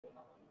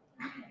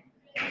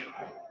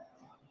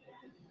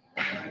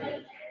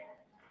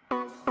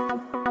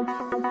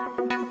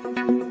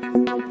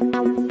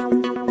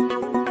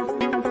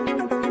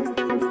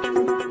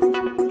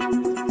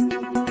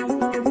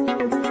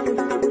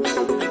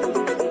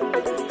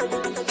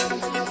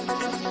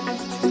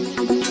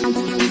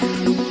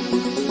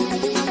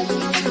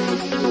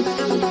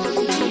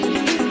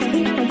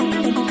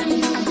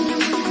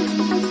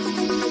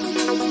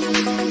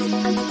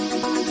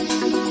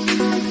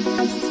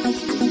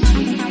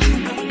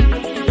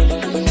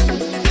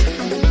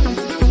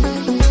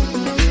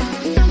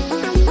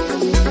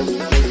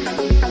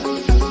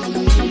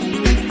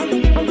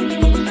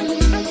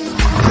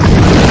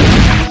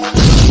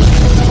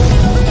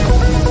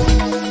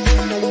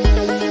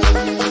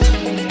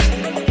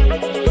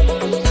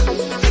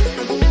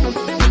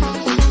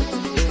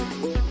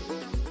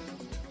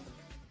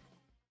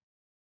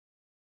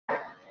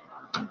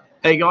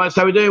Hey guys,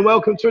 how we doing?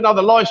 Welcome to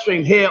another live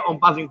stream here on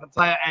Funday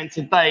Pattaya, and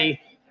today,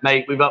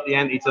 mate, we've upped the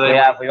ante today.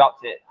 Yeah, we've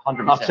upped it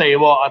 100%. I'll tell you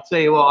what,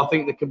 I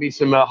think there could be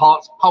some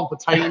hearts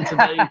palpitating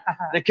today.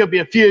 There could be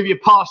a few of you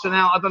passing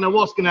out. I don't know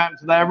what's going to happen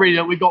today. I really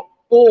don't. We've got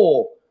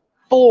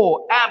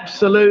four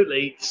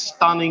absolutely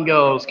stunning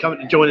girls coming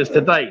to join us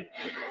today.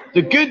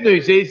 The good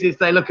news is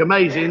they look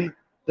amazing.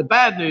 The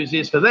bad news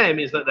is for them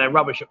is that they're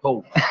rubbish at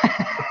pool.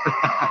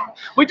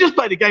 We just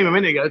played a game a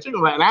minute ago. It took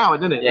about an hour,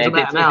 didn't it? Yeah, it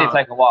did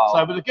take a while.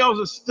 So, but the girls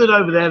are stood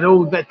over there.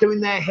 They're doing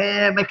their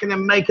hair, making their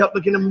makeup,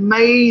 looking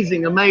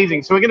amazing.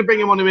 So we're going to bring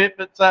them on in a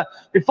minute. But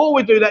before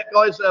we do that,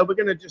 guys, we're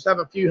going to just have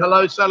a few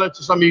hello to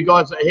some of you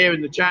guys that are here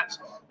in the chats.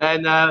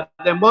 And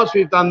then once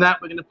we've done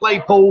that, we're going to play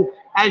pool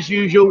as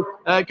usual.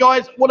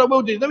 Guys, what I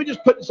will do, let me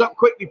just put this up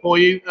quickly for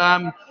you.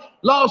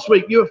 Last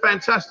week, you were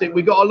fantastic.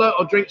 We got a lot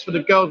of drinks for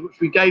the girls, which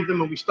we gave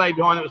them, and we stayed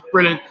behind. It was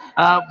brilliant.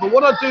 But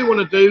what I do want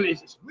to do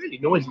is, it's really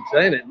noisy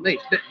today, isn't it?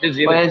 It's a bit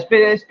busy. Well, it's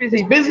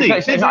busy.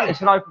 It's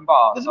an open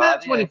bar. There's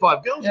about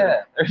 25 girls.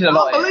 Yeah, there's a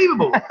lot.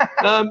 Unbelievable.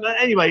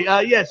 Anyway,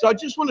 yeah, so I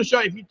just want to show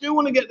you, if you do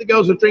want to get the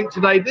girls a drink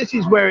today, this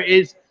is where it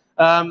is.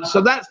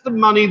 So that's the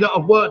money that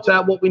I've worked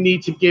out what we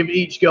need to give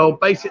each girl,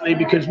 basically,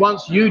 because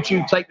once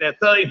YouTube take their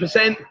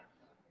 30%,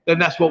 then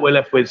that's what we're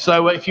left with.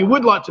 So if you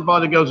would like to buy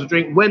the girls a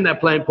drink when they're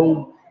playing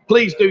pool,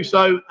 please do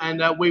so,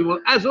 and we will,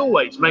 as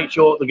always, make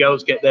sure the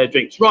girls get their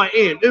drinks. Right,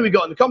 Ian, who we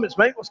got in the comments,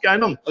 mate? What's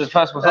going on? The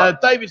first one's up.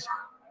 David's...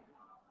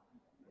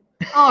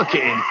 Oh,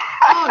 get in.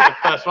 Oh,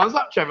 the first one's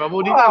up, Trevor. I've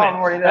already done it. I'm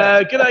already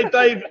there. G'day,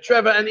 Dave,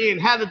 Trevor, and Ian.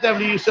 How the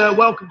devil are you, sir?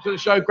 Welcome to the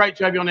show. Great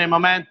to have you on here, my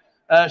man.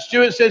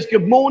 Stuart says,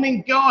 good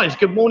morning, guys.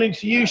 Good morning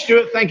to you,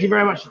 Stuart. Thank you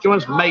very much for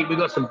joining us. Mate, we've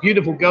got some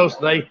beautiful girls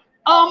today.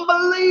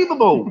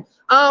 Unbelievable.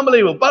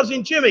 Unbelievable.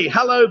 Buzzing Jimmy.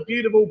 Hello,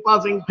 beautiful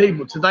buzzing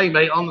people. Today,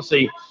 mate,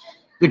 honestly,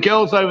 the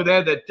girls over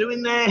there, they're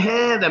doing their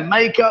hair, their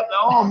makeup.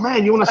 Oh,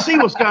 man, you want to see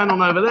what's going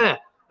on over there.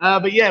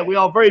 But, yeah, we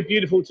are very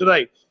beautiful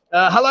today.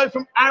 Hello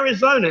from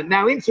Arizona.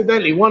 Now,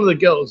 incidentally, one of the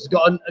girls has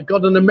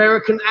got an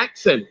American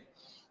accent.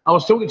 I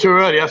was talking to her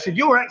earlier. I said,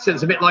 your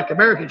accent's a bit like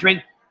American. She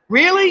went,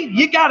 really?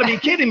 You got to be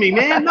kidding me,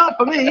 man. Not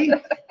for me.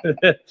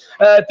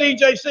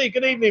 DJC,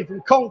 good evening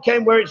from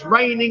Conken, where it's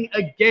raining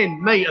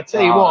again. Mate, I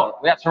tell you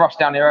what. We had to rush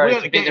down here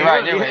early to beat the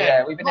rain, didn't we?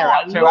 Yeah, we've been here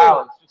about 2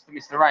 hours.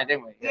 Missed the rain,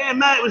 didn't we? Yeah,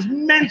 man, it was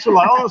mental.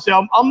 Like, honestly,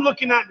 I'm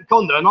looking at the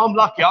condo and I'm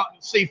lucky I can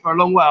see for a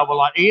long way. I'm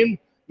like, Ian,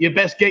 you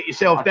best get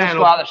yourself down. Just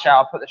got out of the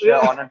shower, put the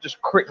shirt on, and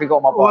just quickly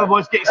got my bike. Well,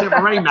 otherwise, get yourself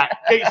a rain mat.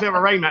 Get yourself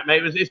a rain mat,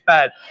 mate. It's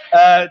bad.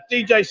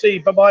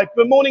 DJC, bye-bye.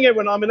 Good morning,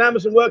 everyone. I'm in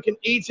Amazon working,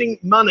 eating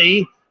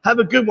money. Have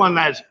a good one,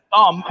 lads.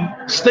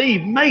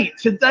 Steve, mate,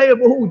 today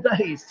of all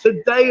days,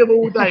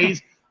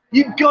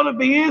 you've got to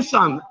be here,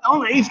 son.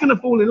 Oh, he's going to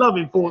fall in love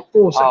in four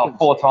seconds.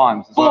 Oh, 4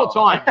 times. Four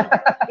times.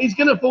 He's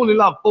going to fall in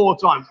love 4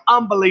 times.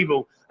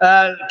 Unbelievable.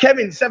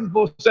 Kevin,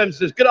 747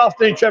 says, good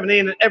afternoon, Trevor and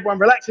Ian, and everyone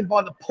relaxing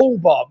by the pool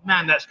bar.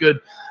 Man, that's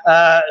good.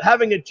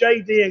 Having a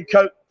JD and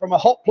Coke from a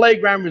hot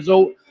playground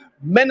resort,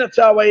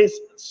 Menatawais,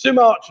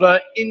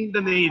 Sumatra,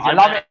 Indonesia. I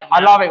love it.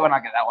 I love it when I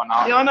get that one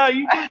out. Yeah, I know.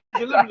 You do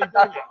deliberately,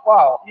 don't you?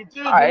 Wow. You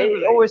do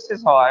He always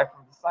says hi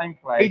from the same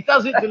place. He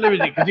does it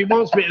deliberately because he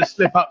wants me to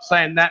slip up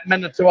saying that.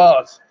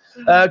 Menatawais.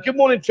 Good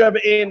morning, Trevor,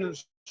 Ian,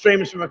 and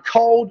streamers from a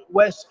cold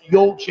West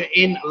Yorkshire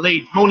in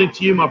Leeds. Morning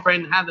to you, my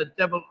friend. How the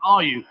devil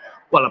are you?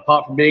 Well,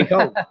 apart from being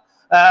cold.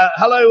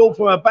 Hello, all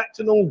from a back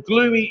to normal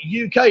gloomy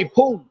UK.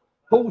 Paul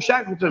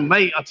Shackleton,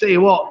 mate, I tell you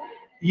what,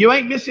 you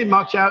ain't missing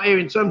much out here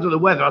in terms of the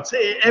weather. I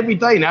tell you, every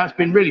day now it's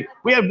been really.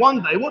 We had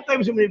one day. What day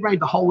was it when it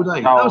rained the whole day?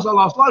 Oh, that was our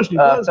last live stream.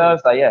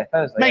 Thursday.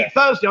 Mate,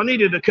 Thursday I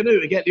needed a canoe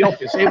to get the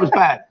office. It was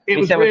bad.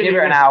 He said we'll give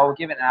it an hour. We'll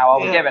give it an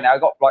hour. We'll give it an hour.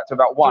 We got like to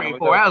about 1 3 or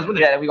 4 hours, wasn't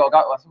it? Yeah, we got to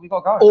go. We got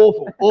to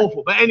go.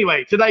 Awful. But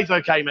anyway, today's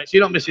okay, mate. So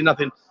you're not missing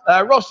nothing.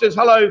 Ross says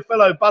hello,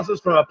 fellow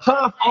buzzers from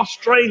Perth,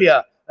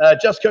 Australia.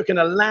 Just cooking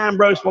a lamb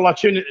roast while I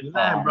tune into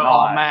lamb roast.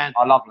 Oh, man.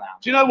 I love lamb.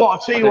 Do you know what? I'll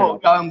tell you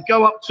what.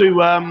 Go up to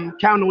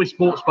Cowney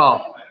Sports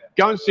Bar.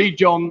 Go and see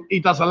John.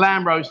 He does a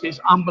lamb roast. It's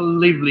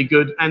unbelievably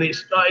good. And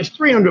it's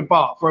 300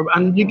 baht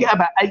and you get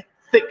about 8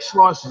 thick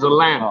slices of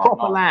lamb.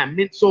 Proper lamb,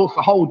 mint sauce,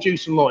 the whole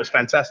juice and lot. It's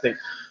fantastic.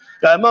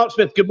 Mark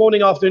Smith, good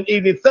morning, afternoon,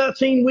 evening.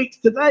 13 weeks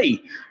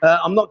today.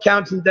 I'm not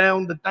counting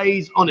down the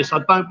days. Honest, I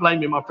don't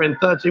blame you, my friend.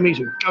 13 weeks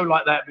will go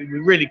like that. It'll be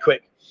really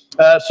quick.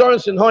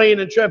 Sorensen, hi, Ian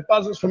and Trev.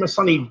 Buzzers from a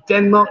sunny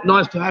Denmark.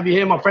 Nice to have you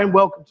here, my friend.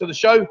 Welcome to the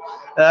show.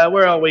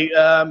 Where are we?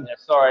 Yeah,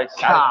 sorry.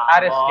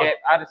 Add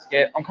a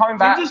skip. I'm coming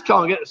back. You just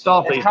can't get the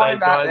staff these days,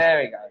 guys.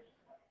 There we go.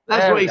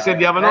 That's what he said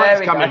the other night.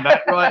 He's coming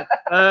back, right?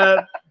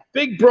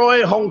 Big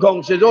Bri, Hong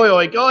Kong says, oi,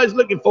 oi, guys,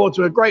 looking forward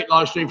to a great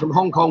live stream from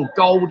Hong Kong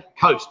Gold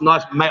Coast.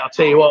 Nice, mate, I'll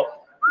tell you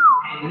what.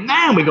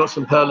 Man, we got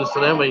some pearlers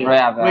today, haven't we?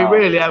 We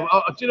really have.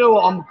 Do you know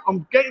what?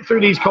 I'm getting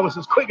through these comments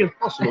as quick as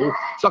possible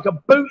so I can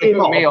boot him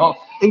off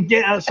and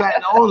get us out.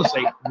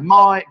 Honestly,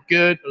 my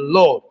good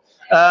Lord.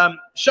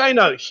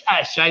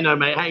 Shano,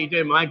 mate, how you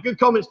doing, man? Good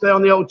comments there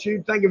on the old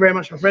tube. Thank you very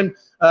much, my friend.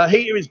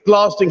 Heater is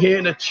blasting here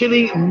in a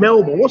chilly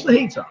Melbourne. What's the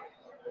heater?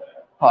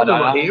 I don't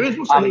know what heater is.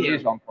 What's the heater? I haven't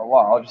used one for a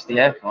while, just the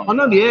aircon. I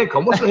know the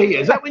aircon. What's the heater?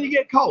 Is that when you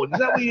get cold? Is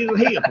that what you use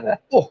the heater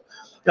for?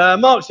 Oh.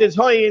 Mark says,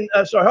 hi, Ian.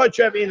 Hi,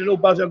 Trevor, Ian, and all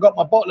buzzer. I've got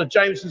my bottle of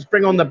Jameson's.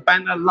 Bring on the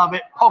banter. Love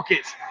it.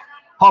 Pockets,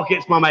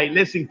 my mate.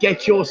 Listen,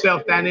 get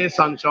yourself down here,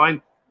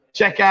 sunshine.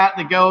 Check out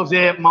the girls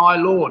here, my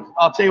Lord.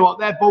 I'll tell you what,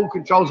 their ball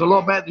control's a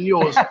lot better than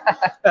yours.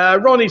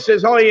 Ronnie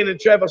says, hi, Ian and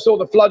Trevor. I saw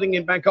the flooding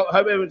in Bangkok. I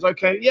hope everyone's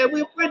okay. Yeah,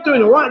 we're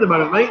doing all right at the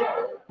moment, mate.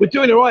 We're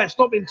doing all right. It's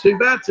not been too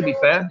bad, to be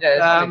fair. Yeah, it's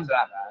not been that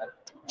bad.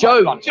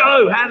 Joe,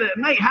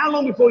 mate, how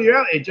long before you're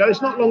out here, Joe?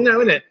 It's not long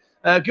now, isn't it?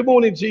 Good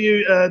morning to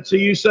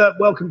you, sir.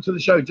 Welcome to the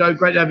show, Joe.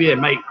 Great to have you here,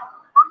 mate.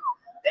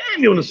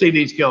 Damn, you want to see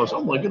these girls?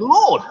 Oh my good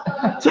Lord!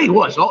 Tell you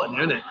what, it's hot in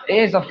there, isn't it? It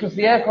is, because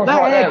the aircon's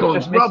that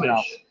aircon's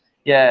rubbish.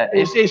 Yeah,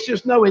 it's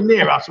just nowhere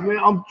near us, and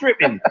I'm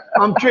dripping.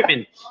 I'm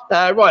dripping.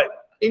 Right.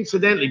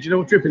 Incidentally, do you know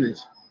what dripping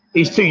is?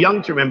 He's too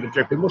young to remember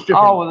dripping. What's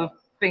dripping? Oh, well, the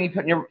thing you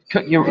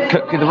put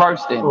in the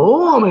roast in.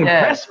 Oh, I'm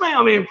impressed, mate.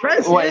 I'm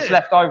impressed. Well, it's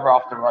left over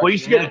after the roast. Well, you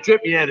used to get the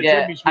drip, the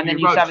drip and then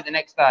you have it the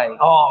next day.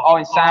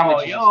 In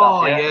sandwiches and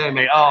stuff. Oh, yeah,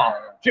 mate.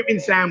 Dripping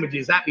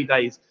sandwiches, happy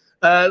days.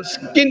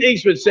 Skint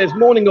Eastwood says,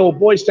 morning all,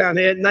 Boys Town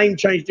here. Name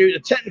change due to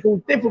technical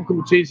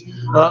difficulties,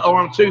 or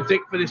I'm too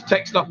thick for this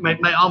tech stuff, mate.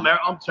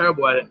 I'm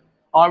terrible at it.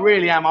 I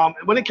really am.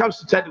 When it comes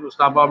to technical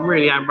stuff, I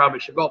really am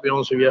rubbish. I've got to be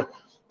honest with you.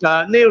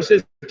 Neil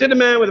says, did a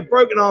man with a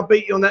broken arm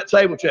beat you on that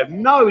table, Trev?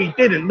 No, he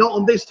didn't. Not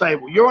on this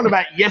table. You're on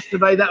about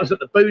yesterday. That was at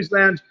the Booze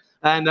Lounge.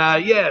 And,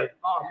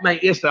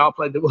 mate, yesterday I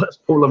played the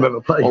worst pool I've ever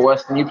played. Or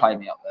worse than you played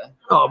me up there.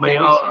 Oh, mate,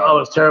 I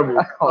was terrible.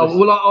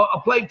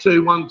 I played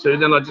 2-1-2.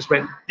 Then I just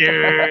went,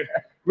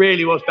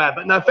 really was bad.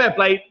 But no, fair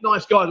play.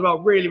 Nice guy as well.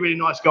 Really, really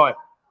nice guy.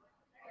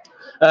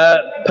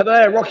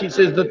 Pattaya Rocky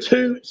says, the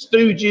Two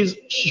Stooges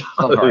show.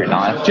 Not very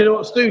nice. Do you know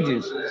what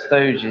Stooges?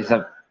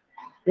 Stooges.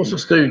 What's a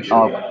stooge?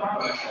 Oh,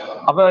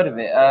 I've heard of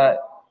it.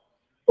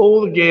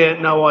 All the gear,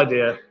 no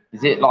idea.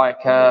 Is it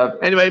like...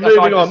 anyway,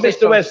 moving on.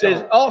 Mr. West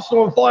says,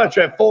 Arsenal on fire,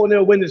 Trev.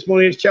 4-0 win this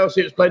morning. It's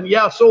Chelsea that's playing.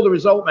 Yeah, I saw the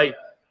result, mate.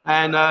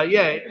 And,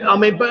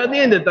 but at the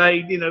end of the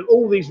day,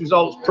 all these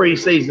results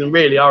pre-season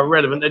really are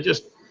irrelevant. They're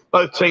just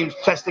both teams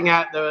testing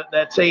out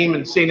their team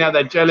and seeing how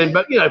they're gelling.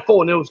 But,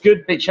 4-0 is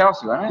good. Beat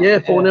Chelsea, wasn't it? Yeah,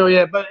 4-0,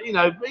 yeah. But,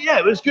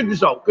 it was a good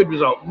result. Good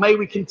result. May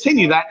we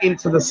continue that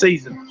into the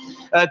season.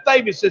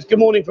 David says, good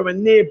morning from a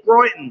near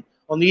Brighton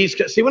on the East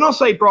Coast. See, when I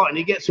say Brighton,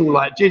 he gets all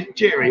like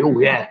jittery. Oh,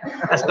 yeah.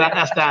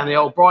 That's down the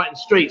old Brighton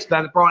streets,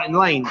 down the Brighton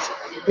lanes.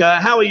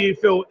 How are you,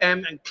 Phil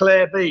M and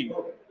Claire B?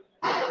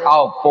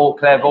 Oh,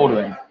 Claire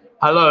Baldwin.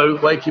 Hello,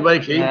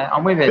 wakey. Yeah,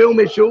 I'm with it. Phil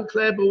Mitchell,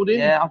 Claire Baldwin.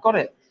 Yeah, I've got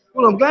it.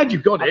 Well, I'm glad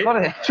you've got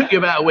it. Took you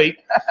about a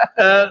week.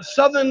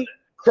 Southern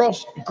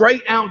Cross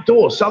Great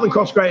Outdoors. Southern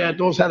Cross Great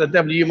Outdoors had a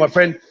W, my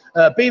friend.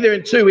 Be there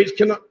in 2 weeks.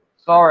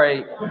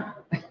 Sorry.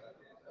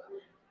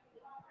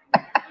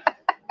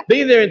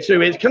 Be there in 2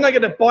 weeks. Can I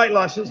get a bike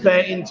license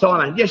there in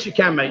Thailand? Yes, you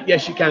can, mate.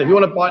 Yes, you can. If you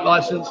want a bike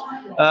license,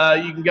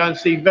 you can go and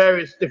see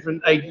various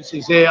different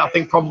agencies here. I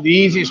think probably the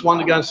easiest one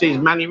to go and see is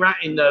Manny Rat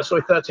in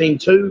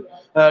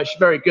 13.2. She's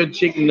very good.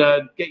 She can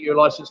get you a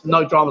license,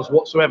 no dramas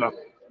whatsoever. Have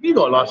you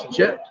got a license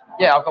yet?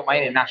 Yeah, I've got my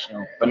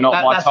international, but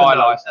not my Thai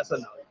license. That's a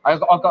no.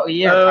 I've got a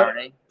year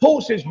apparently.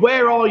 Paul says,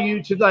 where are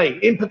you today?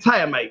 In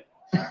Pattaya, mate.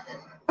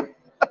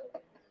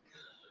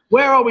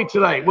 Where are we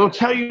today? We'll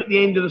tell you at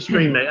the end of the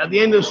stream, mate. At the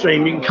end of the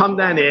stream, you can come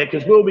down here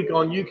because we'll be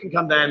gone. You can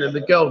come down, and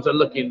the girls are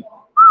looking.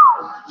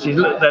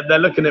 They're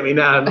looking at me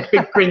now, and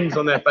big grins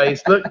on their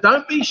face. Look,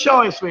 don't be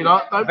shy,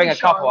 sweetheart. I think a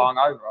couple hung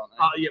over, aren't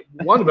they? Yeah,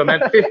 one of them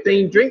had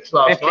 15 drinks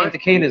last night.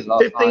 15 tequilas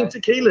last night.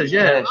 15 tequilas,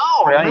 yeah.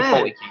 Oh, only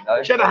 40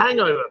 kilos. She had a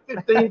hangover.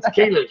 15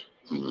 tequilas.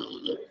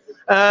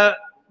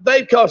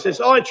 Dave Carr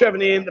says, hi, Trevor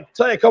and Ian. The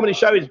Pattaya Comedy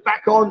Show is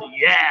back on.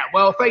 Yeah.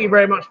 Well, thank you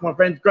very much, my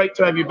friends. Great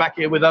to have you back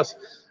here with us.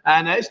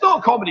 And it's not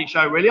a comedy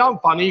show, really. I'm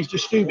funny. He's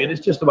just stupid.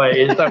 It's just the way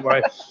it is. Don't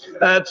worry.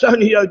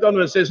 Tony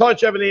O'Donovan says, hi,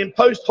 Trevor and Ian.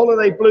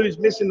 Post-holiday blues,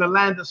 missing the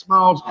land of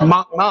smiles.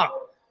 Mark.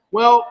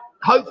 Well,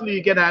 hopefully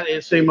you get out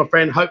here soon, my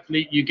friend.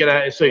 Hopefully you get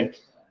out here soon.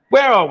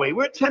 Where are we?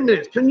 We're at 10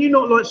 minutes. Can you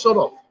not, sod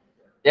off?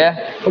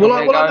 Yeah. Well,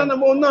 I don't know.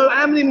 Well, no.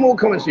 How many more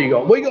comments have you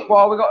got? We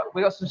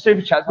got some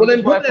super chats. Well,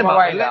 then put them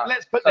up.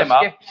 Let's put them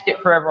up.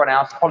 Skip for everyone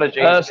else.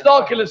 Apologies.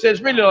 Starkiller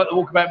says, really like the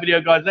walkabout video,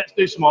 guys. Let's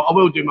do some more. I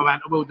will do, my man.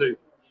 I will do.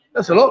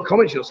 That's a lot of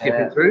comments you're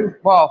skipping through.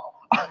 Well,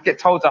 I get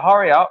told to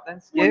hurry up,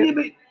 then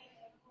skip.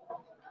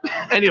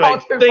 Anyway,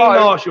 Dean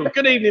Marshall.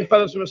 Good evening,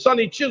 fellas, from a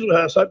sunny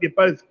Chislehurst. Hope you're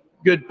both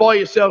good by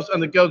yourselves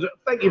and the girls.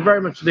 Thank you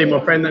very much, Dean, my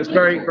friend. That's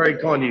very, very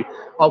kind of you.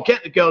 I'll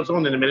get the girls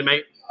on in a minute,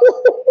 mate.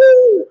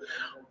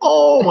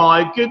 Oh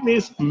my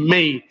goodness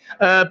me.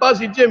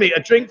 Buzzy Jimmy, a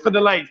drink for the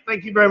ladies.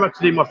 Thank you very much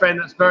indeed, my friend.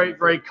 That's very,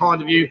 very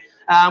kind of you.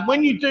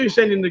 When you do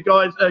send in the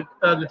guys,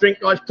 the drink,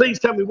 guys, please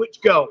tell me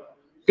which girl.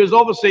 Because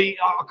obviously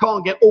I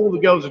can't get all the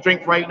girls a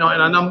drink for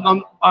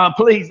 $8.99. And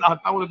please, I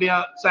don't want to be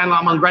saying like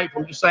I'm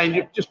ungrateful. I'm just saying,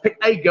 you just pick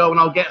a girl and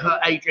I'll get her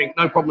a drink.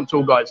 No problem at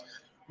all, guys.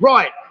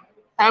 Right.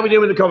 How are we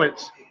doing with the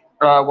comments?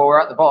 Well,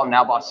 we're at the bottom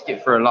now, but I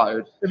skipped through a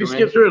load. Have you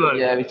skipped through a load?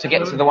 Yeah, to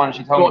get to the one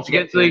she told me to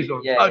get to these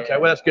ones? Yeah, okay,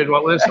 well, that's good.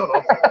 Right, well, let's start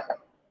off.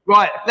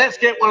 Right, let's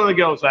get one of the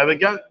girls over.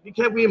 Go. You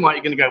can't be Mike.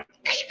 You're going to go.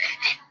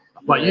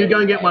 Right, you go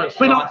and get one.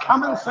 Sweetheart,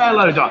 come and say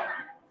hello, Doc.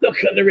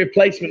 Look at the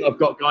replacement I've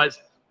got, guys.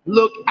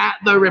 Look at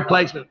the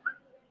replacement.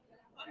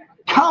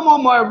 Come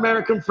on, my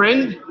American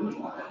friend.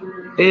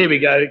 Here we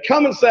go.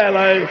 Come and say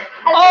hello.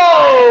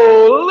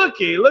 Oh,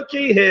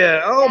 looky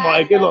here. Oh,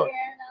 my good Lord.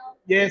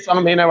 Yes,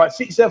 I'm here now. Right,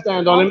 sit yourself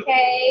down, darling.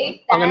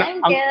 Okay,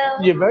 thank you.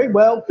 You're very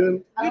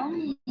welcome.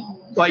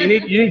 Right, you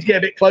need to get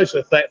a bit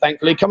closer,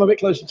 thankfully. Come a bit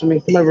closer to me.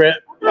 Come over here.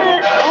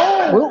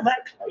 Oh, we're not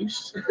that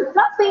close.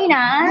 Fluffy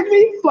now.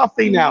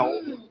 Fluffy now.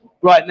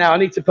 Right, now I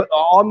need to put,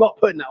 I'm not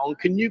putting that on.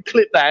 Can you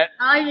clip that?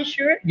 Are you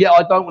sure? Yeah,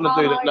 I don't want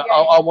to do that. No,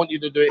 I want you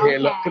to do it here.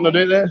 Look, can I do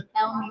it there?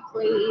 Tell me,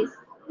 please.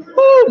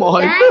 Oh,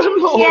 my God.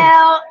 Thank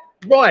you.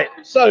 Right,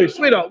 so,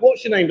 sweetheart,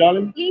 what's your name,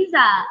 darling?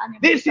 Lisa.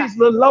 This is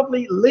the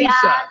lovely Lisa.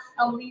 Yes,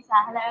 Lisa,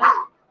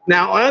 hello.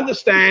 Now, I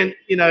understand,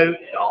 you know,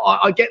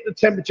 I get the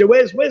temperature.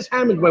 Where's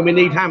Hammond when we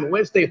need Hammond?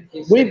 Where's Steve?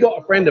 We've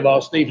got a friend of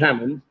ours, Steve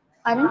Hammond.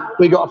 Pardon?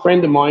 We got a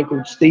friend of mine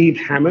called Steve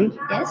Hammond.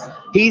 Yes.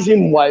 He's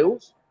in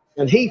Wales,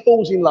 and he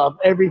falls in love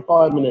every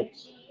 5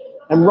 minutes.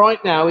 And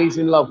right now, he's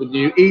in love with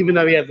you, even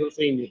though he hasn't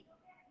seen you.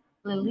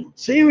 Really?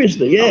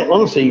 Seriously, yeah.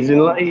 Honestly, he's in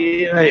love.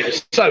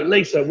 So,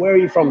 Lisa, where are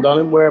you from,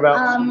 darling?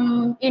 Whereabouts?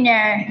 In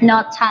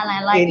North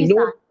Thailand, like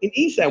Isan. In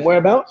Isan,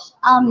 whereabouts?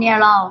 Near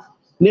Laos.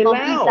 Near From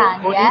Laos.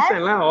 Isan, Oh, yes.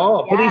 Isan,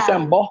 Laos. Oh, Yeah.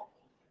 Isan, Bo.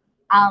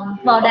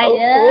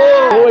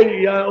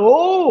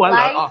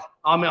 Like,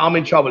 I'm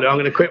in trouble. I'm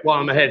going to quit while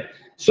I'm ahead.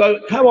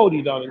 So, how old are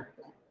you, darling?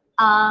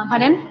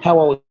 Pardon? How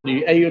old are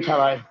you? Are you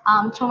Thai?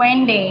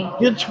 20.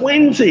 You're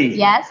 20.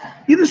 Yes.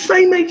 You're the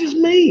same age as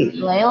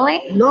me.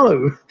 Really?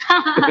 No.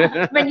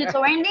 When you're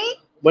 20?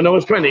 When I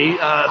was 20,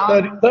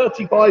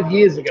 35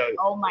 years ago.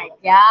 Oh my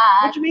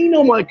God. What do you mean?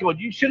 Oh my God!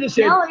 You should have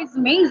said. No, it's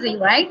amazing,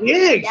 right?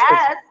 Yeah.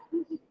 Yes.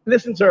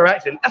 Listen to her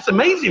accent. That's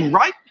amazing,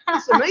 right?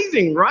 That's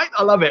amazing, right?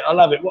 I love it. I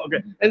love it. What a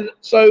great. And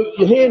so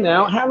you're here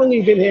now. How long have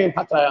you been here in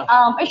Pattaya?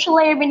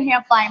 Actually, I've been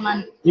here 5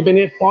 months. You've been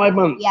here 5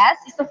 months. Yes,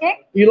 it's okay.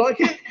 You like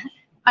it?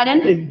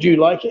 Pardon? Do you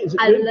like it? Is it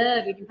I good?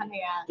 love it in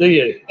Pattaya. Do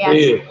you? Yes. Do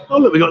you? Oh,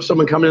 look, we got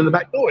someone coming in the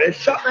back door here.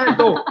 Shut that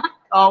door.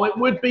 Oh, it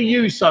would be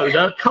you,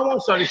 Soda. Come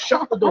on, Soda.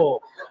 Shut the door.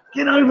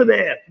 Get over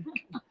there.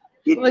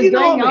 What's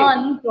going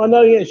on? I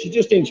know, yeah. She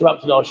just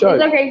interrupted our show.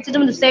 It's okay. Just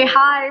want to say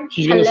hi.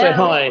 She's going to say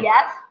hi.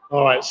 Yes.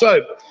 All right.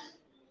 So,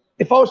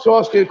 if I was to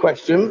ask you a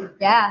question,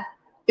 Yeah.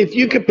 if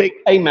you could pick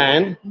a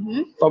man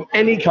from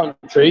any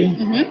country,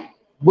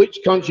 which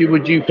country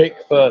would you pick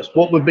first?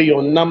 What would be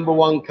your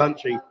 #1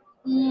 country?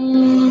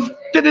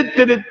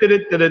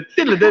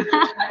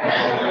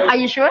 Are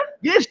you sure?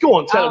 Yes, go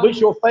on. Tell her. Which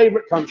is your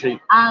favorite country?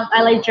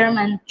 I like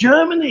German.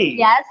 Germany.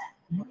 Yes.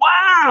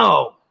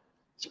 Wow.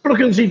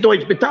 Sprechen Sie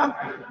Deutsch, bitte?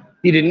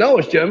 You didn't know I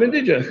was German,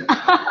 did you?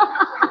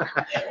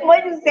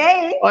 What did you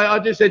say? I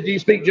just said, do you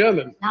speak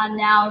German? Not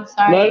now.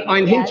 Sorry. No,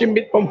 ein Hähnchen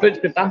mit Pommes frites,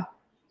 bitte.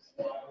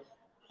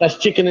 That's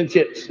chicken and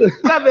chips. That's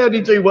the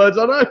only 2 words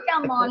I know.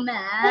 Come on,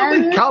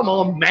 man. Come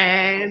on,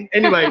 man.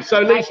 Anyway,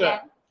 so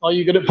Lisa, are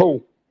you good at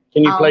pool?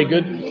 Can you play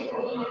good?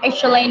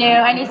 Actually, no.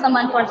 I need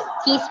someone to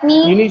teach You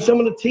me. need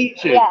someone to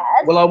teach you?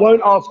 Yes. Well, I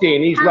won't ask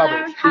Ian. He's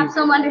rubbish. Have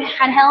someone who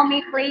can help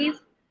me, please.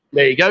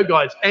 There you go,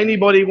 guys.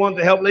 Anybody want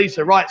to help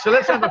Lisa? Right, so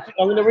let's have I'm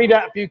going to read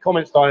out a few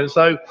comments, Diane.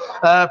 So,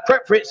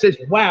 Prep for It says,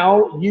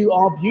 wow, you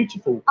are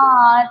beautiful.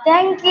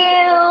 Thank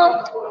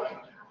you.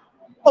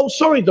 Oh,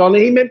 sorry,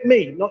 darling. He meant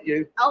me, not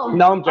you. Oh.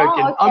 No, I'm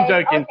joking. Okay. I'm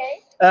joking.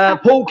 Okay.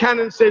 Paul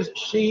Cannon says,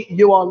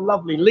 you are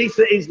lovely.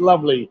 Lisa is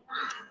lovely.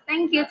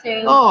 Thank you,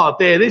 too. Oh,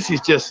 dear. This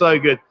is just so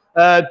good.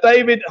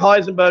 David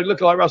Heisenberg,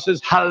 look like Russ,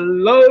 says,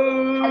 hello,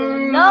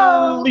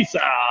 Lisa.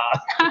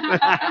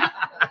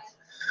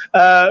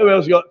 Who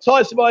else we got?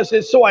 Ty Sabai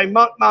says, sorry,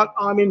 Mark,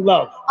 I'm in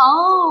love.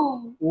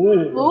 Oh.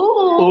 Ooh.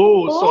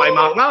 Ooh. Sorry,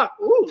 Mark.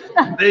 Ooh.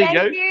 There you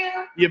go.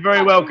 You. You're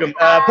very welcome.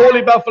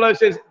 Paulie Buffalo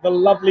says, the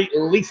lovely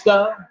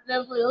Lisa.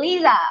 Lovely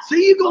Lisa.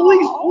 See, you got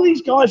all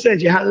these guys saying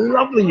to you how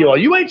lovely you are.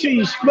 You wait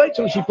till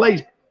she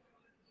plays.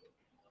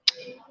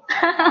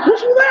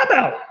 What's all that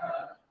about?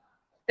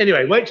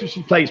 Anyway, wait till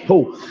she plays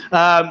pool.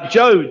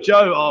 Joe,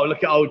 oh,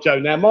 look at old Joe.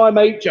 Now, my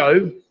mate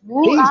Joe,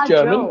 he's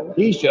German. Joe.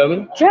 He's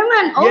German.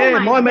 German? Oh, yeah,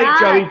 my mate God.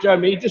 Joe, he's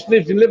German. He just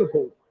lives in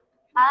Liverpool.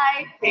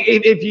 Hi.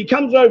 If he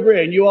comes over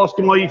here and you ask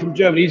him, are you from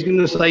Germany, he's going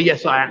to say,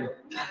 yes, I am.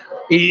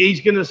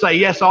 He's going to say,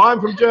 yes, I'm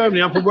from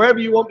Germany. I'm from wherever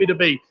you want me to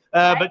be.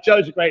 But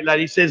Joe's a great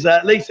lady. He says,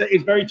 Lisa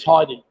is very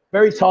tidy.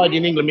 Very tidy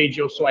in England means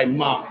you'll say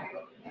mum.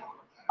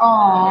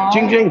 Oh.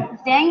 Ching, ching.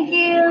 Thank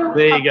you.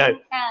 There you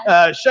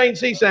go. Shane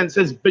Cisan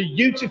says,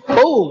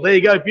 beautiful. There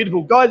you go,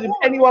 beautiful. Guys, if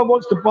anyone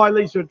wants to buy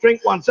Lisa a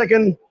drink, 1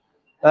 second.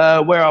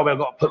 Where are we? I've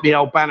got to put the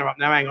old banner up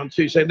now. Hang on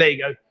 2 seconds. There you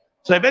go.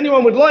 So if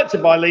anyone would like to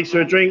buy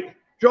Lisa a drink,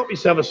 drop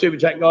yourself a super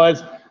chat,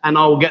 guys, and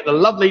I will get the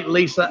lovely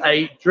Lisa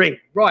a drink.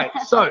 Right,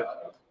 so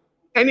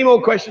any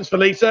more questions for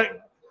Lisa?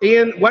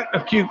 Ian, whack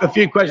a few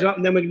questions up,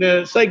 and then we're going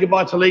to say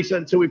goodbye to Lisa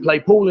until we play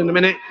pool in a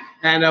minute,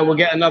 and we'll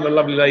get another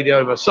lovely lady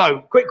over.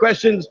 So, quick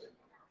questions.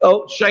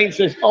 Oh, Shane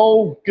says,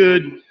 oh,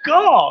 good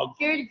God.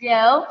 Good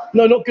girl.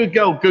 No, not good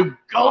girl, good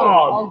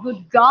God. Oh,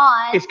 good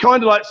God. It's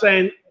kind of like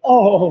saying,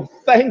 oh,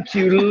 thank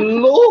you,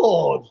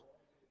 Lord.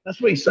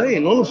 That's what he's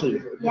saying,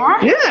 honestly. Yeah?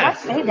 Yeah.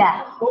 Let's say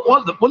that.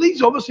 Well,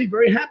 he's obviously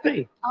very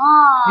happy.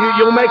 Oh.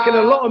 You're making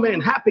a lot of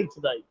men happy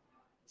today.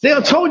 See, I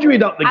told you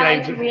he'd up the I game.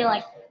 like to really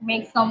like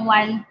make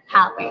someone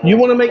happy. You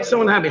want to make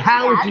someone happy.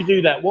 How would you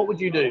do that? What would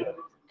you do?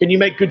 Can you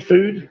make good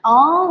food?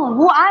 Oh,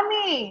 who am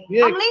I?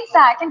 Yeah. I'm Lisa.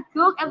 I can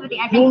cook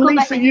everything. I can Well, cook.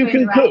 Lisa, you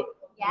can cook.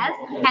 Yes,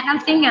 and I'm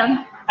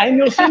single. And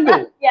you're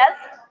single. Yes.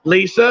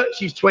 Lisa,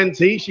 she's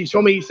 20. She's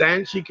from East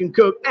End. She can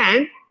cook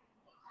and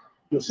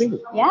you're single.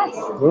 Yes.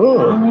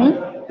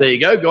 Oh. There you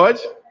go,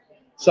 guys.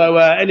 So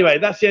anyway,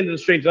 that's the end of the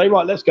stream today.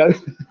 Right, let's go.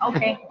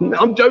 Okay.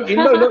 I'm joking.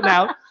 No, not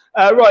now.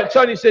 Right,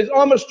 Tony says,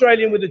 I'm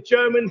Australian with a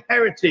German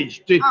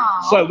heritage.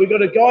 So we've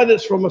got a guy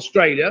that's from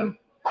Australia,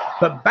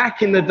 but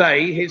back in the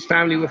day, his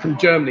family were from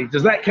Germany.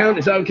 Does that count?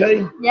 Is that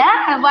okay?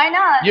 Yeah, why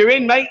not? You're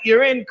in, mate.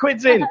 You're in.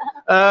 Quid's in.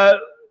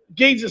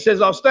 Geezer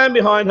says, I'll stand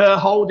behind her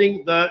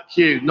holding the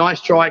cue.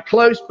 Nice try.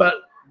 Close, but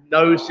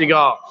no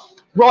cigar.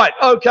 Right,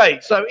 okay.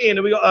 So,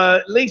 Ian, we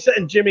got Lisa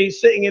and Jimmy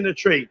sitting in a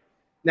tree.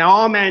 Now,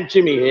 our man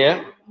Jimmy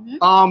here,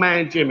 our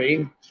man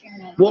Jimmy,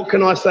 what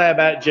can I say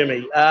about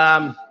Jimmy?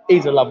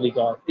 He's a lovely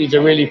guy. He's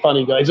a really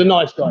funny guy. He's a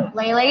nice guy.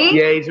 Really?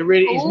 Yeah, he's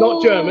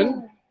not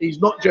German. He's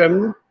not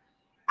German.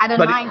 I don't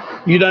mind.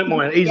 You don't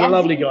mind. He's a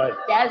lovely guy.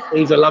 Yes.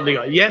 He's a lovely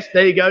guy. Yes,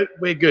 there you go.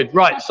 We're good.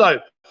 Right, so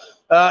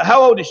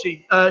how old is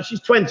she? She's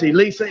 20.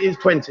 Lisa is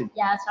 20.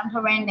 Yes, I'm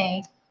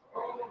Funday.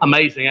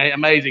 Amazing, eh?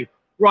 Amazing.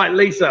 Right,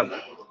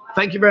 Lisa,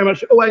 thank you very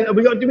much. Oh, wait,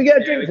 did we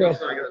get a drink for us?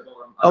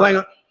 Oh, hang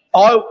on.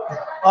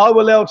 I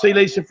will LT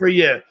Lisa for a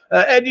year.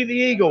 Eddie the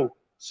Eagle,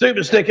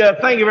 super sticker.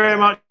 Thank you very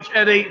much,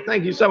 Eddie.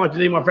 Thank you so much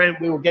indeed, my friend.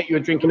 We will get you a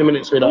drink in a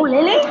minute, sweetheart. Oh,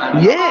 really?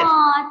 Yes.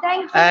 Oh,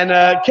 thank you.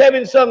 And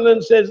Kevin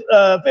Sutherland says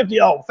 50.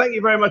 Oh, thank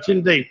you very much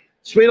indeed.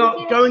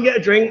 Sweetheart, go and get a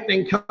drink,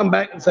 then come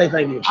back and say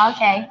thank you.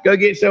 Okay. Go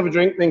get yourself a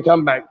drink, then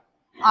come back.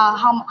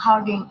 How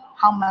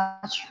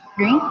much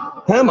drink?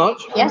 How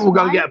much? Yes, We'll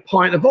go and why? get a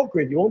pint of vodka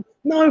if you want.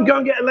 No, go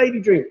and get a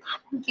lady drink.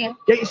 Thank you.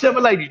 Get yourself a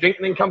lady drink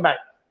and then come back.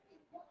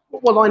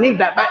 Well, I need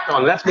that back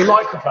on. That's my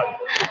microphone.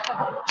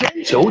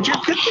 Gentle.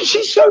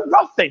 She's so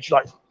rough then. She's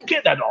like,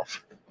 get that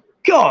off.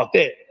 God,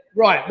 there.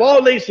 Right.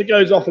 While Lisa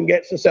goes off and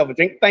gets herself a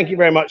drink, thank you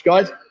very much,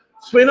 guys.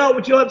 Sweetheart,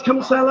 would you like to come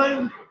and say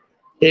hello?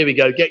 Here we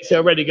go. Get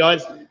yourself ready,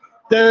 guys.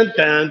 Dun,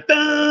 dun,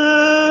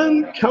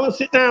 dun. Come and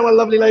sit down, my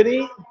lovely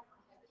lady.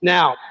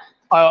 Now,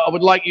 I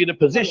would like you to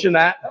position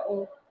that.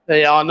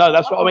 Yeah, I know.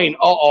 That's what I mean.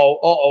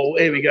 Uh-oh.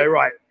 Here we go.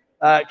 Right.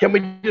 Can we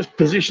just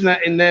position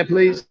that in there,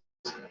 please?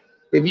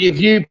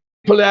 If you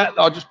pull it out,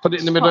 I'll just put it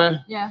in the middle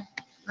there. Yeah,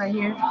 right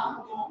here.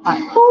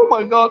 Oh,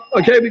 my God.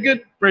 Okay, we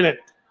good? Brilliant.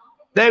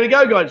 There we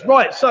go, guys.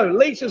 Right, so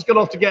Lisa's got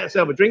off to get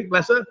herself a drink.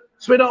 Bless her.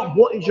 Sweetheart,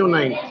 what is your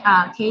name?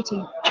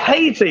 Katie.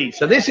 Katie.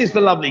 So this is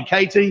the lovely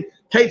Katie.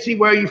 Katie,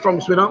 where are you from,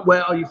 sweetheart?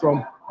 Where are you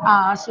from?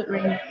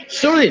 Surin.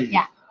 Surin?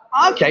 Yeah.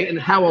 Okay, and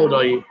how old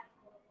are you?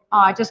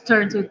 I just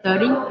turned to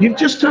 30. You've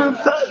just turned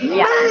 30.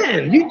 Yeah.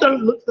 Man, you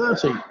don't look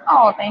 30.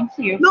 Oh, thank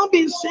you. No, I'm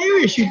being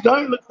serious. You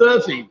don't look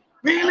 30.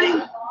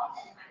 Really?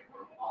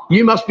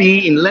 You must be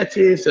eating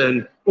lettuce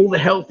and all the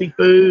healthy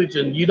foods,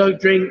 and you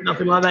don't drink,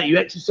 nothing like that. You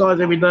exercise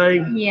every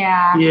day.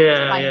 Yeah.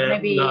 Yeah, Like yeah.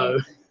 maybe No.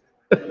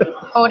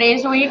 4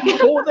 days a week.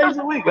 4 days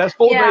a week. That's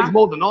 4 Yeah. days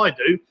more than I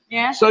do.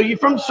 Yeah. So you're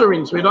from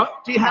Surin, sweetheart.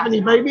 Do you have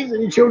any babies,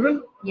 any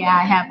children? Yeah,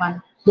 I have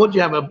one What do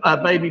you have, a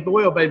baby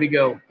boy or baby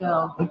girl?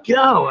 girl. A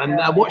girl. And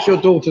what's your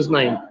daughter's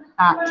name?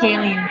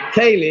 Kaylin.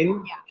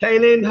 Kaylin. Yeah.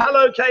 Kaylin.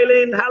 Hello,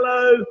 Kaylin.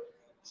 Hello.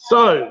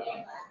 So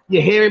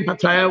you're here in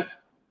Pattaya.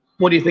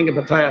 What do you think of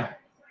Pattaya?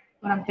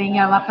 What I'm thinking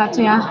about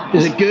Pattaya.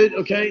 Is it good?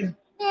 Okay.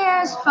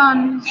 Yeah, it's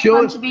fun. Sure,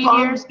 Fun it's to be fun.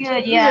 here. It's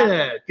good. Yeah.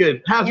 Yeah,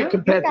 good. How's it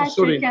compared to guys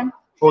Surin? can-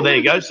 Oh, there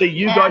you go. So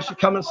you guys should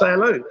come and say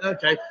hello.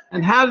 Okay.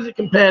 And how does it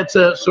compare to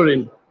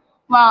Surin?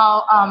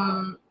 Well,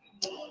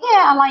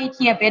 yeah, I like it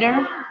here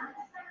better.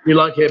 You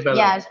like here better?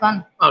 Yeah, it's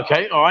fun.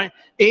 Okay, all right.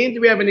 Ian,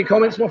 do we have any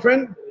comments, my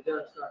friend?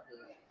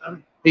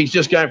 He's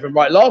just going from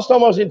right. Last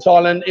time I was in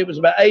Thailand, it was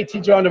about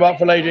 80 to 100 baht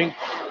for lady drink.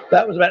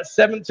 That was about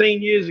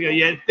 17 years ago.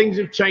 Yeah, things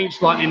have changed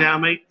slightly now,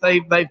 mate.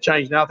 They've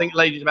changed now. I think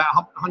ladies about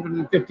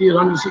 150 or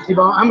 160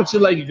 baht. How much is a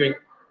lady drink?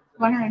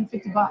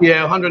 150 baht.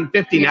 Yeah,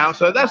 150 now.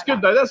 So that's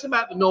good though. That's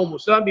about the normal.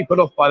 So don't be put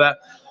off by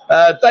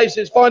that. Dave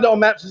says, find it on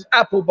maps as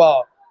Apple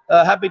Bar.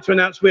 Happy to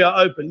announce we are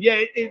open.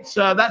 Yeah, it's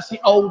that's the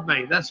old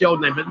name. That's the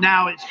old name. But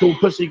now it's called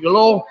Pussy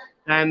Galore,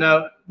 and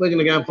we're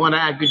gonna go and find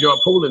out how good you are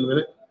at pool in a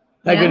minute.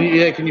 How good?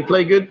 Yeah, can you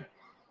play good?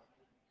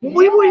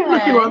 What are you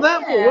looking like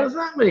that for? What does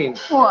that mean?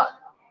 What?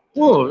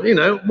 Well, you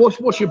know,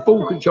 what's your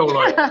ball control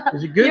like?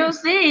 Is it good? You'll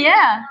see,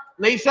 yeah.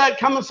 Lisa,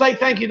 come and say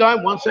thank you,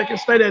 Diane. 1 second.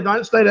 Stay there,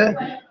 Diane. Stay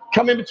there.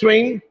 Come in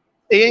between.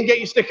 Ian, get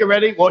your sticker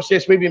ready. Watch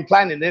this. We've been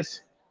planning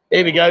this.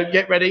 Here we go.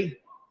 Get ready.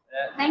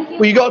 Thank you.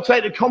 Well, you got to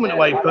take the comment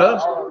away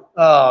first.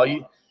 Oh,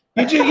 you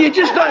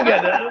just don't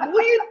get that.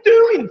 What are you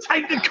doing?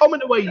 Take the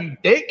comment away, you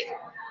dick.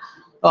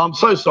 Oh, I'm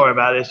so sorry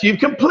about this. You've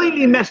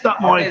completely messed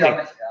up my thing.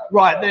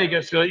 Right, there you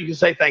go, Scott. You can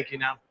say thank you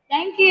now.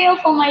 Thank you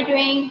for my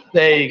drink.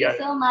 There you go. Thank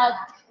you so much.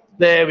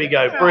 There we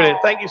go. Brilliant.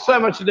 Thank you so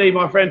much indeed,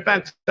 my friend.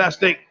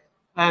 Fantastic.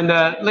 And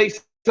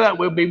Lisa,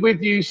 we'll be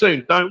with you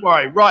soon. Don't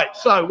worry. Right,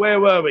 so where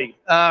were we?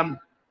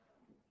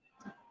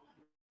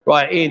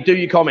 Right, Ian, do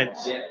your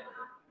comments.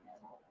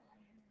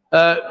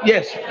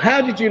 Yes.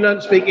 How did you learn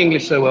to speak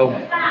English so well?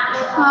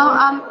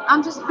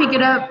 I'm just pick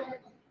it up.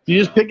 You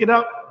just pick it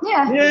up?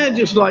 Yeah. Yeah,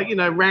 just like, you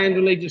know,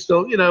 randomly, just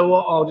thought, you know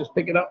what, I'll just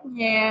pick it up.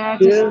 Yeah,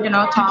 just, you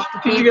know, talk to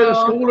people. Did you go to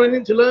school or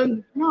anything to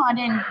learn? No, I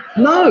didn't.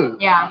 No?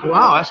 Yeah.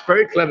 Wow, that's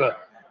very clever.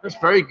 That's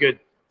very good.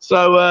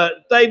 So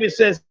David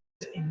says,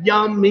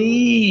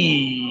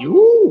 yummy.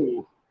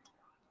 Ooh.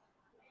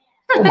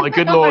 Oh my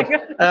good Lord.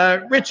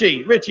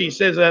 Richie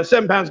says,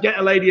 £7, get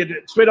a lady a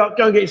drink. Sweetheart,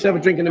 go and get yourself a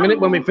drink in a minute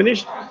when we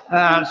finish.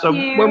 So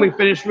when we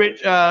finish,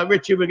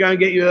 Richie, we're going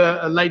to get you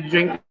a lady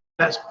drink.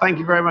 Thank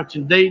you very much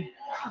indeed.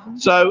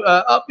 So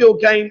up your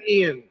game,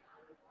 Ian.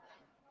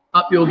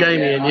 Up your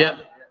game, Ian, yeah.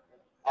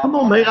 Come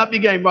on, mate, up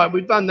your game. Right,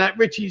 we've done that.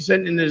 Richie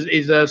sent in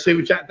his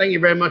super chat. Thank you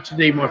very much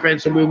indeed, my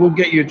friend. So we will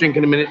get you a drink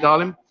in a minute,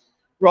 darling.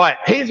 Right,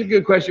 here's a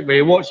good question for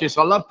you. Watch this.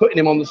 I love putting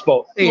him on the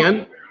spot.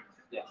 Ian,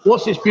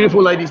 what's this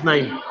beautiful lady's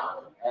name?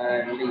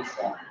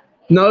 Lisa.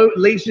 No,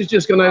 Lisa's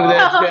just gone over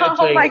there to get a drink.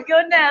 Oh my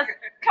goodness.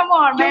 Come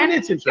on,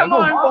 man. Come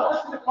on.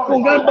 Go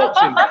on, go and box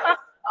him.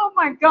 Oh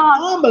my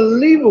God.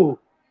 Unbelievable.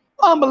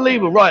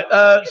 Unbelievable. Right,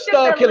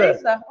 Star Killer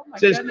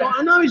says, goodness.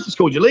 I know he's just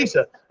called you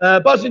Lisa.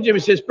 Buzz and Jimmy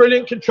says,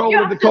 brilliant control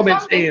of the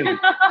comments, Ian.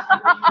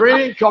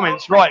 Brilliant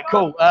comments. Right,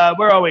 cool.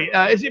 Where are we?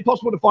 Is it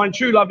possible to find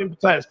true love in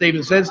Pattaya?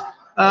 Stephen says,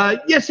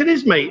 yes, it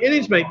is, mate. It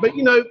is, mate. But,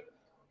 you know,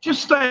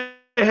 just stay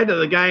ahead of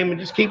the game and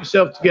just keep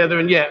yourself together.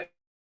 And, yeah,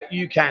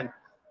 you can.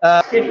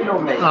 Skipping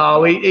on me.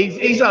 Oh,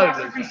 he's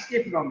over. He's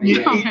skipping on me.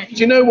 Do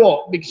you know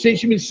what? Because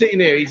since you've been sitting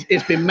here,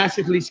 it's been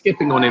massively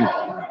skipping on him.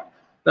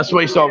 That's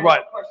where he started.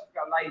 Right.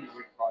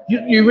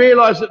 You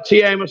realise that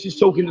T. Amos is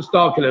talking to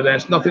Star Killer there.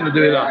 It's nothing to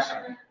do with us.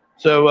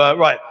 So,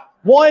 right.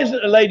 Why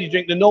isn't a lady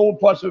drink the normal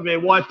price of a beer?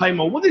 Why pay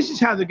more? Well, this is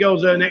how the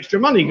girls earn extra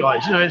money,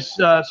 guys. You know, it's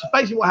so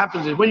basically what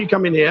happens is when you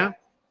come in here,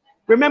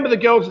 remember the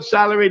girls are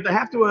salaried. They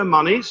have to earn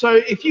money. So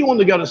if you want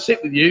the girl to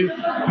sit with you,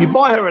 you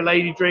buy her a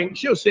lady drink.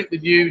 She'll sit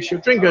with you. She'll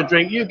drink her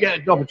drink. You get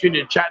an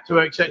opportunity to chat to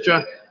her,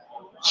 etc.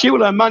 She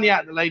will earn money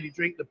out of the lady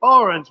drink. The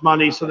bar earns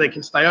money so they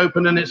can stay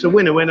open, and it's a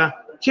winner-winner.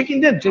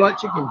 Chicken dinner. Do you like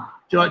chicken? Do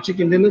you like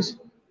chicken dinners?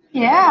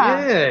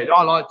 Yeah. Yeah,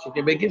 I like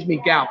chicken, but it gives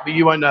me gout, but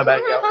you won't know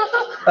about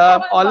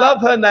gout. I love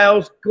her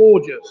nails,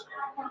 gorgeous.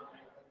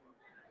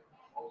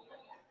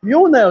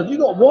 Your nails, you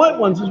got white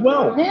ones as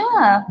well.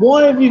 Yeah.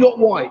 Why have you got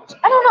white?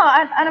 I don't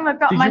know. I never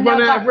got my nails. Did you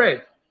run out of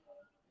red?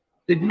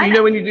 Did you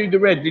know when you do the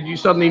red, did you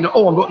suddenly know,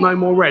 oh, I've got no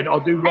more red, I'll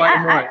do white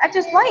and white? I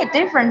just like it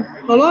different.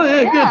 Oh,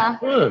 like, Yeah.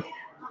 Good.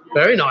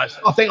 Very nice.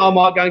 I think I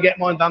might go and get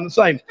mine done the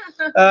same.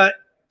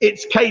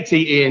 It's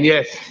Katie, Ian,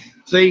 yes.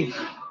 See,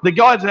 the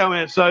guys out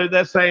there, so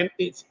they're saying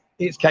it's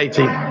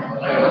Katie.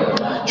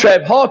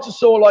 Trev, hard to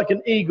soar like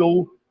an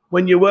eagle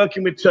when you're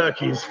working with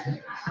turkeys.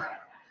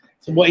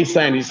 So what he's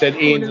saying, he said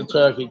Ian's a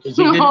turkey because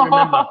he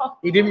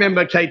didn't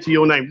remember Katie,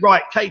 your name.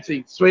 Right,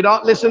 Katie,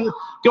 sweetheart. Listen,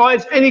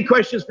 guys, any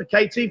questions for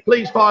Katie,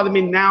 please fire them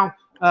in now.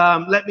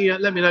 Let me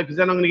know, because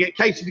then I'm going to get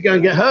Katie to go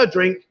and get her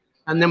drink,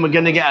 and then we're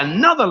going to get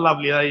another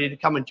lovely lady to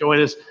come and join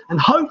us,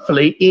 and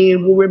hopefully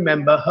Ian will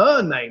remember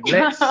her name.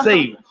 Let's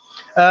see.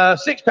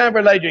 £6 for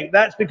a lady drink.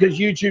 That's because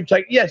YouTube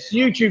take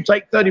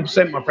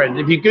 30%, my friend.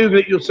 If you Google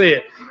it, you'll see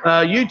it.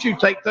 YouTube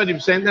take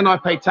 30%, then I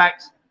pay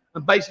tax.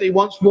 And basically,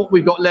 once what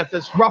we've got left,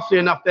 there's roughly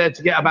enough there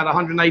to get about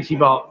 180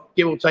 baht,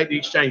 give or take the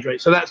exchange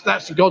rate. So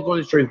that's the God's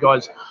honest truth,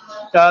 guys.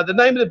 The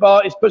name of the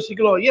bar is Pussy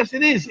Galore. Yes,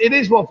 it is. It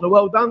is Waffler.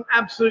 Well done.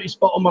 Absolutely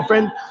spot on, my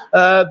friend.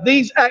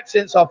 These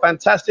accents are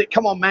fantastic.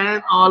 Come on,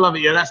 man. Oh, I love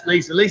it. Yeah, that's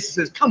Lisa. Lisa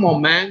says, come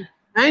on, man.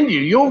 And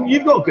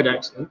you've got a good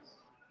accent.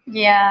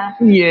 Yeah.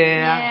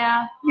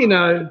 Yeah. You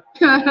know.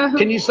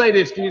 Can you say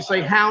this? Can you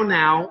say how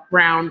now,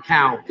 brown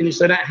cow? Can you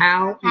say that?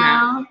 How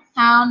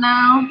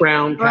now,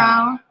 brown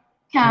cow.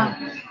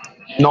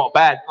 Not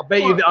bad. I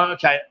bet you.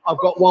 Okay, I've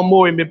got one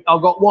more in me.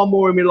 I've got one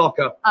more in my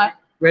locker.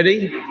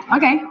 Ready?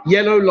 Okay.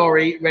 Yellow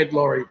lorry, red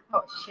lorry.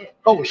 Oh shit.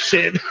 Oh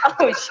shit.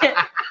 Oh shit.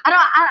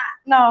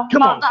 No.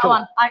 Come on. That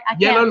one. I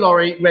Yellow can't.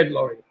 lorry, red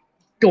lorry.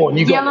 Go on,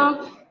 you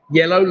got it.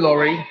 Yellow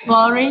lorry.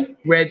 Lorry.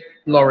 Red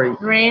lorry.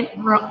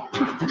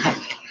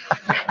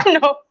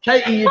 No.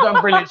 Katie, you've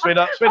done brilliant,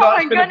 sweetheart. Oh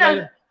my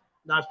goodness.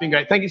 No, it's been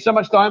great. Thank you so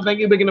much, Diane. Thank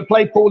you. We're going to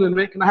play Paul in a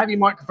minute. Can I have your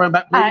microphone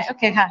back, please?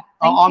 Okay,ค่ะ.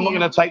 I'm not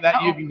going to take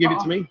that. You can give it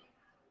to me.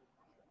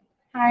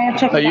 Hi,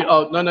 check it out.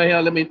 Oh, no, here.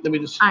 Let me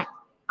just.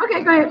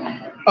 Okay, go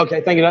ahead.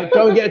 Okay, thank you.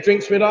 Go and get a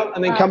drink, sweetheart,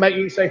 and then come back.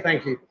 You can say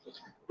thank you.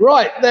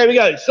 Right, there we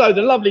go. So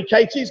the lovely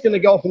Katie's going to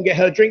go off and get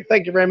her drink.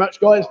 Thank you very much,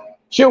 guys.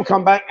 She'll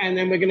come back, and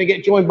then we're going to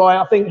get joined by,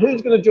 I think,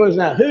 who's going to join us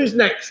now? Who's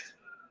next?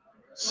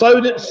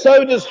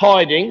 Soda's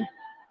hiding.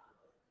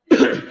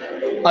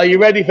 Are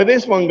you ready for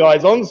this one,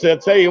 guys? Honestly, I'll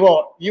tell you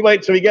what. You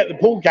wait till we get the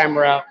pool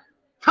camera out.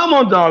 Come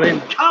on, darling.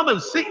 Come and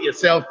sit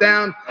yourself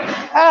down.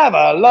 Have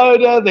a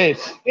load of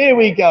this. Here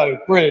we go.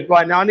 Brilliant.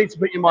 Right, now I need to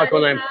put your mic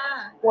on then.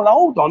 Well,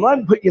 hold on. I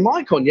haven't put your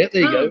mic on yet.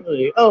 There you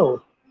go.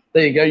 Oh,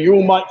 there you go. You're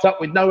all mic'd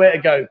up with nowhere to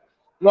go.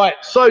 Right,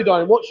 so,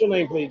 darling, what's your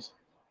name, please?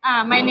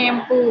 My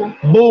name Boo.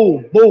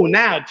 Boo.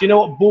 Now, do you know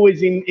what boo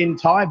is in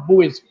Thai?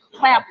 Boo is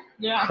Crab.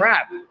 Yeah.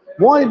 crab.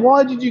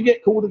 Why did you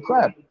get called a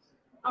crab?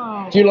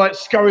 Oh. Do you like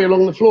scurry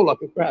along the floor like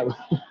a crab?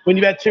 When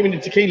you've had too many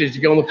tequilas,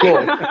 you go on the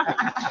floor.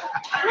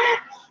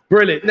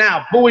 Brilliant.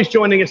 Now, Boo is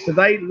joining us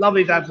today.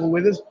 Lovely to have Boo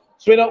with us.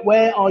 Sweetheart,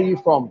 where are you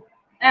from?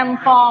 I'm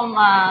from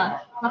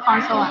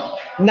Nakhon Sawan.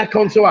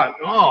 Nakhon Sawan.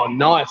 Oh,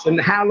 nice. And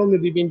how long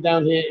have you been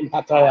down here in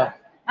Pattaya?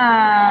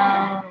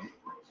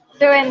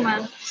 7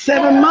 months.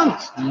 7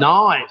 months.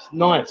 Nice.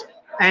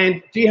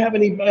 And do you have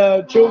any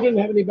children?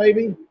 Have any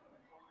baby?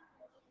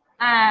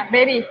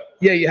 Baby.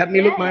 Yeah, you have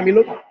me look, Miami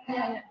look.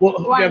 Yeah.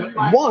 What,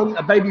 One.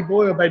 A baby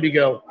boy or a baby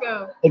girl?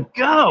 Girl. A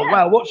girl.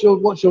 Wow. What's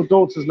your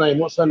daughter's name?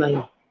 What's her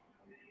name?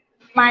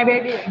 My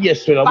baby.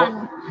 Yes,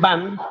 sweetheart.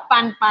 Ban.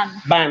 Ban.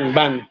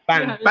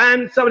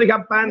 Somebody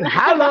come, Ban.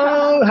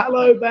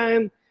 Hello,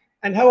 Ban.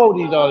 And how old are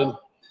you, darling?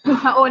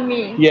 Own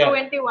me. Yeah.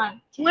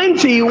 21.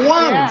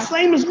 21. Yeah.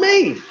 Same as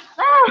me.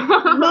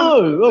 No.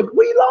 Look,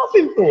 what are you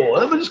laughing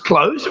for? It was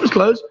close. It was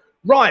close.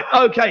 Right.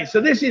 Okay.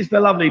 So this is the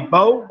lovely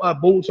Bull.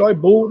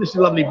 This is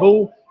the lovely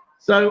Bull.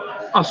 So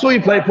I saw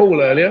you play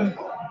pool earlier.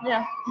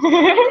 Yeah.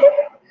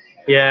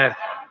 Yeah.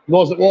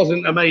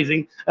 Wasn't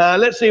amazing.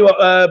 Let's see what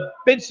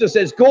Bidster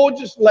says.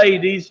 Gorgeous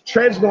ladies.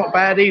 Trev's not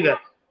bad either.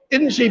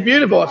 Isn't she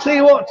beautiful? I'll tell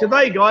you what,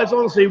 today, guys,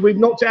 honestly, we've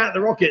knocked out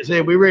the Rockets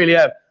here. We really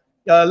have.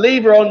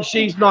 Leave her on.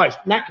 She's nice.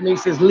 Nakni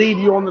says, leave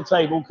you on the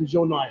table because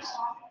you're nice.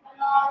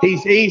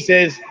 He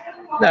says,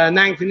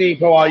 Nang Tini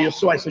Poa, you're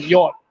so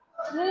yacht.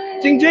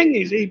 Jing Jing.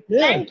 Yeah.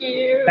 Thank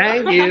you.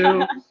 Thank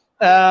you.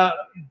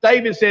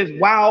 David says,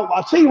 wow.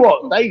 I'll tell you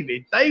what,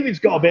 David's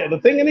got a bit of a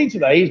thing in he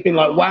today. He's been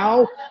like,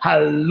 wow,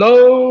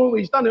 hello.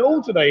 He's done it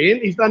all today, Ian.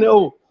 He's done it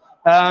all.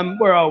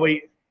 Where are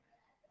we?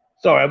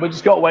 Sorry, we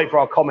just got to wait for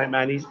our comment,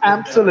 man. He's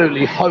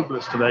absolutely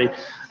hopeless today.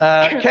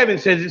 Kevin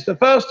says, it's the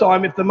first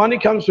time. If the money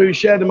comes through,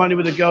 share the money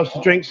with the girls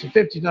for drinks for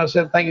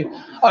 50%. Thank you.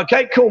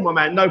 Okay, cool, my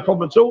man. No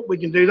problem at all. We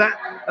can do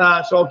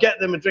that. So I'll get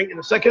them a drink in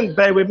a second.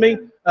 Bear with me.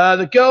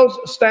 The girls'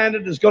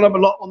 standard has gone up a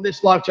lot on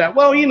this live chat.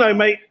 Well, you know,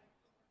 mate.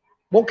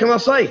 What can I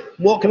say?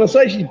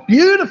 She's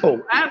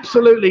beautiful,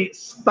 absolutely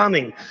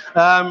stunning.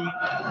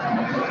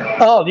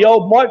 The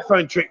old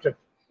microphone trick.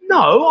 No,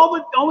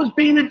 I was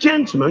being a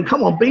gentleman.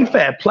 Come on, be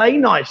fair. Play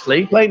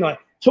nicely. Play nice.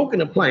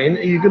 Talking of playing,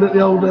 are you good at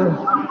the old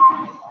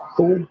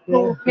cool?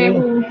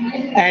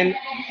 And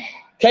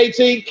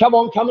Katie, come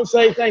and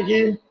say thank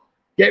you.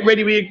 Get rid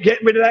of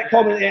that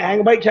comment. Yeah, hang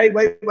on, wait, Kate,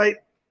 wait.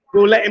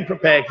 We'll let him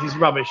prepare because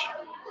he's rubbish.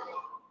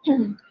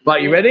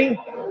 Right, you ready?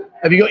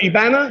 Have you got your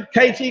banner?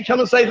 Katie,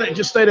 come and say that.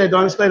 Just stay there,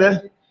 Diana, stay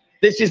there.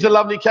 This is the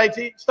lovely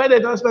Katie. Stay there,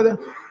 Diana, stay there.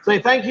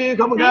 Say thank you,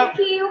 come and go. Thank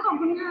you.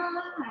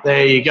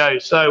 There you go.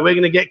 So we're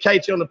going to get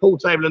Katie on the pool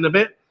table in a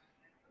bit.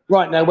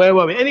 Right, now, where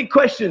were we? Any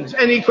questions?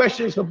 Any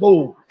questions for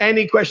Ball?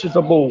 Any questions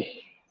for Ball?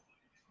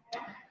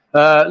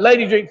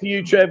 Lady drink for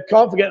you, Trev.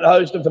 Can't forget the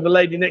host, and for the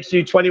lady next to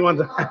you,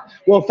 21.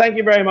 Well, thank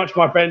you very much,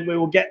 my friend. We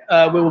will get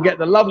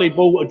the lovely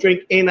Ball a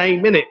drink in a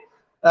minute.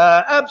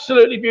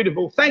 Absolutely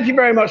beautiful. Thank you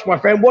very much, my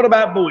friend. What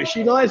about Boo? Is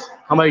she nice?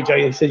 I'm only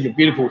joking. He says you're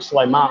beautiful,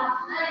 Sulaiman.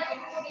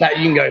 That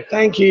you can go,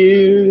 thank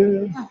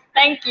you.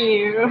 Thank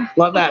you.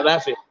 Like that,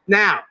 that's it.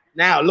 Now,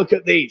 look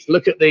at these.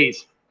 Look at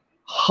these.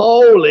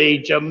 Holy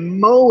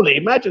jamoli.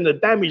 Imagine the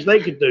damage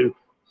they could do.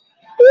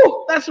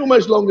 Oh, that's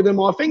almost longer than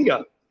my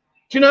finger.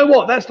 Do you know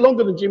what? That's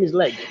longer than Jimmy's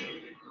leg.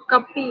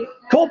 Copy?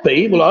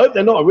 Well, I hope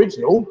they're not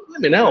original.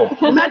 Let me know.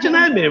 Imagine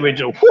that being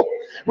original.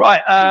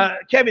 Right,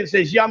 Kevin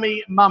says,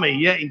 yummy mummy.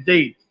 Yeah,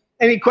 indeed.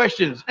 Any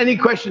questions? Any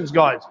questions,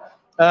 guys?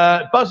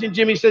 Buzzing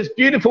Jimmy says,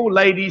 beautiful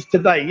ladies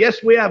today.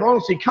 Yes, we have.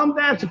 Honestly, come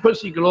down to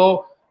Pussy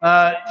Galore.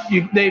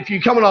 If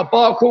you come on our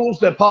bar calls,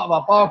 they're part of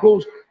our bar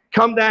calls.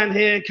 Come down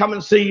here, come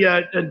and see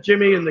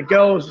Jimmy and the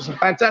girls. It's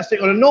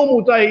fantastic. On a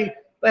normal day,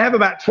 they have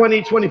about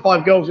 20,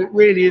 25 girls. It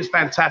really is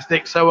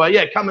fantastic. So,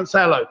 yeah, come and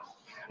say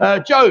hello.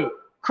 Joe,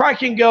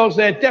 cracking girls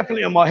there,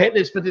 definitely on my hit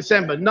list for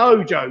December.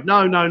 No, Joe,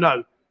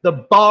 no.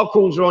 The bar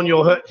calls are on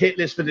your hit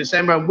list for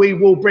December, and we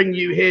will bring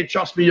you here.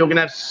 Trust me, you're going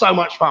to have so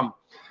much fun.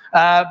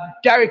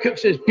 Gary Cook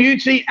says,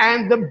 Beauty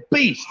and the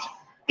Beast.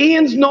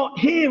 Ian's not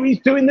here. He's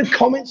doing the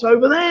comments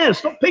over there.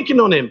 Stop picking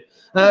on him.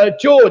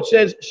 George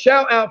says,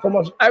 shout out from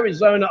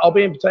Arizona. I'll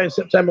be in Pattaya in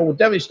September. We'll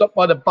definitely stop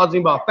by the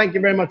Buzzing Bar. Thank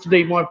you very much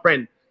indeed, my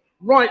friend.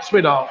 Right,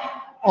 sweetheart.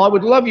 I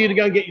would love you to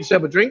go and get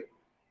yourself a drink.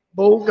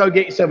 Bull, go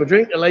get yourself a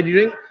drink, a lady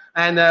drink.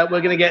 And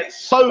we're going to get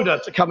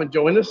Soda to come and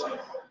join us.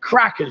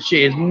 Crackers,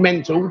 she is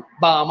mental,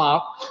 bar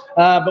mark.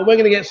 But we're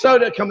going to get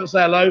Soda to come and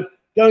say hello.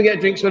 Go and get a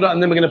drink, Soda,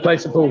 and then we're going to play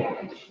some pool.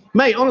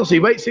 Mate, honestly,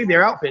 wait, see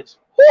their outfits.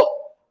 Woo!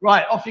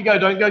 Right, off you go,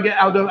 don't go get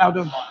Aldo.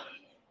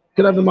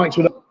 Could I have the mic,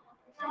 Soda?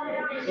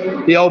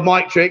 The old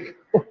mic trick.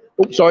 Oh,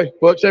 sorry,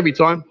 works every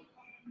time.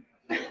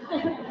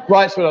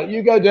 Right, Soda,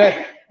 you go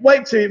there.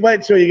 Wait till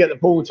you get the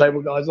pool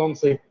table, guys,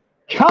 honestly.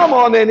 Come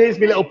on then, here's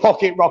my little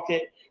pocket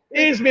rocket.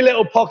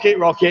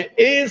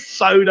 Here's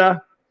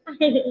Soda.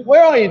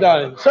 Where are you,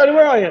 darling? Soda,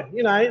 where are you?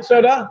 You know,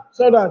 Soda,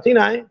 you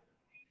know.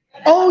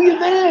 Oh, you're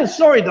there.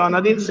 Sorry, darling,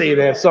 I didn't see you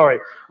there. Sorry.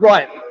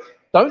 Right,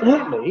 don't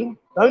hit me.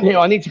 Don't hit.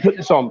 I need to put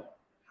this on.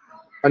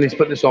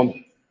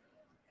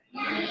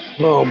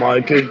 Oh my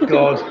good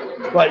God.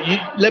 Right, you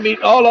let me.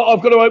 Oh,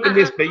 I've got to open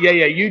this bit. Yeah,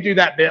 you do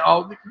that bit.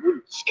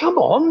 Come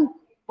on.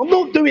 I'm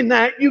not doing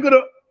that. You got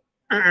to.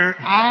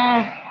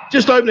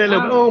 Just open it a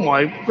little bit. Oh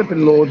my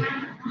flipping Lord.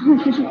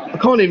 I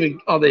can't even.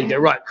 Oh, there you go.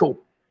 Right, cool.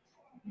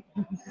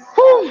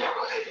 Whew.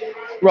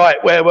 Right,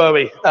 where were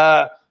we?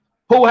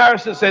 Paul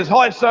Harrison says,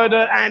 hi,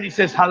 Soda. Andy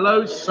says,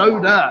 hello,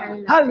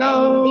 Soda.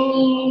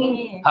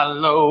 Hello.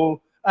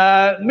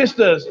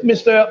 Mr.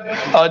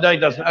 Oh, no, he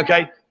doesn't.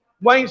 Okay.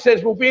 Wayne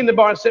says, we'll be in the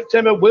bar in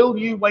September. Will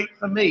you wait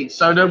for me?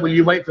 Soda, will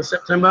you wait for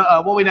September?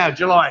 What are we now?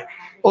 July.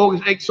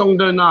 August, Song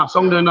Do Na.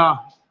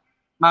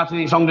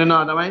 Martini Song Do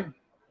Na, don't we?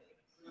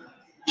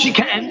 She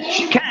can.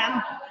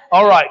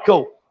 All right,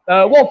 cool.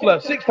 Waffler,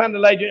 £6 a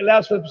lady, it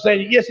allows for the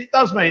percentage. Yes, it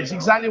does, mate. It's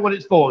exactly what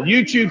it's for.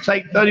 YouTube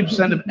take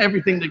 30% of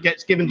everything that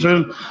gets given to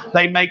them.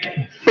 They make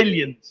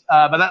billions,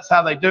 but that's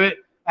how they do it.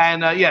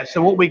 And yeah,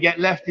 so what we get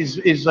left is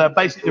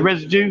basically the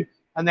residue.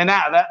 And then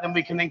out of that, then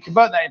we can then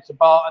convert that into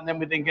bar, and then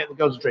we then get the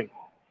girls a drink.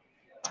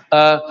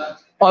 I've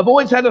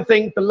always had a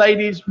thing for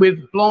ladies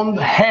with blonde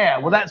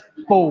hair. Well, that's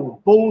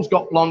Bull. Bull's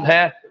got blonde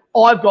hair.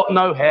 I've got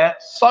no hair.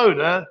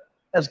 Soda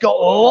has got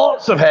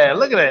lots of hair.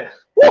 Look at it.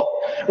 Woo!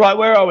 Right,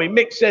 where are we?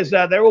 Mick says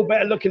they're all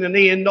better looking than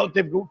Ian, not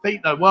difficult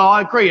feet though. Well,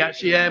 I agree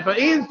actually, yeah, but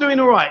Ian's doing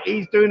all right.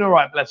 He's doing all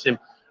right, bless him.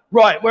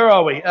 Right, where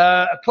are we?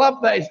 A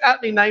club that is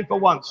aptly named for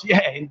once.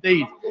 Yeah,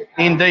 indeed.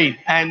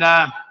 And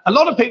a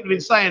lot of people have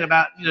been saying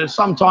about, you know,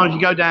 sometimes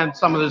you go down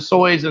some of the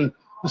soys and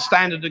the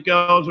standard of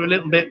girls are a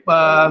little bit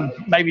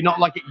maybe not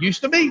like it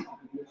used to be.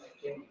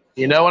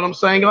 You know what I'm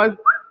saying, guys?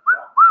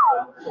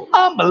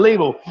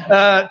 Unbelievable.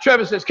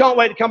 Trevor says, can't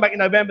wait to come back in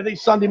November.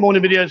 These Sunday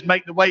morning videos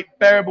make the wait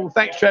bearable.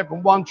 Thanks, Trev,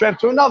 from one Trev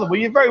to another. Well,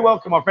 you're very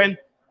welcome, my friend.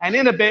 And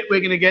in a bit,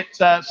 we're going to get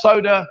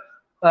Soda,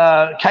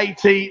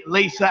 Katie,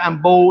 Lisa,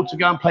 and Ball to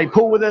go and play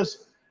pool with us.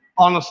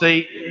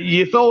 Honestly,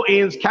 you thought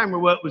Ian's camera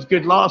work was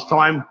good last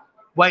time.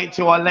 Wait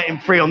till I let him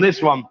free on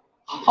this one.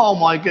 Oh,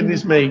 my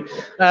goodness me.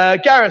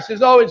 Gareth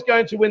says, oh, it's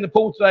going to win the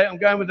pool today. I'm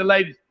going with the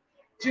ladies.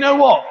 Do you know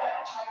what?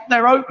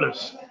 They're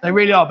hopeless. They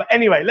really are. But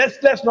anyway,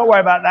 let's not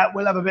worry about that.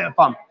 We'll have a bit of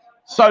fun.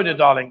 Soda,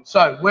 darling.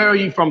 So, where are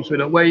you from,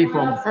 sweetheart? Where are you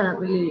from?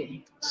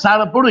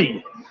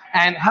 Salaburi.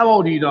 And how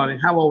old are you, darling?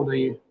 How old are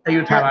you? Are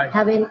you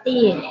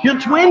 20. You're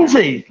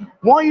 20.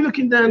 Why are you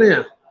looking down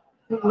here?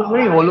 Look at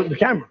me or look at the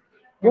camera.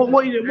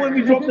 What have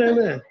you dropped down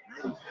there?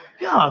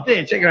 God,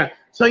 there, check it out.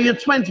 So you're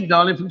 20,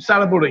 darling, from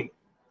Salaburi.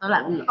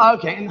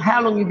 Okay, and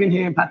how long have you been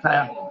here in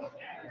Pattaya?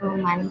 2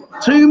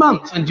 months. 2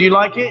 months. And do you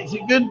like it? Is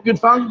it good? Good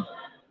fun?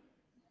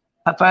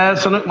 Pattaya,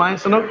 Sanuk, mate?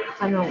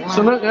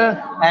 Sanuk,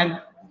 yeah. And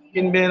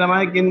in beer,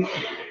 mate?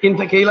 In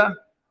tequila?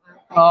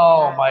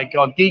 Oh my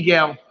God.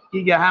 Gigel,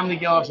 how many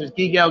glasses?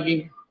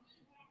 Gigel.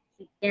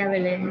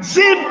 10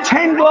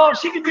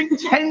 glasses. She can drink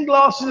 10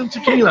 glasses of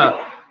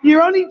tequila.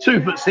 You're only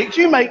 2'6".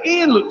 You make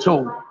Ian look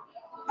tall.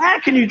 How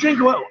can you drink?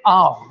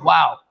 Oh,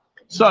 wow.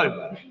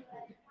 So,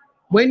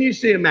 when you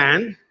see a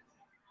man,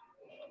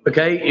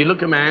 okay, you look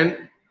at a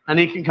man, and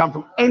he can come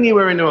from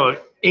anywhere in the world.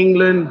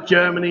 England,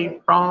 Germany,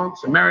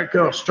 France,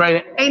 America,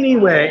 Australia,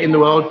 anywhere in the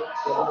world.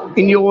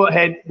 In your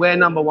head, where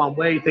number one?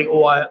 Where you think,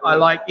 oh, I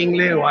like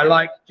England, or I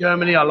like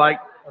Germany, I like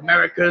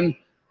American.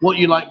 What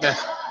you like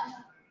best?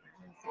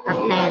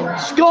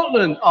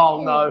 Scotland.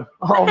 Oh no.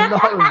 Oh no.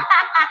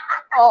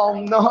 Oh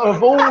no.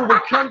 Of all the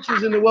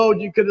countries in the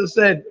world you could have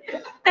said.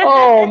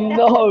 Oh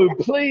no.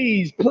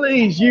 Please,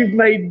 you've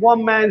made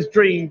one man's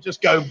dream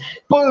just go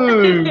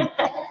boom.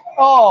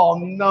 Oh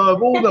no.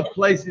 Of all the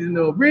places in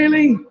the world.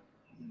 Really?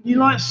 You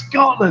like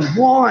Scotland?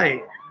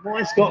 Why?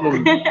 Why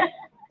Scotland?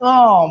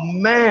 Oh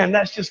man,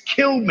 that's just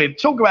killed me.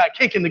 Talk about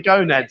kicking the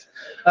gonads.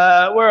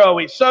 Where are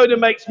we? Soda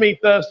makes me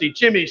thirsty.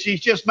 Jimmy, she's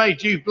just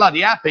made you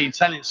bloody happy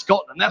telling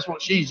Scotland. That's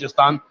what she's just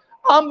done.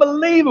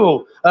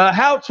 Unbelievable.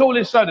 How tall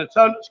is Soda?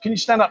 Can you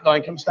stand up,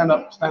 darling? Come stand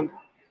up.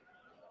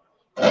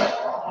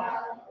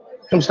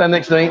 Come stand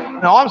next to me.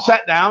 Now I'm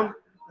sat down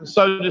and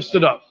Soda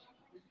stood up.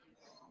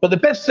 But the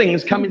best thing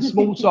is come in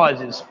small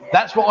sizes.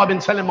 That's what I've been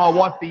telling my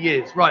wife for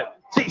years. Right.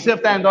 Sit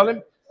yourself down,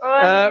 darling.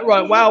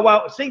 Right,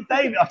 wow. See,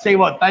 David, I'll tell you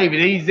what,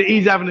 David,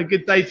 he's having a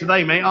good day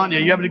today, mate, aren't you?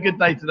 You're having a good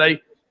day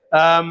today.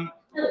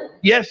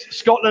 Yes,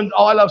 Scotland.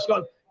 Oh, I love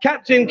Scotland.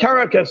 Captain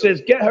Karaka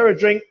says, get her a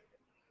drink.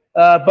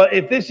 But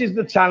if this is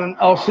the talent,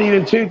 I'll see you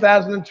in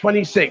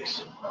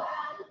 2026.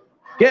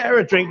 Get her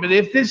a drink, but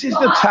if this is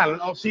the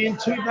talent, I'll see you in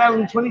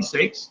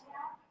 2026.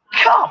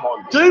 Come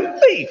on, dude,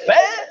 be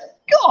fair.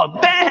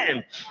 God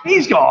damn.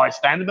 He's got high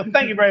standard, but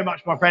thank you very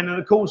much, my friend. And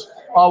of course,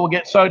 I will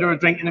get Soda a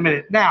drink in a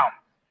minute. Now,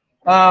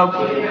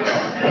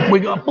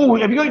 we got a ball.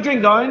 Have you got your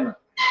drink going?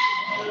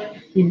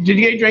 Did you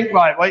get your drink?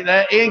 Right, wait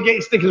there. Ian, get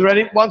your stickers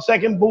ready. 1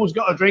 second. Ball's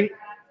got a drink.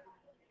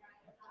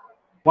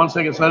 1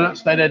 second, Soda.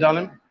 Stay there,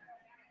 darling.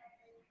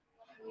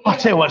 I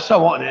tell you what, it's so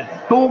hot in here.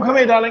 Ball, come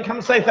here, darling. Come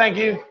and say thank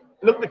you.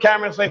 Look at the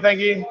camera and say thank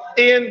you.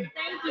 Ian.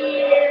 Thank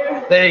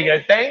you. There you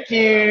go. Thank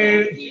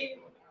you. Thank you.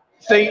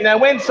 See, now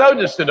when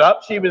Soda stood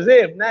up, she was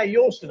here. Now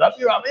you're stood up,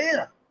 you're up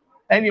here.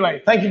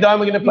 Anyway, thank you, Don.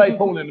 We're going to play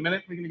pool in a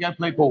minute. We're going to go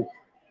play pool.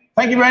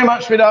 Thank you very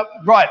much, Fit Up.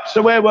 Right,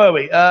 so where were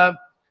we?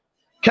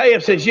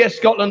 KF says, yes,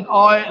 Scotland.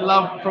 I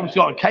love from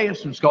Scotland.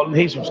 KF's from Scotland.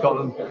 He's from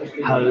Scotland.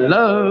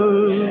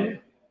 Hello.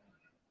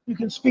 You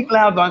can speak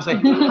loud, Don, and say,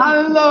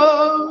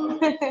 hello.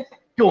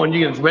 Go on,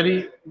 you guys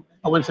ready?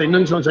 I wouldn't say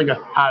Nung Song Sam. Go,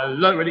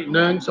 hello, ready?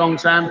 Nung Song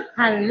Sam.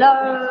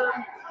 Hello.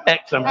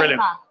 Excellent,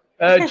 brilliant.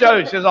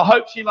 Joe says, I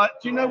hope she likes.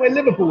 Do you know where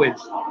Liverpool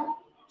is?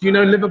 Do you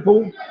know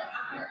Liverpool?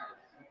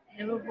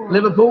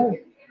 Liverpool?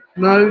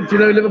 No? Do you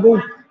know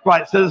Liverpool?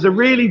 Right, so there's a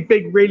really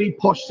big, really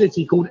posh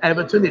city called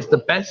Everton. It's the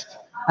best.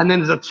 And then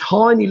there's a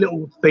tiny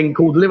little thing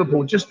called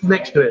Liverpool just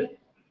next to it.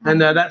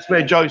 And that's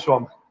where Joe's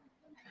from.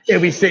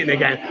 He'll be sitting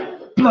again.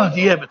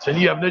 Bloody Everton,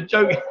 you have no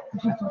joke.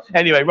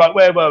 Anyway, right,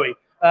 where were we?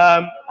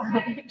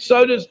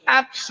 Soda's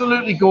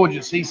absolutely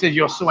gorgeous. He says,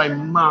 you're so a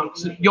monk.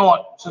 You're.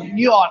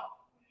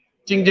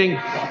 Ding ding.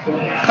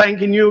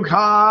 Thanking you,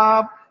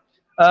 Carb.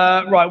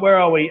 Right, where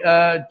are we?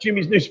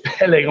 Jimmy's new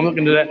spelling. I'm not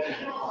going to do that.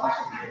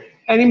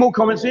 Any more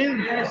comments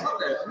in?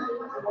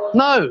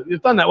 No,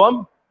 you've done that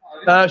one.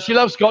 She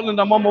loves Scotland.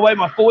 I'm on my way.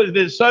 My fault is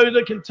this.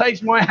 Soda can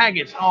taste my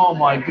haggis. Oh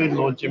my good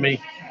Lord,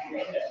 Jimmy.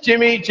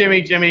 Jimmy,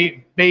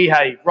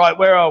 behave. Right,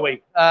 where are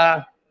we?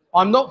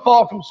 I'm not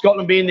far from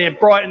Scotland, being near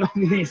Brighton on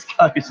the East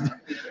Coast.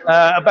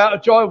 About a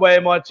driveway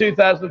in my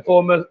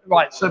 2004.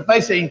 Right, so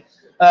basically,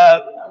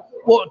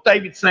 what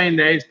David's saying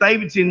there is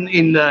David's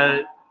in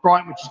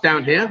Brighton, which is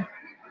down here,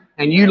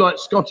 and you like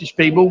Scottish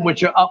people,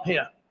 which are up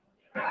here.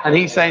 And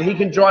he's saying he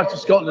can drive to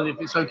Scotland if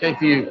it's okay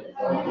for you.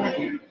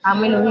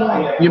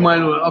 You might.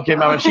 Okay,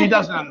 Mama. She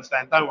doesn't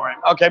understand. Don't worry.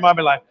 Okay, my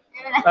beloved.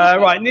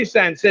 Right,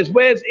 Nissan says,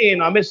 "Where's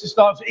Ian? I missed the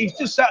start. He's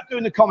just sat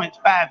doing the comments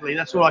badly.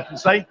 That's all I can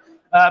say.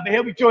 But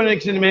he'll be joining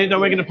us in a minute. Then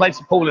we're going to play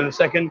some pool in a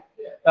second.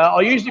 I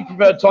usually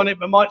prefer tonic,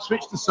 but might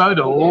switch to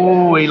soda.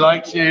 Oh, he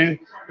likes you.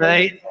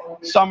 They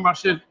some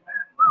Russian.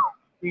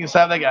 You can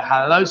say, they go,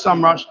 hello,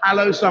 Sunrush.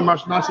 Hello,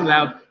 Sunrush. Nice and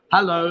loud.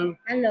 Hello.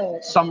 Hello.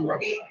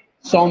 Sunrush.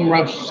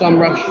 Sunrush,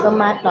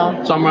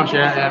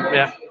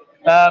 yeah.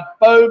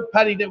 Bo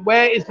Paddy,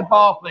 where is the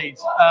bar, please?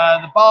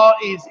 The bar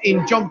is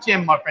in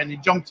Jomtien, my friend, in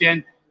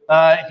Jomtien.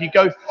 If you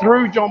go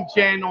through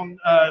Jomtien on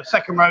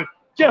second road,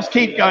 just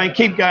keep going,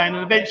 and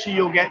eventually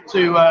you'll get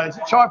to, is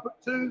it Chai Brook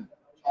 2?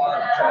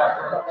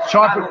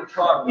 Chai Brook.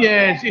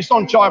 Yeah, it's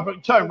on Chai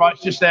Brook. Turn right,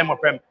 it's just there, my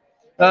friend.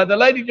 The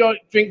lady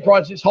drink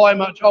price is high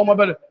much. Oh, my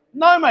brother.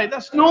 No, mate,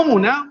 that's normal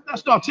now.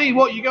 That's not. I'll tell you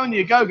what, you go in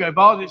your go-go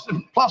bars, it's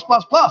plus.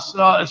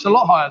 It's a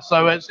lot higher,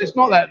 so it's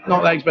not that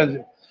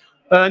expensive.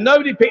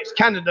 Nobody picks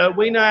Canada.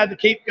 We know how to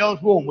keep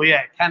girls warm. Well,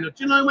 yeah, Canada.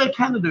 Do you know where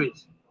Canada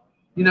is?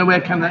 You know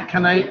where Canada?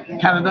 Canada.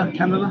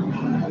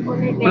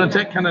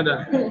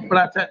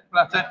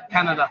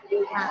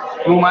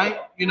 Well, mate,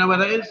 you know where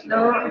that is?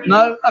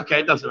 No? Okay,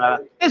 it doesn't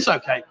matter. It's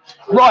okay.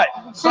 Right,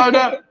 so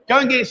go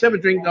and get yourself a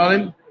drink,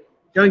 darling.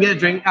 Go and get a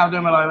drink. How do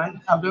you, mate?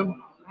 How do you?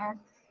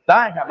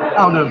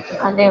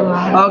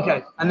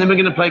 Okay, and then we're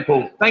going to play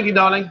pool. Thank you,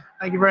 darling.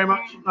 Thank you very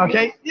much.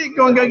 Okay, yeah,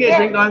 go get a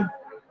drink, darling.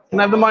 Can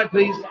I have the mic,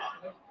 please?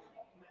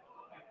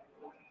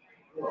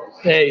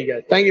 There you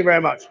go. Thank you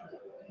very much.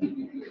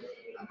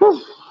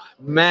 Whew.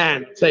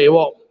 Man, I'll tell you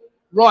what.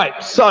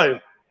 Right, so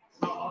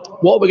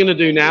what we're going to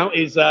do now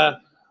is we're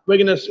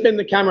going to spin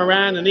the camera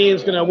around and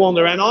Ian's going to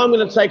wander around. I'm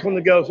going to take on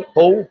the girls at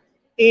pool.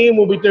 Ian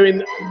will be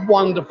doing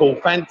wonderful,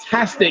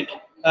 fantastic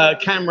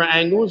camera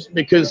angles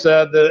because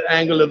the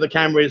angle of the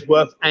camera is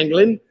worth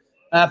angling.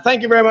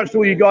 Thank you very much to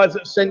all you guys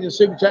that sent in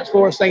super chats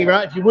for us. Thank you very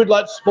much. If you would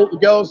like to support the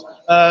girls,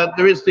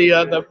 there is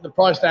the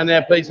price down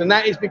there, please. And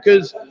that is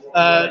because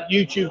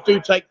YouTube do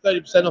take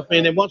 30% off me,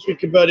 and then once we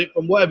convert it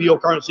from whatever your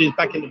currency is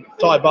back into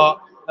Thai baht,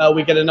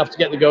 we get enough to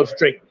get the girls to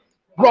drink.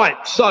 Right.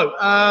 So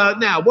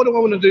now, what do I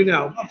want to do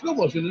now? I forgot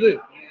what I was going to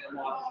do.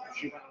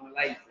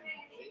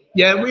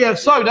 Yeah, we have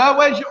Soda.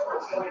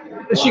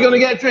 Is she going to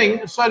get a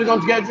drink? Is Soda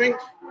going to get a drink?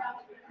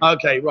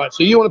 Okay, right.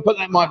 So you want to put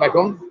that mic back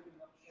on?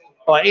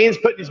 All right, Ian's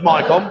putting his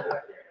mic on.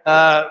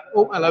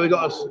 Oh, hello. We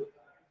got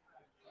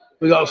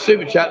a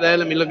super chat there.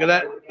 Let me look at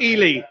that.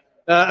 Ely,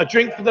 a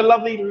drink for the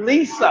lovely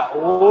Lisa.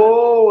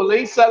 Oh,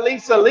 Lisa,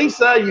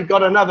 you've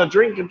got another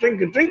drink, a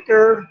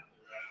drinker.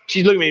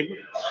 She's looking at me.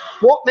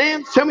 What,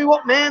 man? Tell me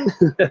what, man?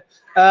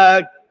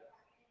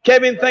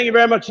 Kevin, thank you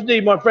very much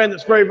indeed, my friend.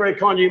 That's very, very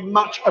kind of you.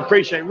 Much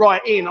appreciated.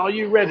 Right, Ian, are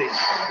you ready?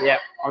 Yeah,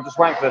 I'm just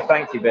waiting for the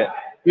thank you bit.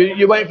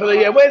 You wait for the,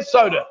 yeah, where's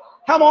Soda?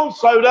 Come on,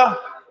 Soda.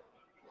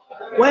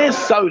 Where's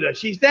Soda?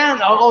 She's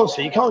down. Oh,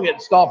 honestly, you can't get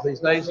the staff these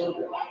days.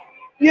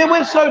 Yeah,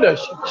 where's Soda?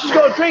 She's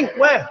got a drink.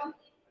 Where?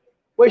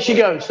 Where's she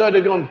going?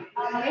 Soda gone.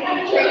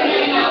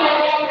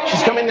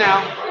 She's coming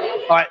now.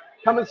 All right,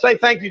 come and say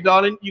thank you,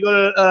 darling. You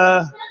got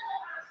to,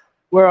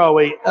 where are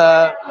we?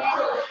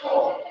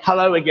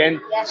 Hello again.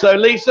 So,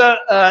 Lisa,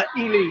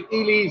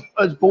 Ely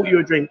has bought you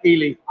a drink.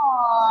 Ely.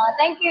 Oh,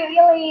 thank you,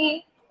 Ely.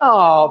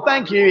 Oh,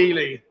 thank you,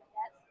 Ely.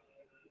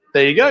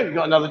 There you go. You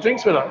got another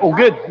drink with her. All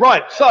good.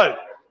 Right. So,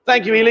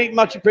 thank you, Ely.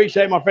 Much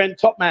appreciated, my friend.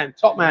 Top man.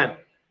 Top man.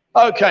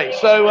 Okay.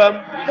 So,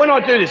 when I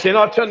do this,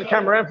 I turn the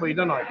camera around for you,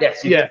 don't I?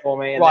 Yes, you did for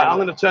me. Right. I'm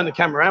going to turn the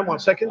camera around. 1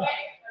 second.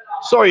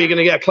 Sorry, you're going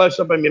to get a close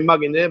up of me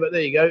mug in there, but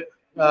there you go.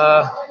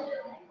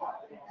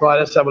 Right.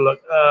 Let's have a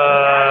look.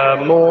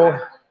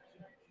 More.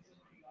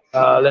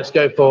 Let's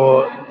go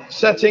for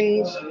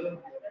settings.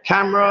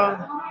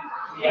 Camera.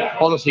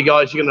 Honestly,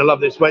 guys, you're going to love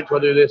this. Wait till I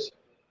do this.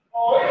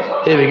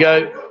 Here we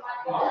go.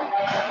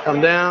 Come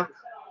down.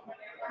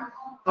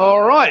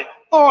 All right.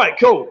 All right,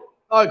 cool.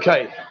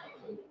 Okay.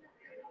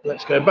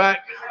 Let's go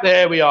back.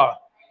 There we are.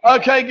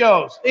 Okay,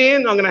 girls.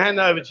 Ian, I'm going to hand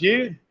it over to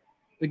you.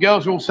 The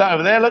girls are all sat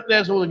over there. Look,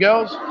 there's all the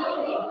girls.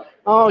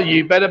 Oh,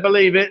 you better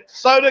believe it.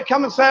 Soda,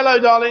 come and say hello,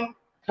 darling.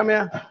 Come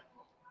here.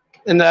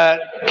 And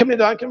come here,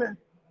 darling. Come here.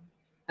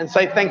 And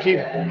say thank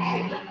you.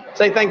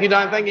 Say thank you,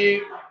 darling. Thank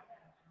you.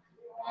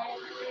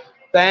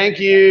 Thank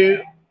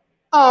you.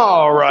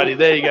 All righty.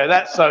 There you go.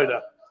 That's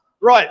Soda.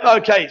 Right,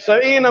 okay, so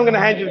Ian, I'm going to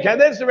hand you the camera.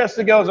 There's the rest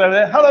of the girls over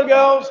there. Hello,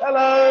 girls.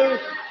 Hello.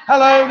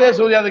 Hello. There's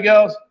all the other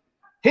girls.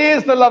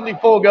 Here's the lovely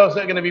 4 girls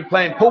that are going to be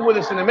playing pool with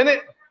us in a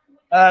minute.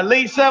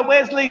 Lisa,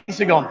 where's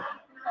Lisa gone?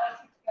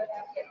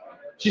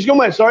 She's gone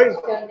where, sorry?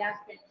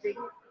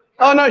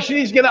 Oh, no, she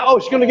needs to get out. Oh,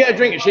 she's going to get a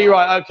drink, is she?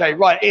 Right, okay.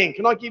 Right, Ian,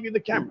 can I give you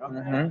the camera?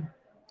 Mm-hmm.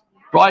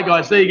 Right,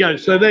 guys, there you go.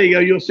 So there you go.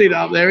 You'll see that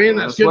up there, Ian.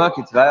 That's good.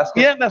 Working today. That's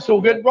good. Yeah, that's all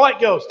good. Right,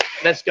 girls,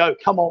 let's go.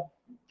 Come on.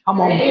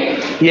 Come on.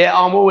 Yeah,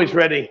 I'm always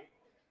ready.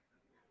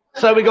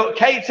 So we got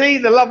Katie,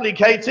 the lovely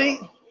Katie,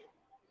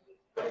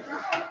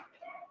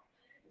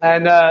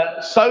 and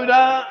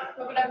Soda,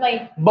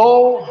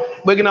 Bo.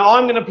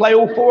 I'm gonna play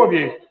all 4 of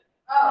you.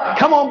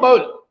 Come on,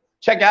 Bo.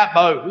 Check out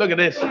Bo. Look at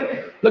this.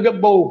 Look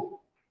at Bo.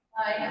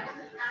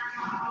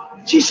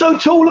 She's so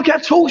tall. Look how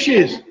tall she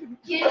is.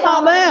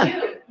 Out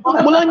there.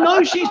 Well, I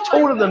know she's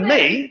taller than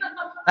me.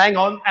 Hang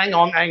on, hang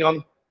on, hang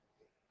on.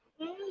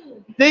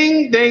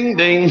 Ding, ding,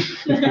 ding.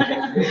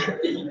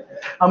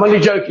 I'm only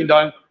joking,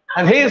 darling.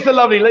 And here's the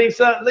lovely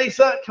Lisa.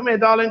 Lisa, come here,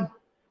 darling.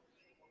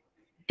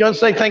 Go and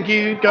say thank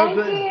you. Go.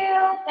 Thank you.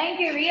 Thank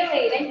you,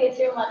 really. Thank you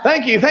too much.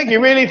 Thank you,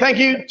 really. Thank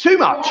you too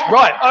much.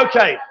 Right,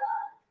 okay.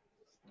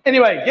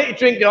 Anyway, get your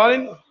drink,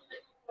 darling.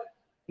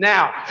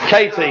 Now,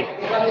 Katie.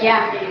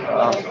 Yeah.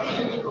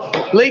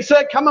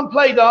 Lisa, come and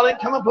play, darling.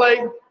 Come and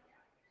play.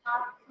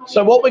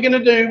 So what we're going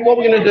to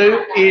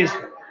do is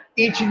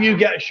each of you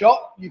get a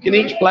shot. You can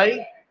each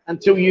play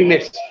until you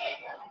miss.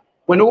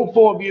 When all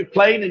 4 of you have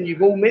played and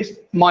you've all missed,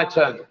 my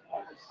turn.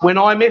 When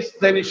I miss,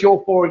 then it's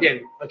your 4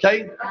 again.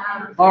 Okay?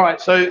 All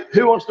right. So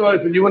who wants to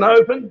open? You want to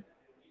open?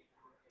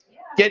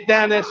 Get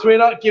down there,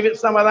 sweetheart. Give it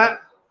some of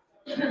that.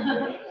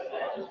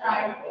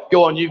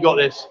 Go on. You've got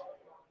this.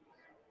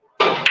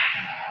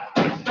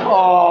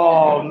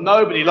 Oh,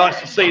 nobody likes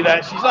to see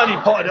that. She's only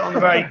potted it on the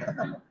very.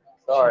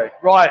 Sorry.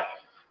 Right.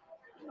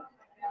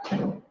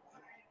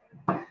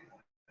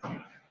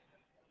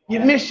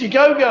 You've missed your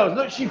go, girls.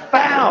 Look, she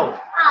fouled.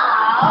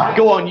 Aww.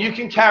 Go on, you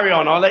can carry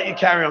on. I'll let you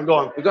carry on. Go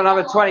on. We've got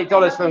another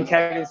 $20 from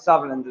Kevin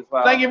Sutherland as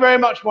well. Thank you very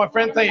much, my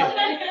friend. Thank you.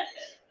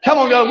 Come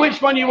on, girl. Which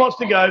one you wants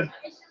to go?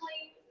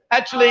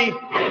 Actually,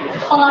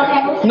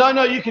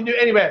 no, you can do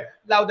anywhere.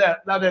 Louder,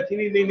 louder,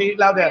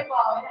 louder.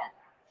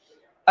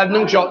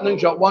 Nung shot, 1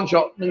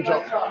 shot, nung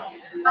shot.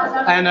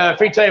 And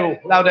free table,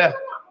 louder.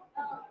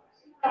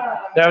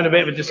 They're having a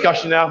bit of a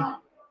discussion now.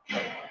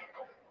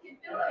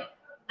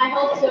 I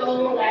hope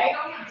so, right?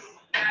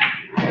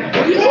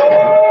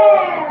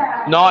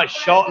 Yeah! Nice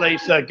shot,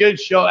 Lisa. Good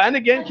shot. And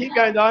again, keep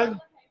going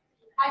down.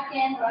 I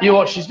can. Right? You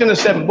watch. She's going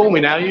to 7-ball me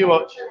now. You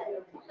watch.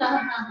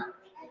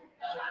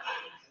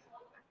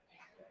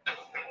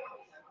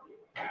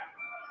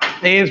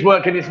 Ian's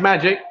working his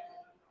magic.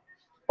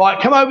 Right,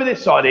 come over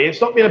this side, Ian.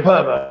 Stop being a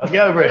pervert.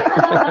 Get over it.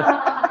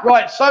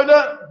 Right,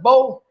 Soda,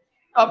 bowl,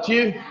 up to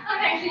you.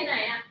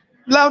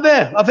 Loud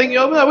there. I think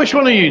you're, which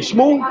one are you?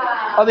 Small?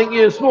 I think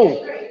you're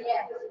small.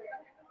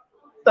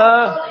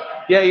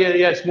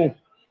 Yeah, small.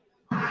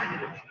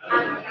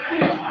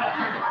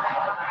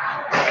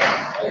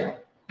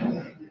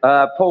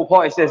 Paul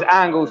Potty says,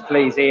 angles,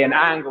 please, Ian.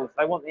 Angles.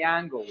 They want the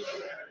angles.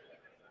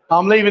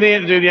 I'm leaving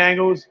Ian to do the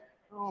angles.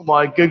 Oh,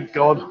 my good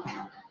God.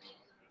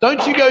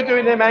 Don't you go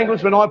doing them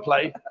angles when I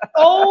play.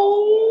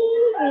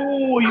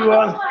 Oh, you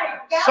are.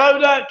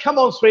 Soda, come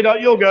on,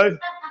 sweetheart, you'll go.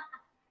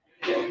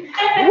 Where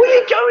are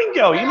you going,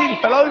 girl? You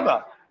nearly fell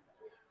over.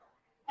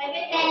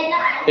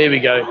 Here we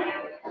go.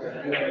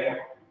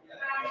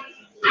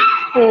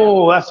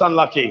 Oh, that's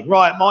unlucky.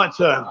 Right, my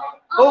turn.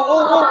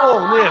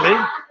 Oh, nearly.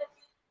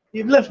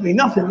 You've left me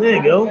nothing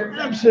there, girl.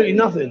 Absolutely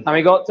nothing. And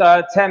we got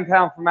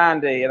 £10 from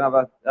Andy.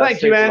 Another.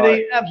 Thank you,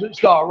 Andy. Absolute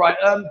star. Right.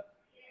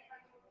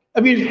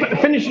 Have you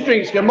finished your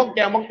drinks? Go, Mock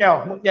Gal, Mock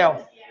Gal, Mock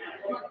Gal.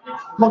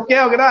 Mock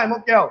Gal, good day,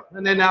 Mock Gal.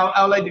 And then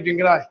our lady drink,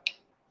 good day.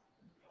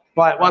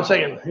 Right, 1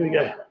 second. Here we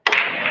go.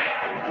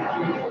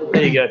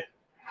 There you go.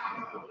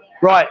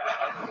 Right.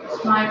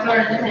 It's my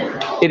turn, isn't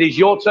it? It is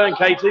your turn,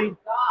 Katie.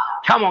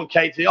 Come on,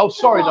 Katie. Oh,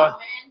 sorry, Di.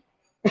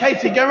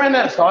 Katie, go around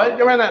that side.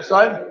 Go around that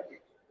side.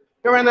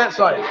 Go around that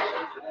side.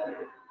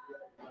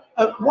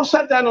 What's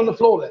that down on the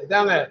floor there?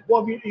 Down there.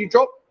 What have you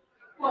dropped?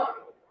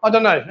 I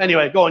don't know.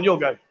 Anyway, go on. You'll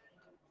go.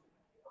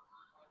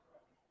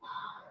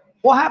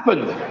 What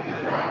happened?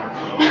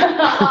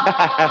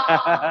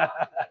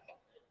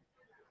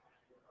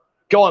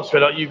 Go on,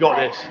 sweetheart. You got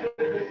this.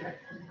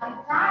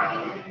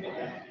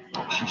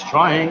 She's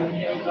trying.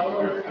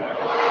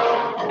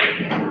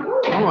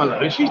 Oh,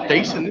 hello. She's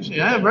decent, isn't she?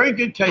 Yeah, very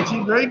good,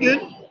 Katie. Very good.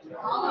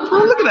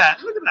 Oh, look at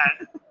that. Look at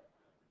that.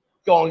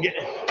 Go on, get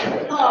it.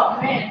 Oh,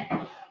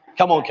 man.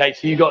 Come on,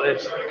 Katie. You got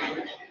this.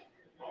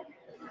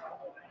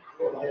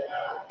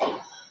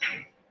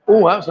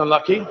 Oh, that was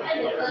unlucky.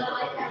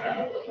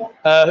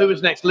 Who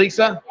was next?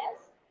 Lisa?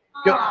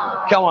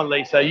 Come on,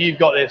 Lisa. You've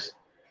got this.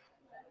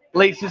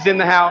 Lisa's in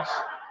the house.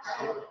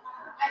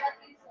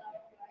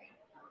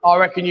 I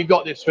reckon you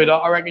got this,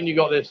 sweetheart. I reckon you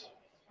got this.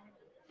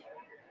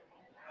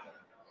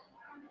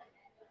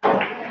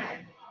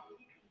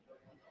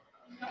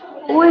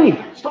 Oi,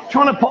 stop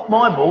trying to pop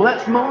my ball.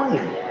 That's mine.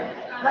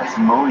 That's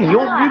mine. I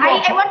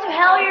want to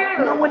help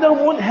you. No, we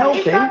don't want helping.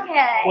 It's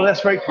okay. Well,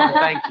 that's very kind.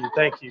 Thank you.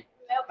 Thank you.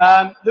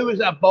 Who was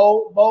that?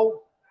 Bull?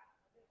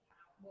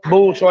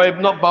 Bull, sorry,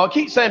 not Bull. I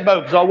keep saying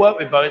Bull because I work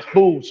with Bull. It's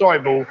Bull. Sorry,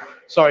 Bull.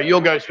 Sorry,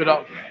 your go,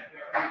 sweetheart.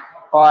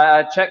 All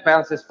right, check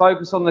bounce says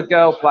focus on the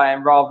girl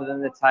playing rather than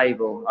the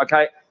table.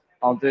 Okay,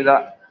 I'll do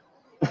that.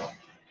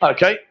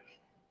 Okay.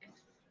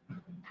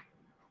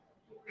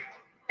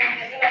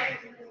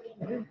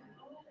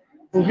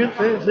 All good.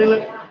 See,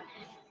 look.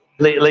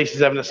 Lisa's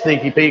having a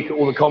sneaky peek at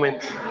all the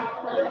comments.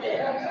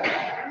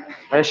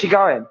 Where's she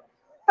going?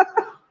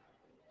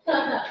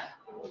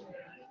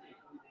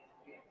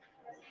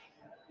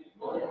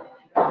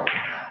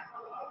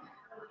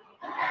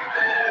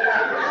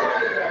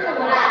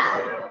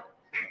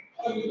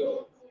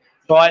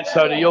 Right,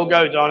 Soda, you'll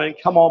go, darling.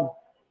 Come on.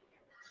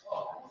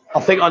 I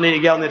think I need to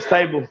get on this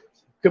table.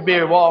 Could be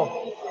a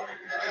while.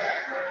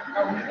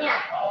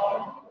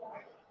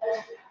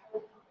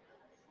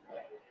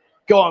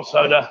 Go on,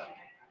 Soda.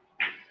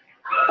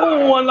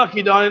 Oh,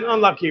 unlucky, darling.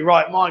 Unlucky.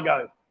 Right, my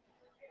go.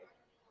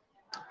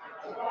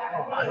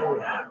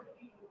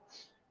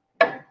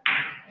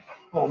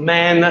 Oh,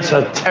 man, that's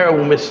a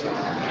terrible miss.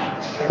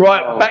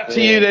 Right, back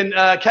to you then.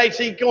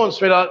 Katie, go on,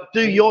 sweetheart.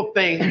 Do your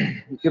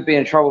thing. You could be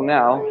in trouble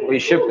now. Well, you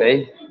should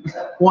be.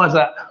 Why is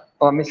that?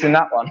 Oh, I'm missing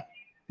that one.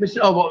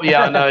 Oh, what?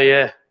 Yeah, I know,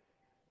 yeah.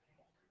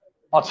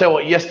 I'll tell you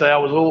what, yesterday I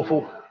was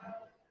awful.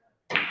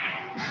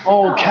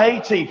 Oh,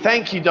 Katie,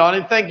 thank you,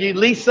 darling. Thank you.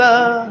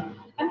 Lisa.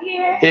 I'm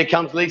here. Here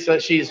comes Lisa.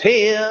 She's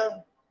here.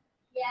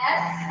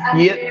 Yes, I'm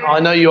here. I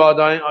know you are,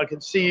 darling. I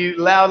can see you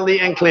loudly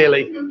and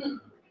clearly.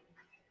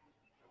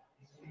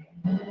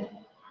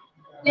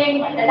 That's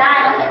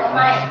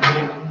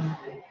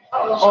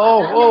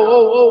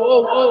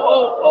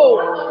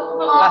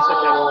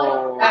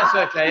okay. That's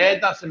okay.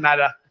 It doesn't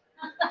matter.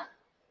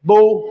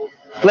 Bull,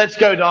 let's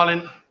go,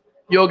 darling.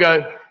 You'll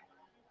go.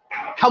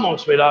 Come on,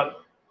 sweetheart.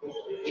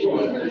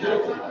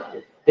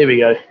 Here we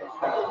go.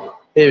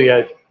 Here we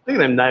go. Look at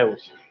them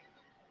nails.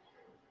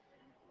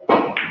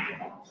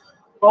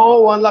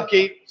 Oh,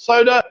 unlucky.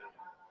 Soda,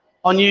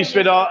 on you,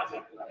 sweetheart.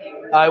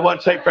 It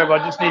won't take forever. I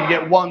just need to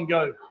get one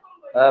go.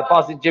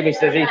 Buzzing Jimmy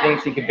says he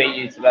thinks he can beat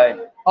you today.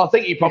 I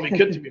think he probably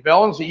could, to be fair.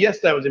 Honestly,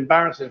 yesterday was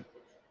embarrassing.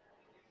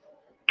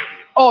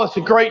 Oh, it's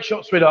a great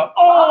shot, sweetheart.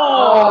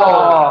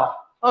 Oh!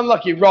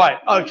 Unlucky. Right.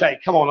 Okay,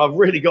 come on. I've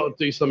really got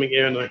to do something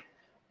here, haven't I?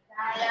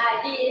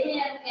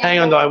 Hang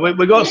on, darling.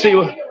 We've got to see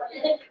what...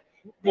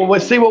 Well,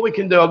 we'll see what we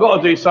can do. I've got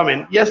to do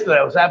something.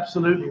 Yesterday was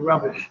absolutely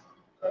rubbish.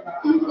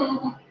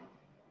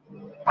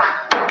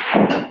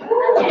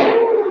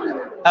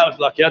 That was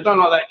lucky. I don't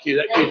like that cue.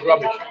 That cue's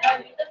rubbish.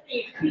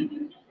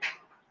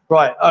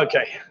 Right,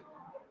 okay.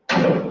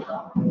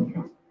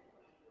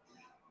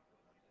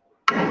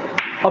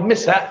 I've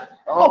missed that.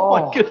 Oh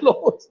my good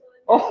Lord.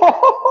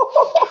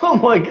 Oh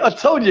my God. I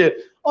told you.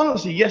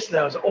 Honestly,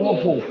 yesterday was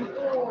awful.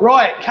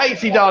 Right,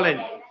 Katie,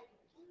 darling.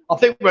 I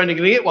think we're only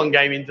going to get one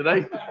game in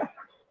today.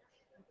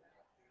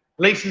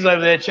 Lisa's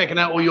over there checking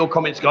out all your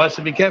comments, guys,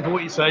 so be careful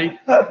what you say.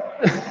 Look,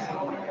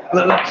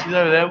 she's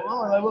over there.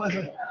 Oh, what is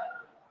it?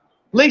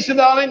 Lisa,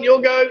 darling,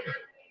 you'll go.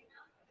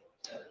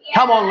 Yeah.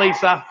 Come on,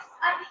 Lisa. I'm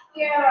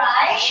here,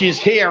 right? She's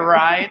here,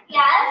 right?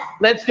 Yes.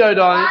 Let's go,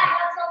 darling.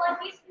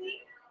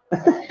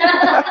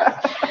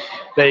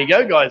 There you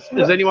go, guys.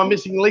 Is anyone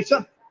missing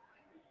Lisa?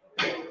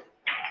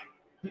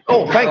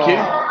 Oh, thank you.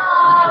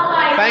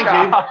 Oh, thank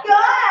you. God,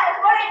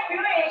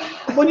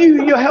 what are you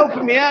doing? Well, you're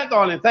helping me out,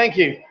 darling. Thank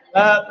you.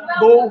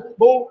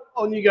 Ball,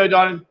 on you go,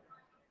 darling.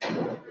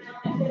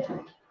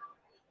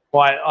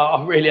 Right,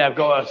 I really have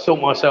got to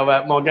sort myself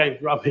out. My game's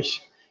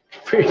rubbish.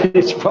 Really,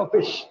 it's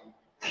rubbish.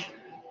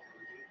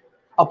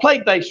 I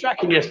played Dave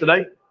Strachan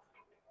yesterday.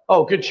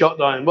 Oh, good shot,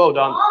 Diane. Well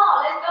done.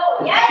 Oh, let's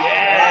go. Yes.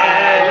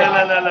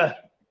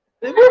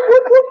 Yeah.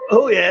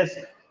 Oh, yes.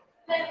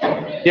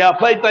 Yeah, I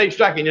played Dave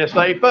Strachan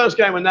yesterday. First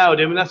game I nailed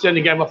him, and that's the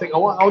only game I think I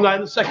won. Oh, no, in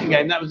the second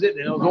game, that was it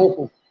then. It was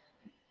awful.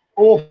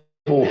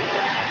 Awful.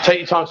 Take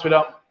your time, sweet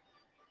up.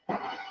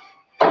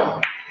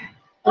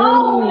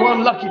 Oh,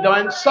 unlucky,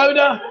 Diane.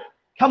 Soda.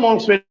 Come on,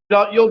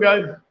 sweetheart. You'll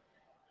go.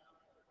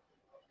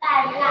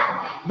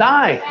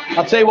 Die.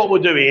 I'll tell you what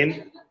we'll do,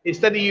 Ian.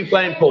 Instead of you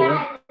playing pool,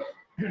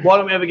 why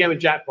don't we have a game of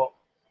jackpot?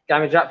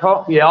 Game of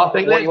jackpot? Yeah, I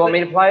think. What, you want me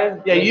to play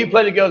it? Yeah, you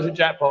play the girls at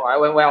jackpot. All right,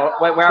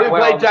 who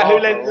played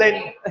jackpot?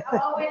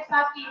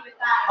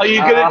 Are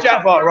you good at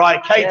jackpot?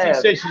 Right, Katie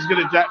says she's good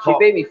at jackpot.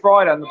 She beat me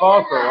Friday on the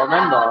bar crawl, I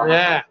remember.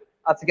 Yeah.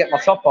 I had to get my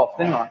top off,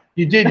 didn't I?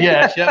 You did,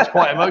 yeah. Actually, that's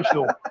quite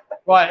emotional.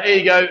 Right, here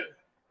you go.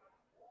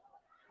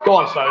 Go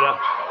on, Soda.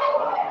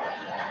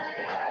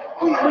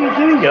 What are you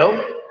doing,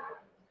 girl?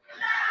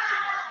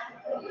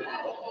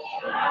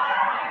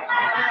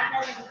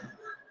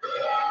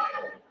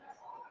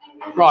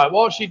 Right,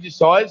 while she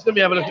decides, let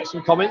me have a look at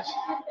some comments.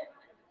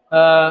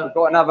 We've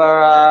got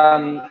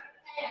another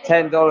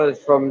 $10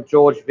 from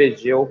George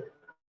Vigil.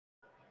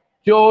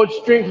 George,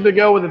 drink for the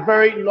girl with the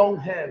very long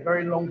hair,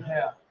 very long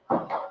hair.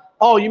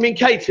 Oh, you mean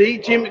Katie?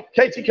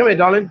 Katie, come here,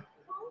 darling.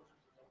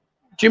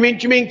 Do you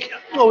mean,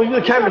 oh,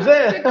 the camera's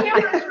there.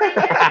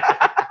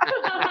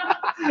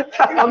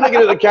 I'm looking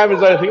at the cameras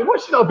there thinking,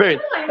 what's she not appearing?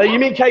 You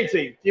mean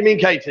Katie? You mean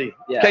Katie?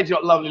 Yeah. Katie's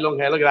got lovely long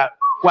hair, look at that.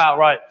 Wow,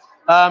 right.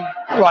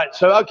 Right,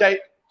 so, okay.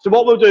 So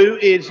what we'll do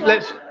is,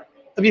 have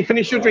you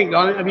finished your drink,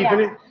 darling? Have you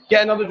finished?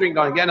 Get another drink,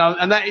 darling, get another,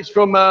 and that is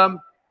from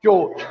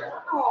George.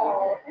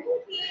 Oh, thank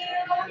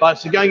you. Right,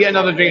 so go and get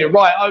another drink.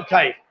 Right,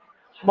 okay.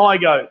 My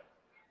go.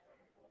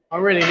 I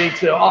really need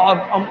to,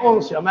 I'm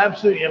honestly, I'm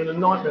absolutely having a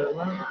nightmare at the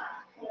moment.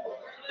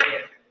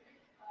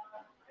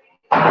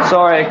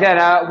 Sorry, again,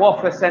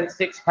 Waffler sent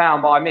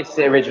 £6, but I missed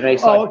it originally.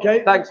 So oh,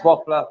 okay. Thanks,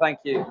 Waffler. Thank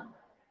you.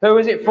 Who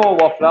was it for,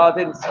 Waffler?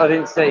 I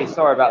didn't see.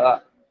 Sorry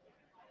about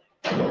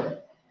that.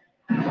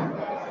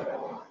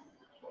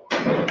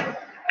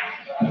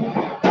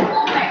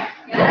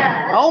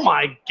 Oh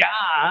my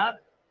God!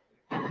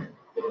 Come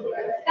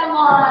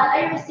on,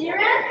 are you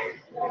serious?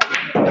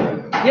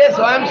 Yes,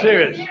 I am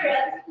serious.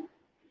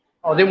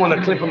 Oh, I didn't want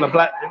to clip on the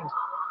black.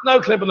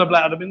 No clip on the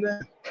black would have been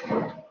there.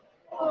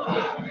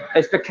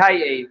 It's for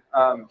Katie.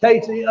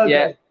 Katie,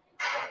 okay.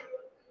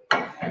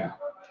 Yeah.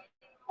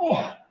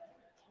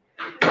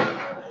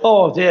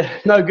 Oh dear,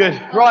 no good.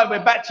 Right,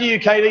 we're back to you,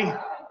 Katie.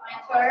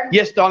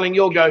 Yes, darling,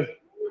 you'll go.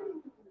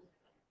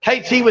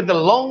 Katie with the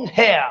long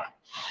hair.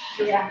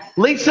 Yes.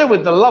 Lisa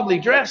with the lovely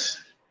dress.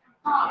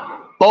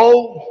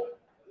 Bowl,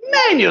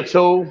 man, you're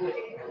tall.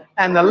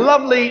 And the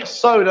lovely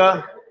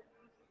Soda,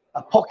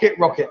 a pocket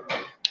rocket.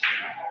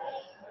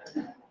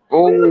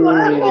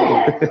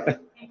 Oh.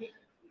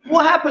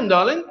 What happened,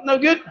 darling? No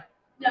good?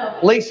 No.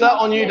 Lisa,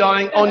 on you,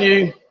 darling, on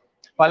you.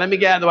 Right, let me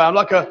get out of the way.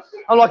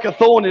 I'm like a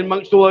thorn in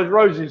amongst all those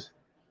roses.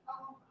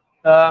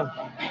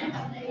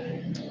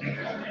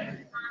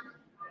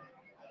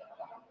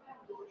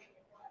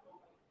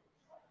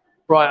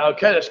 Right,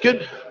 okay, that's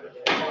good.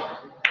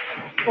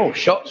 Oh,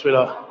 shots with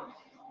her.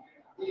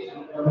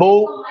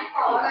 Ball.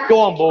 Go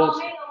on, balls.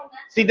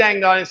 Sit down,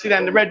 darling, sit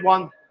down, the red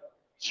one.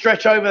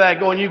 Stretch over there,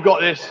 go on, you've got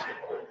this.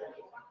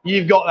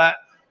 You've got that.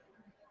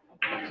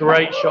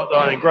 Great shot,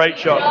 darling, great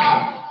shot.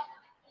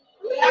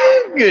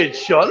 Good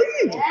shot,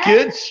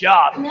 good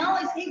shot. No,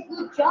 I said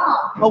good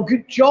job. Oh,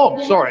 good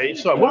job, sorry.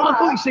 Well, I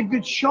thought you said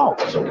good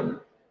shot.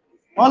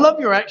 I love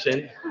your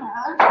accent.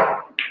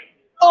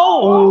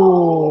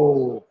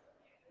 Oh,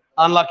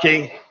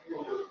 unlucky.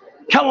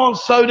 Come on,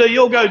 Soda,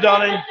 you'll go,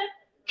 darling.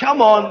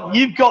 Come on,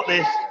 you've got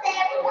this.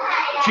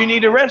 Do you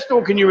need a rest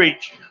or can you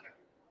reach?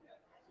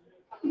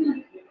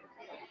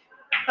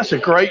 That's a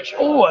great shot.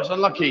 Oh, that's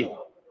unlucky.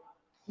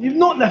 You've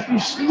not left you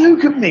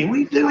snook at me. What are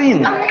you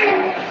doing?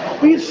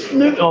 What are you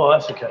snook? Oh,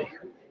 that's okay.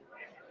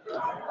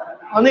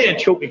 I need to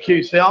chalk the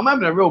cues here. I'm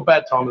having a real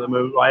bad time at the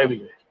moment. Right, here we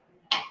go.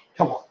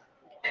 Come on.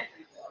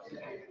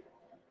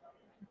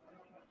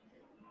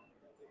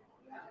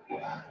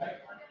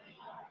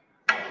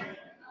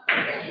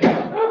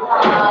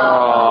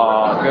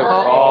 Oh, good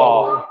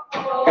ball.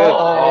 Good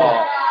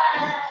ball.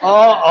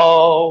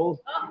 Uh-oh.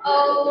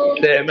 Uh-oh.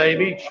 There may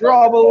be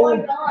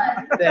trouble.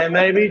 There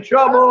may be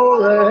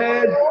trouble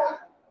ahead.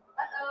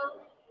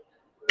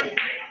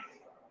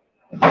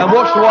 And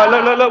watch the white.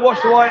 Look,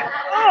 watch the white.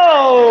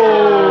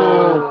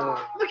 Oh!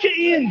 Look at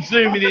Ian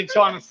zooming in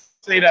trying to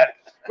see that.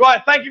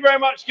 Right, thank you very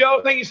much,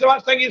 girl. Thank you so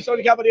much. Thank you,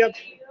 Sonia Caballero.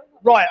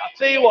 Right, I'll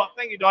tell you what.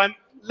 Thank you, Diane.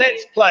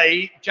 Let's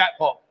play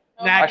jackpot.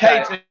 Now,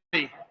 Okay.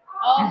 Katie.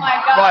 Oh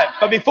my God. Right,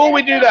 but before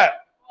we do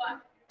that,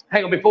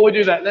 hang on, before we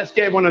do that, let's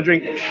get everyone a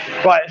drink.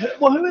 Right,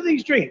 well, who are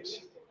these drinks?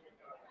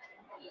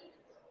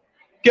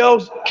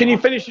 Girls, can you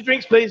finish your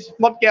drinks, please?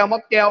 Mud gal.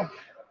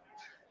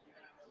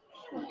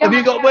 Have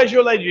you got, where's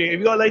your lady drink? Have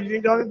you got a lady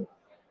drink, darling?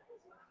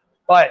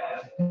 Right.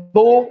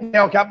 Ball,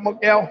 girl, cap,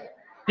 girl.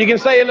 You can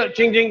say, look,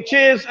 ching, ching,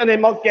 cheers, and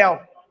then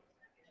girl.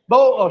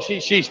 Ball, oh,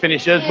 she's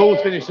finished hers. Ball's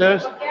finished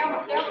hers.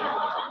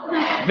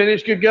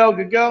 Finished, good girl,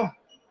 good girl.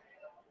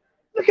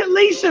 Look at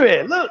Lisa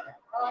here, look.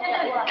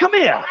 Come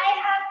here.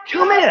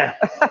 Come here.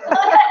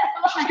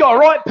 She's got a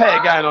right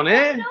pair going on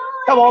here.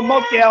 Come on,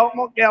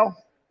 girl, girl.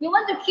 You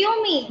want to kill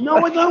me?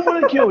 No, I don't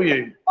want to kill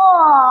you.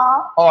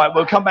 Aww. All right,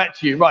 we'll come back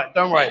to you. Right,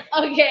 don't worry.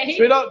 Okay.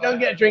 Sweetheart, go and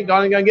get a drink,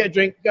 darling. Go and get a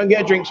drink. Go and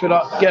get a drink,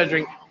 sweetheart. Get a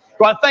drink.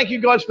 Right, thank you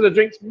guys for the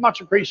drinks.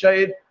 Much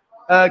appreciated.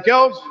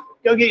 Girls,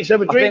 go get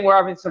yourself a drink. I think we're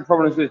having some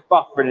problems with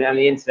buffering and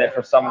the internet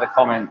for some of the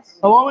comments.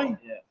 Oh, are we?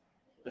 Yeah.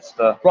 Just,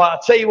 Right,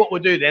 I'll tell you what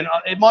we'll do then.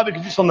 It might be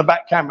because it's on the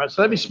back camera.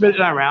 So let me spin it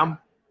around.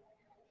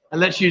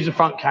 And let's use the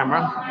front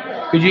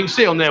camera. Because you can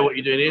see on there what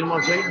you're doing, Ian.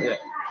 One second. yeah.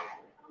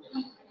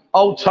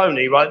 Old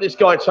Tony, right? This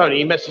guy, Tony,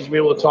 he messages me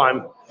all the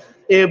time.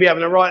 He'll be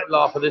having a right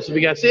laugh at this. If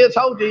we go, see, I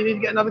told you, you need to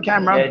get another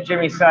camera. Yeah,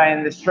 Jimmy's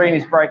saying the stream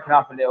is breaking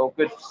up a little.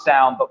 Good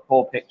sound, but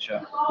poor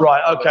picture.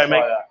 Right, okay,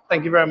 mate.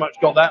 Thank you very much.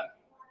 Got that.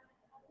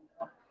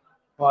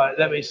 Right,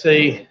 let me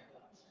see.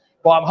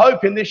 Well, I'm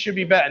hoping this should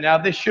be better now.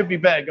 This should be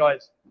better,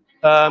 guys.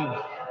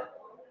 Right,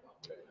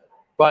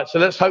 so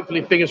let's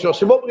hopefully figure this out.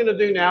 So what we're going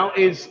to do now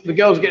is the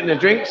girls are getting their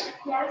drinks.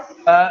 Yes.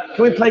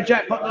 Can we play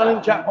jackpot,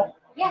 darling? Jackpot.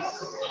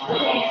 Yes.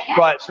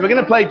 Right, so we're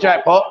going to play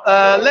jackpot.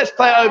 Let's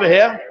play it over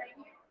here.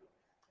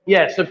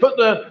 Yeah, so put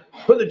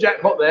the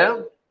jackpot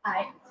there.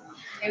 Hi.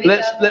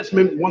 Let's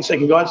move. 1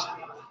 second, guys.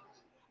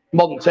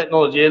 Modern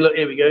technology. Here, look,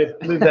 here we go.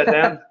 Move that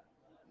down.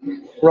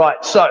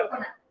 Right, so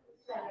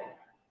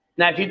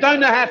now if you don't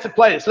know how to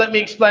play this, let me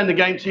explain the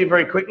game to you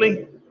very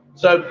quickly.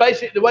 So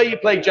basically, the way you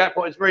play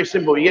jackpot is very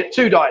simple. You get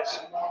 2 dice.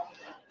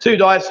 2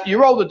 dice.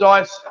 You roll the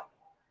dice,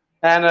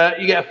 and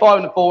you get a 5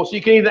 and a 4. So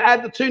you can either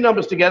add the 2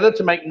 numbers together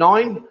to make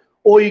 9,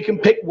 or you can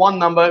pick one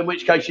number, in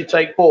which case you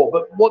take 4.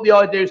 But what the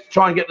idea is to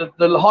try and get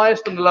the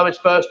highest and the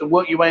lowest first, and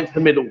work your way into the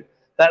middle.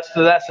 That's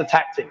the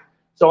tactic.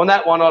 So on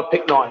that one, I'd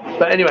pick 9.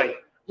 But anyway,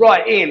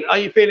 right, Ian, are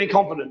you feeling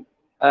confident?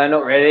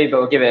 Not really,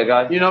 but we'll give it a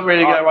go. You're not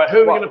really going right. Who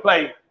are we going to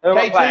play?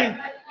 Katie?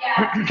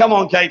 Come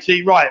on,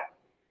 Katie. Right.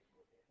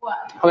 What?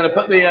 I'm going to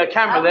put the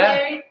camera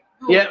there.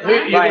 Yeah,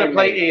 you're going to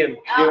play Ian.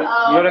 You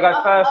want to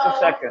go first or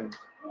second?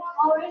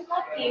 Always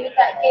lucky with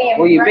that game.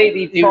 Well, you beat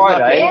me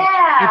Friday.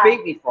 Yeah. You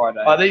beat me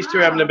Friday. These two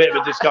are having a bit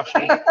of a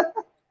discussion.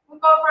 We'll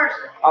go first.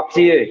 Up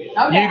to you.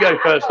 Okay. You go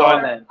first, Go on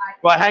Ian. then.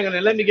 Right, hang on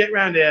then. Let me get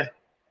round here.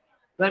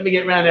 Let me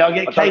get round here. I'll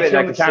get I don't Katie think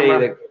on they the can see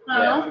camera.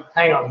 yeah.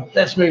 Hang on.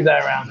 Let's move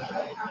that around.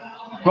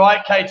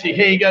 Right, Katie.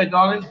 Here you go,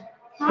 darling.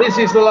 This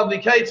is the lovely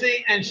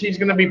Katie, and she's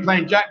going to be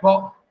playing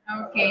jackpot.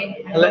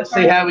 Okay. And let's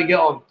see how we get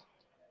on.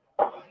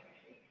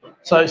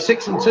 So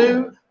 6 and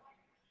 2.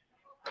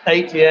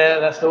 8, yeah,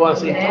 that's the one.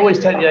 So you always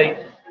take the 8.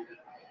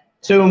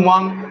 2 and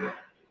 1.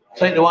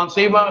 Take the 1.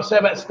 See what I say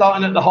about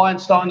starting at the high and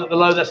starting at the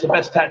low? That's the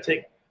best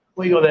tactic.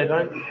 What you got there,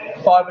 don't?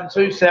 5 and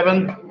 2,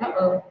 7.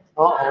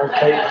 Uh-oh,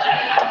 Kate.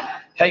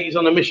 Katie's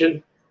on a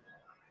mission.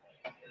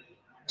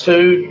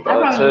 2.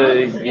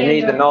 2. You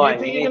need the 9. You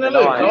think You you're need the going to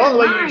lose? 9. I like the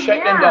way you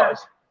shake them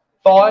dice.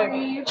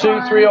 5,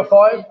 2, 3 or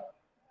 5?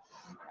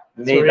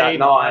 You need that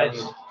 9.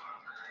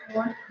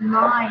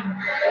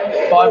 9.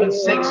 5 and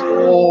 6.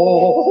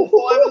 Oh,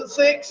 5 and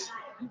 6.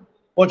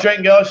 What do you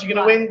reckon, girls? You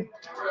going to win?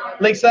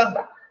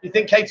 Lisa, you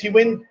think Katie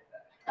win?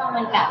 Oh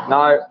my God.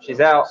 No, she's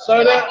out.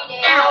 Soda?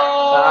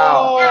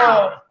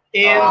 Oh,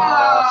 Ian. So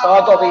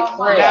I've got to beat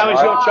 3. Now is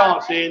right? your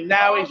chance, Ian.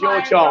 Now is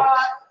your chance.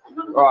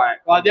 Right.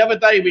 Right, the other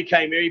day we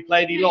came here, he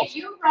played, he lost.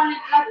 You run it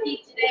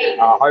lucky today.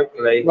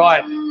 Hopefully.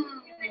 Right,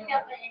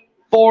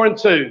 4 and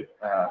 2.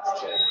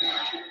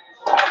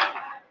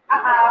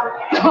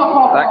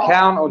 That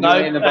count or do No,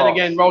 you in the and box?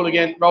 again, roll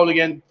again, roll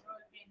again.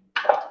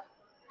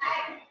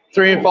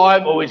 3 and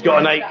 5. Oh, he's got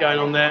an 8 going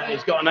on there.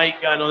 He's got an 8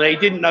 going on there. He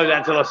didn't know that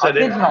until I I said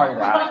did it. know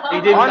that.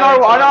 He didn't I know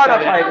until how to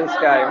said play it. this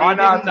game. I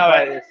know how to didn't know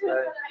play it. this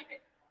game.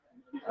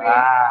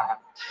 Ah.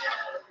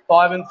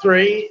 5 and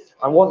 3.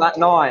 I want that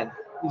 9.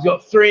 He's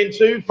got 3 and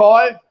 2,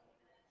 5.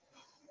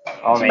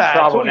 I'm in bad.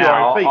 trouble It's on your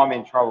now. feet. I'm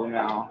in trouble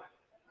now.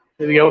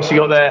 Here we go. What's he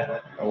got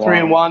there? A 3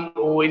 and 1.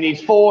 Oh, he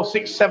needs 4,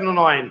 6, 7 and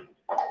 9.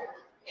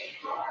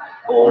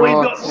 Oh, he's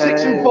got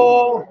 6 and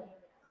 4.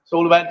 It's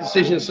all about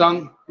decisions,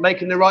 son.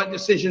 Making the right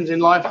decisions in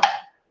life.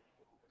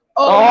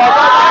 Oh, I got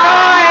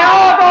 9!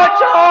 Oh, I got a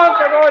chance!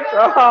 I got a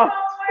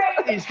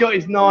chance! He's got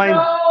his 9.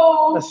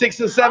 A 6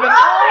 and 7. I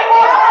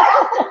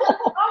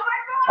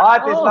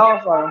had this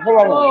last one. Hold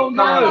on. Oh,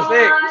 no. Come on,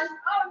 6.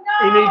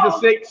 He needs a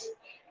 6.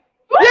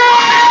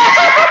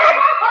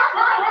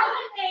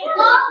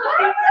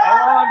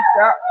 Come on,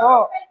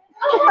 jackpot.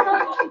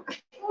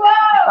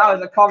 That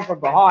was a come from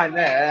behind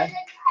there.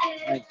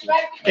 Thank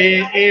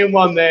you. Ian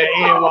won there.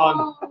 Ian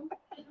won.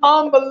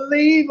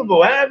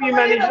 Unbelievable. How have you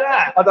managed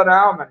that? I don't know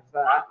how I managed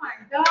that. Oh my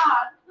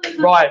God.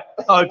 Right.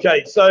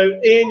 Okay. So,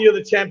 Ian, you're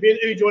the champion.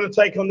 Who do you want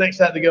to take on next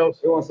out of the girls?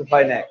 Who wants to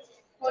play next?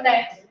 Who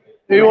next?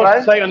 Who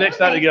wants to take on next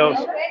out of the girls?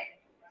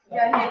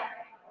 Okay.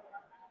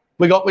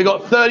 We got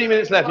 30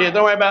 minutes left here.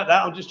 Don't worry about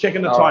that. I'm just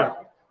checking the All time.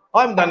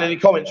 I haven't done any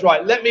comments.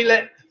 Right.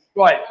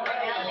 Right.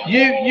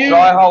 So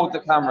I hold the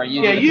camera.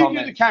 You yeah, do the you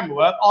comments. do the camera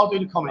work. I'll do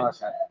the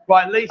comments. Okay.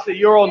 Right, Lisa,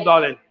 you're on,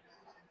 darling.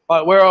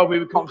 Right, where are we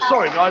with comments?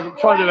 Sorry, guys, I'm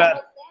trying to do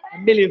a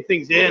million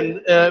things here,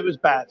 and it was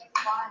bad.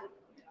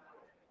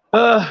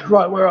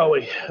 Right, where are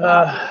we?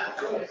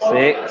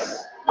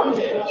 6.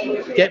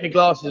 Get my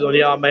glasses on.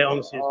 Yeah, mate,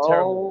 honestly, it's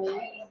terrible.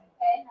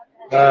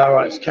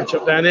 Right, let's catch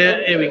up down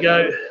here. Here we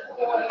go.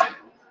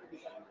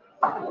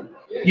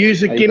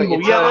 Use a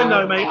gimbal. Yeah, I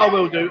know, mate. I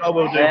will do.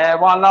 Yeah,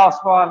 one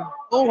last one.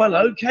 Oh,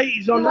 hello.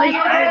 Katie's on 8.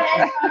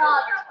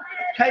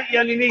 Katie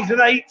only needs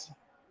an 8.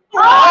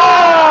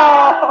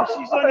 Oh!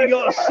 She's only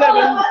got a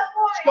 7.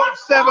 She's got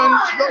 7.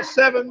 She's got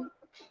 7.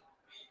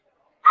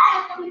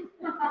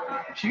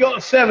 She got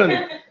a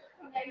 7.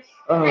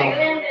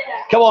 Oh.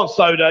 Come on,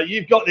 Soda.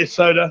 You've got this,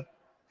 Soda.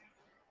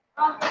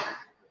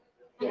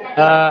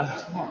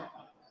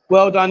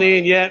 Well done,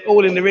 Ian. Yeah,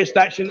 all in the wrist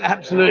action.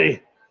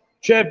 Absolutely.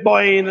 Trev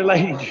by Ian, the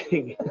lady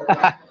drink.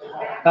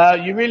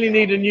 You really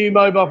need a new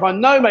mobile phone.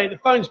 No, mate, the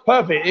phone's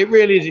perfect. It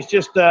really is. It's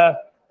just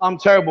I'm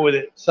terrible with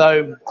it.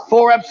 So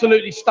 4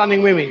 absolutely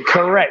stunning women.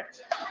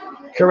 Correct.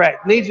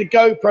 Needs a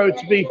GoPro,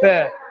 to be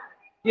fair.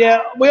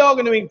 Yeah, we are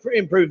going to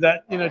improve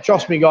that. You know,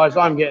 trust me, guys.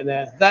 I'm getting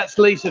there. That's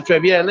Lisa,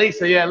 Trev. Yeah,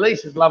 Lisa. Yeah,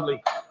 Lisa's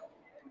lovely.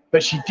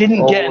 But she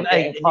didn't get an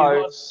 8. And you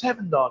got a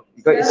 7, darling.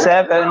 You got your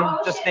 7.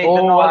 Just need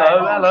the 9.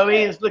 Hello.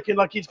 Ian's looking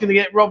like he's going to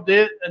get robbed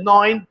here. A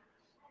 9.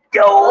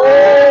 Go!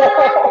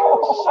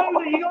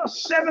 Soda, you got a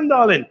 7,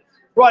 darling.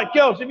 Right,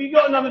 girls, have you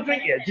got another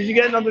drink yet? Did you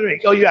get another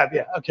drink? Oh, you have,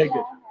 yeah. Okay,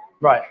 good.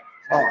 Right.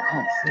 Oh, I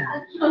can't see.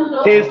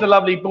 Here's the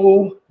lovely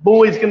Ball.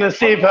 Ball is going to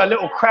see if her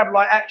little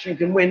crab-like action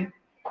can win.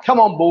 Come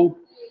on, Ball.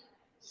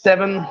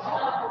 7.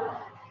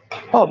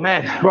 Oh,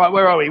 man. Right,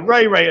 where are we?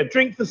 Ray, a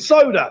drink for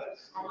Soda.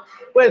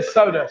 Where's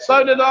Soda?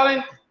 Soda,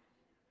 darling.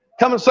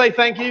 Come and say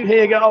thank you.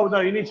 Here you go. Oh,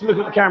 no, you need to look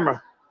at the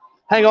camera.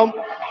 Hang on.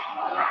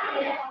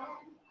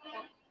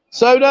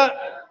 Soda,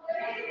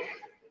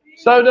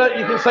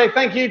 you can say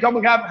thank you. Come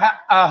and have.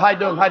 How you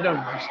doing?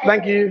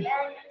 Thank you.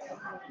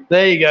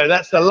 There you go.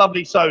 That's the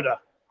lovely Soda.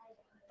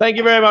 Thank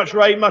you very much,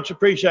 Ray. Much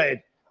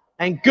appreciated.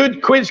 And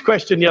good quiz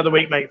question the other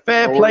week, mate.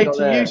 Fair play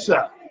to you,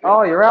 sir.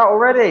 Oh, you're out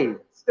already.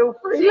 Still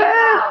 3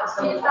 left.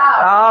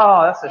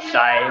 Oh, that's a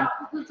shame.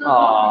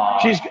 Oh.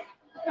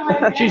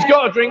 She's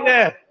got a drink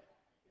there.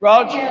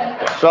 Raj.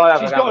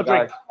 She's got a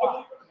drink.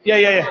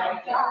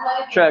 Yeah.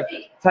 Trev,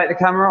 take the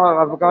camera. I'll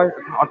have a go.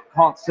 I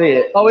can't see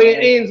it. Oh,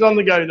 Ian's on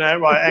the go now.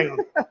 Right, hang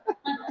on.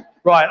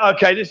 Right,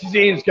 okay, this is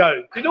Ian's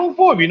go. Did all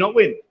 4 of you not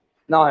win?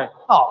 No.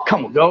 Oh,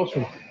 come on, girls.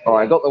 All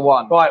right, I got the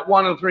 1. Right,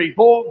 1 and 3,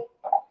 4.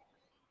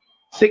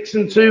 6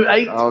 and 2,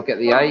 8. I'll get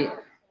the 8.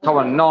 Come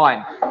on,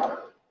 9.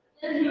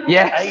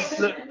 Yes. 8.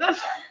 Look,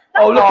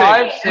 oh, look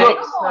 5, at 6, it.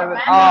 7.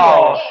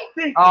 Oh,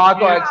 I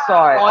got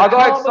excited. I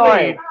got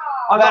excited.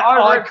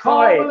 I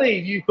can't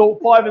believe you thought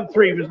 5 and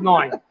 3 was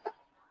 9.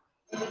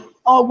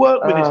 I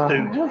work with this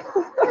dude.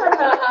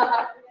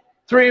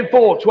 3 and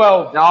 4,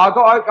 12. No, I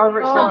got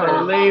overextended.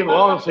 Unbelievable,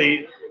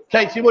 honestly.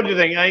 Katie, what do you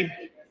think, eh?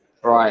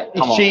 Right,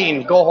 He's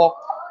cheating. Go hot.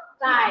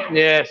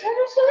 Yes.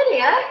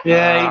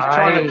 Yeah, he's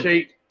trying to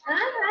cheat.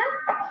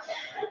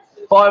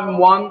 5 and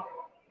 1.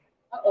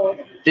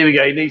 Here we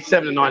go. He needs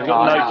 7 and 9.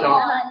 Got no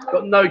chance.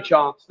 Got no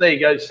chance. There you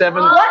go.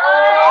 7.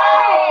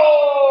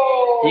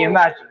 Can you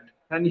imagine?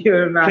 Can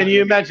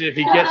you imagine if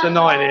he gets a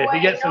 9 here? If he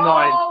gets a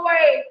 9.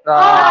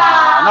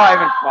 Not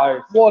even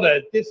close. What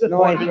a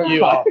disappointment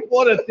you are.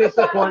 What a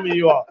disappointment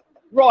you are.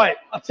 Right.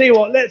 I'll tell you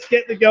what. Let's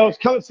get the girls.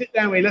 Come and sit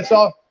down with me.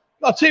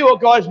 I'll tell you what,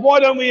 guys. Why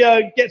don't we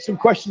get some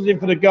questions in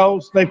for the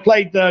girls? They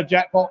played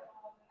jackpot.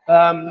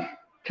 Come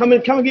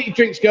and get your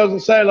drinks, girls,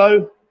 and say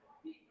hello.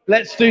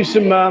 Let's do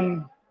some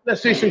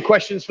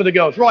questions for the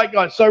girls. Right,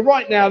 guys. So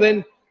right now,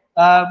 then,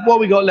 what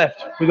we got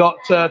left? We got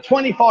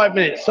 25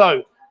 minutes.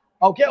 So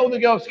I'll get all the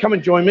girls to come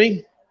and join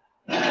me.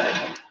 Do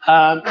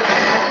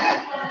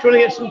you want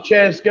to get some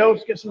chairs,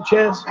 girls? Get some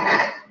chairs.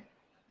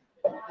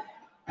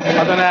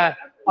 I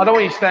don't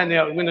want you standing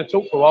up. I'm going to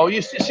talk for a while.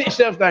 You sit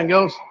yourselves down,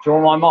 girls. Do you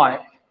want my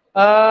mic?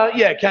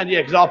 Yeah,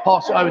 because I'll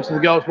pass it over to the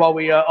girls while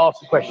we ask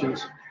the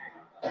questions.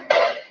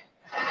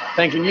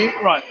 Thanking you.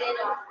 Right.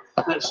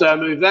 Let's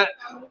move that.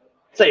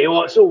 Tell you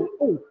what, it's all.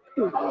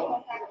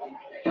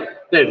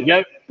 There we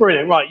go.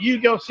 Brilliant. Right, you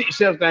girls, sit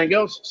yourselves down,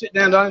 girls. Sit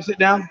down, darling. Sit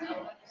down.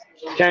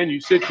 Can you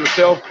sit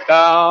yourself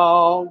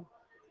down?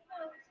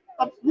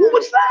 What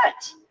was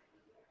that?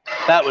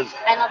 That was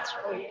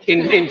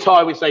in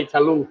Thai we say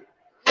talung.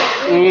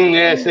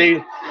 Yeah, see,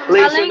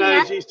 Lisa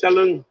knows she's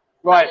talung.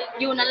 Right.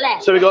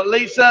 So we got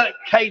Lisa,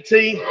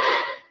 Katie,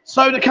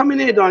 Soda. Come in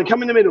here, darling.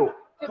 Come in the middle.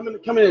 Come in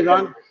here,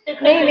 darling.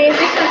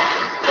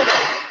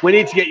 We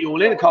need to get you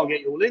all in. I can't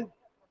get you all in.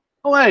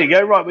 Oh, there you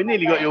go. Right, we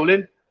nearly got you all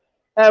in.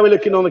 How are we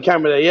looking on the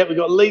camera there? Yeah, we've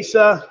got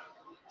Lisa,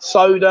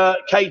 Soda,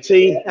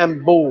 Katie,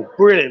 and Ball.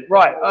 Brilliant.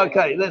 Right,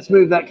 okay, let's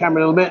move that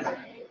camera a little bit.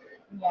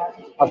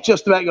 I've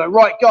just about got it.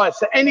 Right, guys,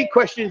 so any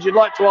questions you'd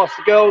like to ask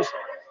the girls,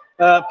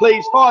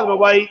 please fire them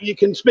away. You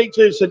can speak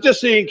to, so just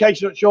so in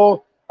case you're not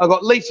sure, I've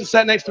got Lisa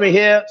sat next to me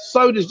here.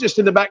 Soda's just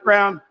in the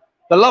background.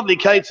 The lovely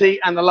Katie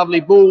and the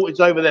lovely Ball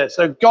is over there.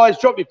 So, guys,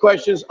 drop your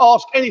questions.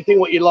 Ask anything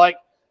what you like.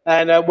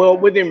 And well,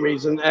 within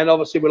reason, and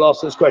obviously we'll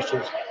ask those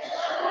questions.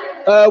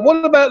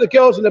 What about the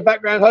girls in the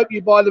background? Hope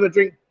you buy them a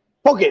drink.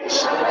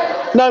 Pockets.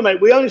 No,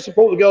 mate, we only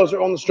support the girls that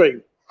are on the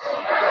stream.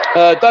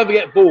 Don't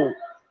forget Ball.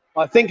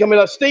 I think I'm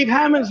gonna. Steve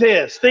Hammond's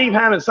here. Steve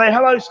Hammond, say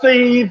hello,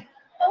 Steve.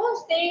 Hello,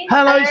 Steve.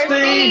 Hello,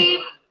 Steve.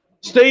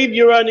 Steve,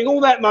 you're earning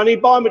all that money.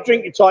 Buy him a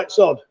drink, you tight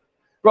sod.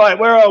 Right,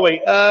 where are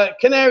we?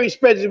 Canary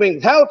spreads his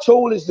wings. How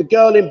tall is the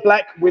girl in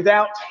black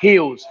without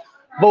heels?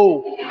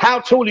 Ball. How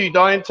tall are you,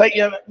 Diane? Take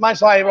your my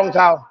side wrong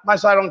towel. My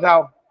side wrong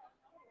towel.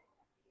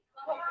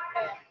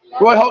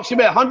 Roy Hawks, you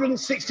bet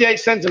 168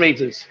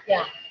 centimeters.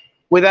 Yeah.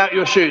 Without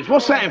your shoes.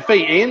 What's that in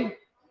feet, Ian?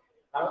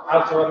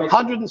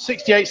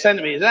 168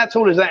 centimeters. How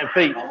tall is that in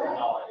feet?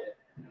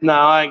 No,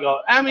 I ain't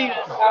got. How many?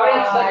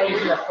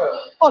 I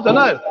don't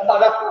know.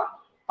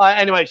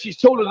 Anyway, she's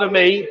taller than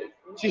me.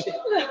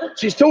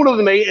 She's taller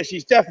than me, and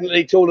she's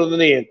definitely taller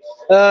than Ian.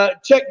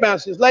 Check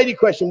bouncers. Lady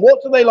question.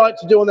 What do they like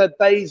to do on their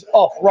days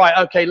off? Right.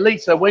 Okay,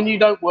 Lisa. When you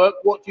don't work,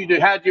 what do you do?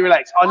 How do you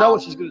relax? I know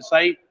what she's going to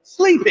say.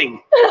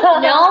 Sleeping.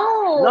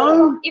 No.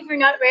 No. If you're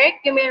not work,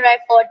 you mean like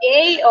 4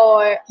 day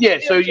or? Yeah.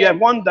 So you have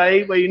one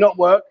day where you're not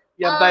work.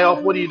 You have a day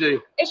off. What do you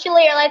do?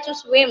 Actually, I like to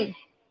swim.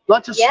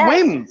 Like to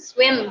swim.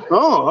 Swim.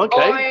 Oh,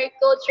 okay. Or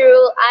go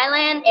through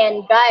island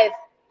and dive.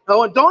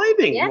 Oh, and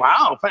diving. Yeah.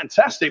 Wow,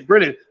 fantastic,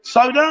 brilliant.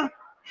 Soda,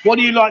 what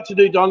do you like to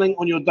do, darling,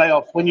 on your day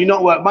off when you're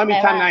not work? Mummy,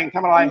 Tanang,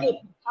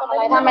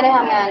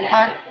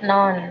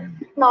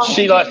 No.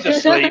 She likes to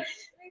sleep.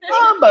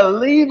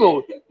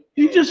 Unbelievable.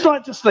 You just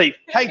like to sleep.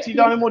 Katie,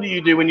 darling, what do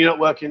you do when you're not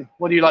working?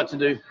 What do you like to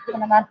do?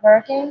 When I'm not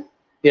working,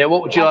 Yeah,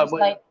 what would you I'm like?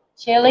 just like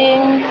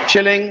chilling,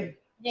 Chilling,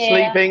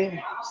 Yeah.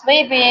 sleeping,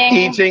 sleeping.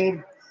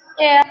 eating,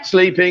 Yeah.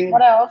 sleeping,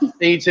 What else?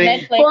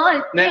 eating,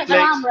 Netflix.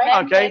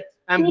 Netflix. Okay.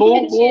 And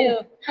Bull,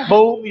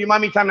 you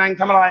mummy, Tanang,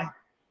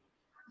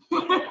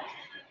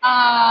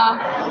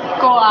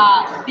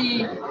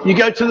 See. You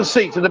go to the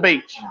sea, to the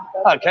beach.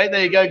 Okay,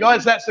 there you go,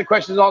 guys. That's the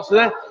questions answered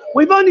there.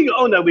 We've only got,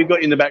 oh no, we've got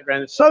you in the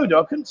background. Soda,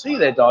 I couldn't see you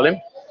there,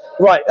 darling.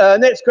 Right,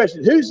 next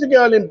question. Who's the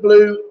girl in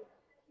blue?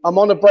 I'm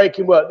on a break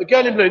in work. The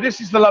girl in blue, this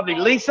is the lovely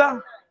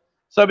Lisa.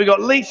 So we've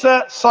got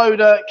Lisa,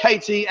 Soda,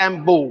 Katie,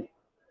 and Bull.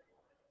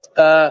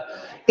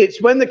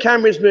 It's when the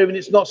camera's moving,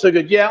 it's not so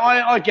good. Yeah,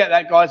 I get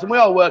that, guys, and we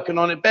are working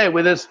on it. Bear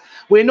with us.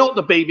 We're not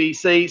the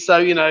BBC, so,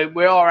 you know,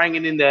 we are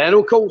hanging in there. And,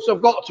 of course,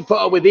 I've got to put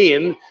up with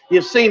Ian.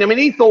 You've seen, I mean,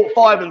 he thought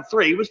 5 and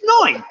 3 was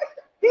 9.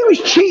 He was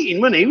cheating,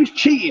 wasn't he? He was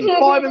cheating.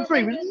 5 and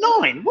 3 was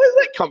 9. Where did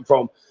that come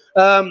from?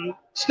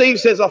 Steve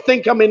says, I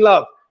think I'm in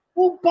love.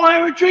 Well, buy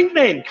her a drink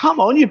then. Come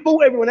on, you've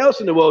bought everyone else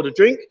in the world a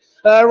drink.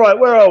 Right,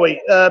 where are we?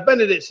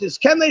 Benedict says,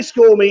 can they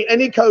score me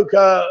any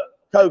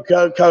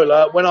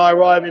Coca-Cola when I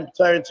arrive in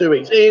Pattaya in 2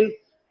 weeks? Ian,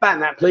 ban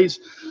that, please.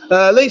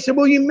 Lisa,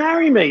 will you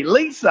marry me?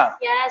 Lisa.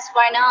 Yes,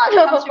 why not?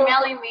 Come to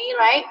marry me,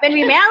 right? When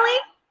we marry,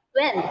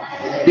 when?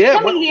 Yeah,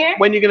 Coming here.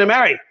 when you're going to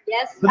marry.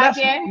 Yes, But that's,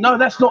 here. no,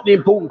 that's not the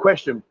important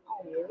question.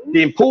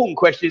 The important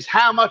question is,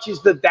 how much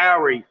is the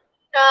dowry?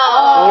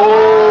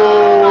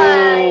 Oh,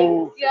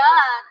 my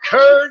God.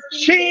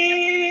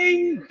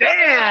 Kerching!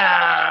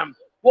 Damn!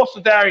 What's the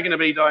dowry going to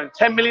be, Diane?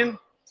 10 million?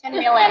 10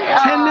 million.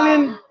 10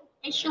 million?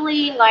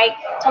 Actually, like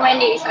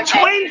 20 is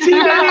okay. 20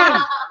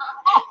 million!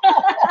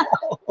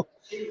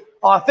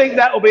 I think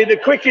that will be the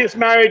quickest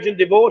marriage and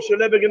divorce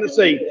you're ever going to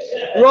see.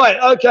 Right,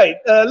 okay.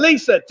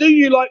 Lisa, do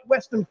you like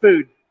Western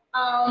food?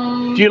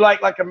 Do you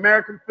like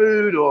American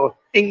food or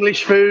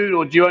English food,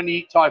 or do you only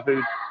eat Thai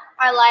food?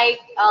 I like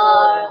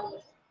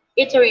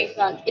Italian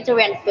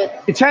food.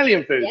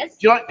 Italian food? Yes.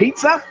 Do you like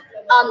pizza?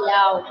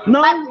 No.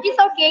 No? But it's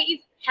okay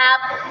if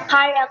have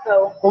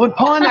pineapple Or with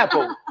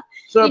pineapple?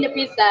 So, in a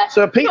pizza.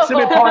 so a pizza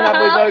with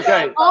pineapple is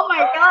okay? Oh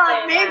my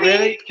God, maybe.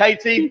 Really?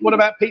 Katie, what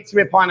about pizza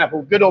with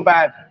pineapple? Good or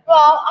bad?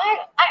 Well, I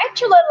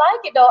actually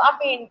like it though. I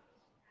mean,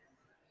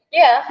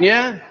 yeah.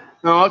 Yeah?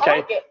 Oh, okay. I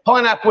like it.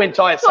 Pineapple in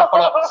Thai,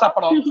 sapalot.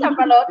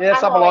 Sapalot. Yeah,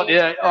 sapalot,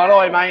 yeah.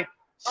 Alright, mate.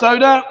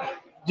 Soda,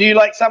 do you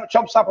like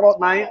chopped sapalot,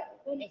 mate?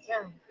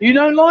 You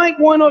don't like?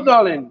 Why not,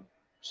 darling?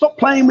 Stop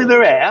playing with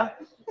her hair.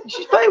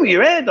 She's playing with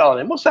your hair,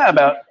 darling. What's that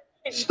about?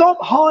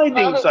 Stop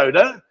hiding,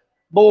 Soda.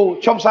 Ball,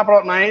 chopped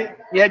sapalot, mate.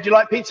 Yeah, do you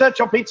like pizza?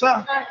 Chopped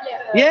pizza?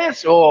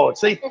 Yes? Oh,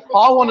 see,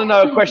 I want to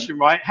know a question,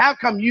 right? How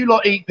come you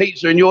lot eat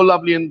pizza and you're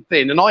lovely and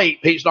thin, and I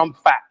eat pizza and I'm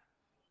fat?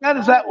 How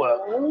does that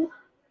work?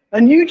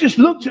 And you just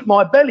looked at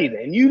my belly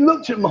then. You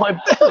looked at my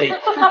belly.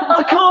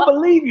 I can't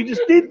believe you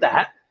just did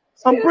that.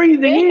 I'm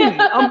breathing in.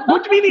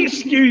 What do you mean,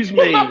 excuse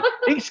me?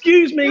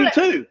 Excuse me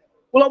too.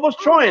 Well, I was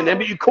trying then,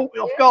 but you caught me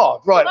off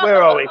guard. Right,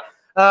 where are we?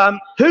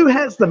 Who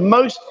has the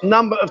most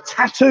number of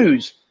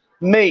tattoos?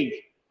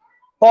 Me.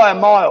 By a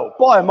mile.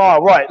 By a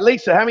mile. Right,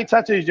 Lisa, how many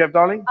tattoos do you have,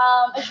 darling?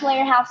 Actually,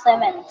 I have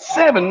 7.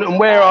 7. And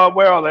where are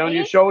they? On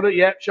your shoulder?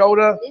 Yeah,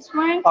 shoulder. This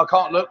one? I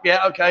can't look.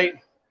 Yeah, okay.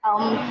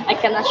 I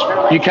cannot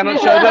show it. You cannot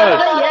show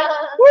those. Yeah,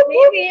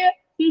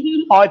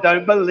 maybe. I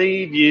don't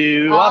believe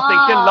you. I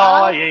think you're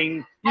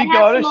lying. You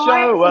gotta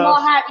show us. Small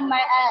heart in my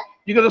ass.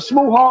 You got a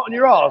small heart on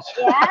your ass.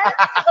 Yes.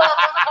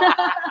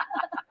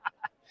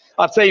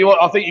 I'll tell you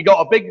what, I think you got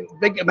a big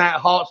amount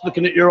of hearts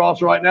looking at your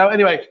ass right now.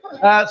 Anyway,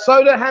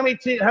 Soda, how many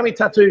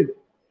tattoo?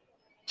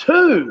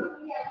 2.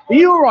 Are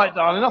you all right,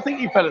 darling? I think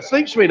you fell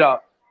asleep,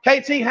 sweetheart.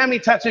 Katie, how many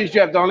tattoos do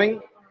you have,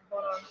 darling?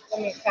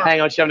 Let me count.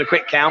 Hang on, she's having a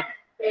quick count.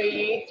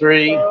 3,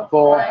 3,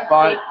 4,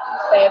 5,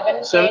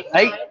 7,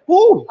 8.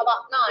 Ooh.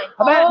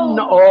 About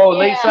 9. Oh, yeah.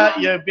 Lisa,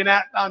 you've been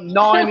out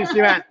 9 is the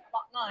amount.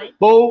 About 9.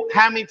 Bull,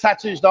 how many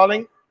tattoos,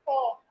 darling?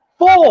 4.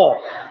 4.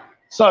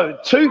 So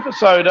 2 for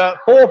Soda,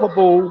 4 for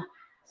Bull,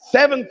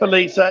 7 for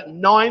Lisa,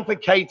 9 for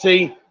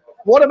Katie.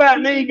 What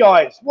about me,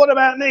 guys? What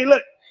about me?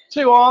 Look,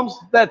 2 arms.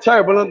 They're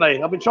terrible, aren't they?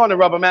 I've been trying to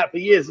rub them out for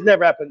years. It's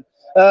never happened.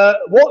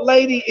 What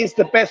lady is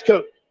the best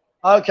cook?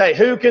 Okay,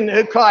 who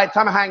cried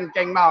Tamahang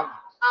Gang Mount?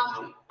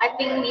 I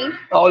think me.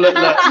 Oh, look.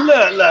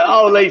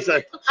 Oh,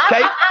 Lisa.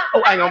 Kate.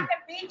 Oh, hang on. I can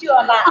beat you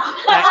on that.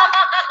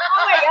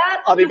 Oh my God.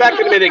 I'll be back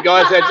in a minute,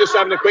 guys. They're just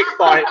having a quick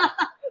fight.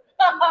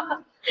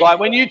 Right,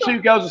 when you 2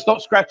 girls will stop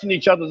scratching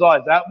each other's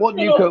eyes out, what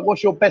do you cook?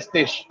 What's your best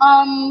dish?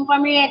 For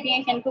me, I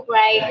think I can cook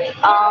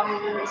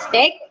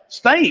steak.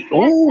 Steak.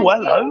 Oh,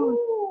 hello.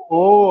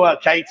 Oh,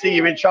 Katie,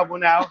 you're in trouble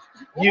now.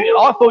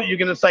 I thought you were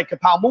going to say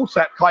Kapal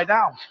Mulsat Kai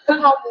down.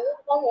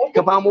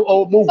 Kapal Mul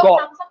or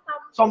Mulgot.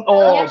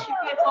 Sometimes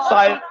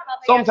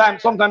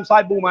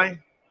side ball, mate.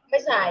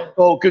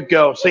 Oh, good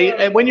girl. See,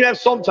 and when you have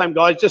somtam,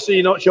 guys, just so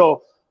you're not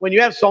sure, when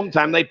you have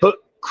somtam, they put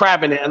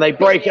crab in it and they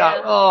break it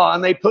up. Oh,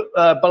 and they put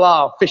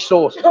balar, fish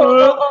sauce.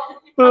 Oh.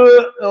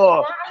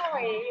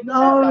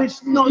 No,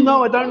 it's not.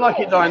 No, I don't like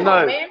it, darling.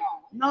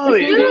 No,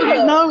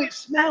 it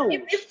smells.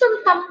 But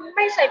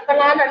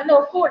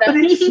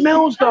it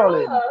smells,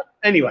 darling.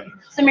 Anyway,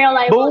 Smell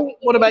like Bull,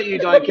 what about you,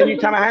 darling? Can you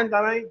come a hand,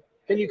 darling?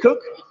 Can you cook?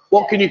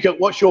 What can you cook?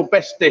 What's your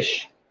best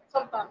dish?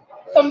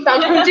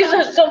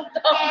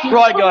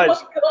 Right,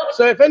 guys.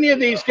 So if any of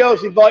these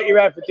girls invite you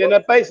out for dinner,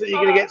 basically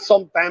you're going to get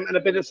somtam and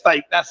a bit of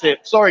steak. That's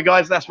it. Sorry,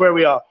 guys, that's where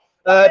we are.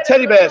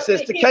 Teddy Bear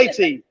says to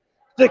Katie,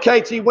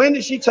 when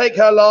did she take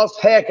her last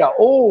haircut?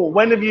 Oh,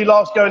 when have you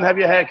last go and have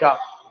your haircut?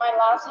 My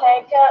last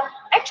haircut.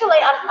 Actually,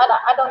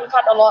 I don't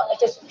cut a lot. I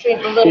just trim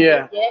a little bit.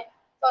 Yeah.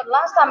 But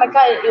last time I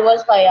cut it, it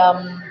was like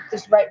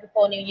just right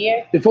before New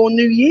Year. Before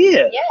New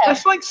Year? Yeah.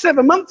 That's like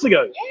 7 months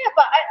ago. Yeah,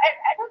 but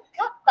I don't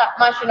cut that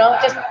much, you know.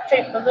 Just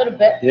trim a little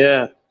bit.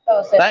 Yeah. That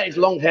was it. That is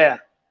long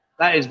hair.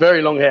 That is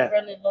very long hair.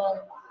 Really long.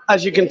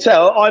 As you can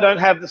tell, I don't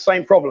have the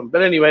same problem.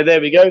 But anyway,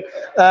 there we go.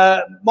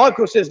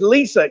 Michael says,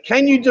 Lisa,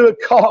 can you do a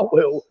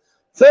cartwheel?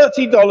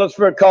 $30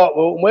 for a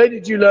cartwheel. Where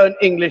did you learn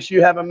English?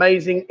 You have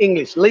amazing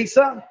English.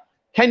 Lisa,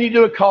 can you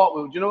do a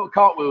cartwheel? Do you know what a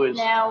cartwheel is?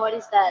 No, what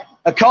is that?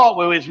 A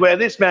cartwheel is where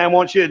this man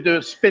wants you to do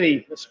a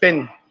spin.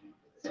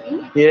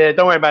 Yeah,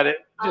 don't worry about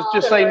it.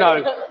 Just say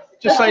no.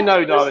 Just say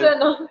no,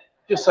 darling.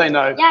 Just say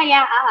no.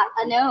 Yeah,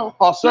 I know.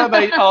 Our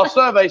survey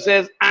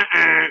says,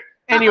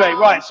 Anyway,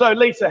 right. So,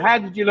 Lisa, how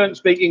did you learn to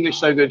speak English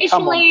so good?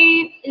 Come on.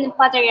 Actually, in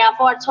Pattaya,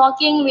 for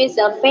talking with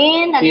a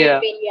friend and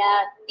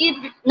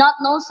if not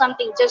know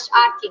something, just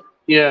asking.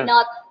 Yeah.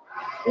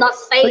 Not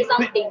say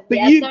something. But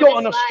you've got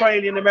an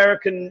Australian,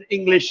 American,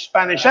 English,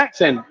 Spanish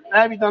accent.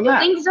 How have you done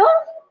that? You think so?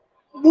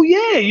 Well,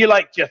 yeah. You're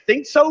like, do you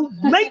think so,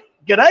 mate?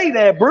 G'day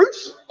there,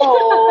 Bruce.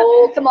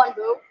 Oh, come on,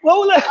 bro.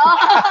 Well,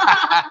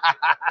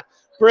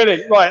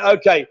 brilliant. Right.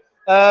 Okay.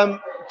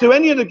 Do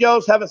any of the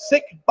girls have a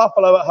sick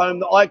buffalo at home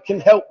that I can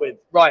help with?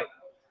 Right.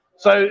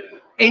 So,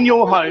 in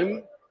your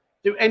home,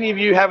 do any of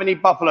you have any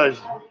buffaloes?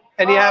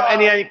 Any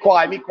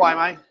quiet? Me quiet,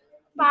 mate.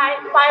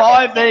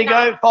 5. There you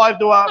go. 5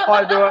 do I.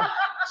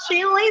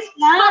 Chili's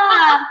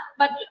not.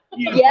 But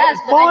yes.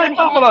 5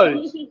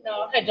 buffaloes.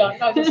 No, I don't.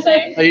 Not the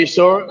same. Are you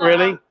sure?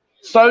 Really?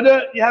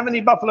 Soda, you have any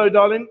buffalo,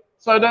 darling?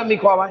 Soda, me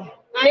quiet,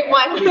 mate. Me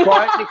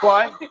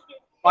quiet.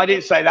 I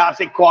didn't say that. I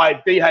said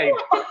quiet. Behave.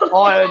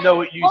 I don't know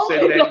what you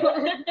said then.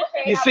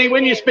 You see,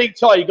 when you speak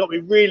Thai, you've got to be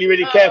really,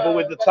 really careful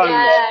with the tones.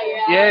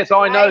 Yeah. Yes,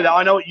 I know that.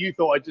 I know what you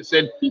thought I just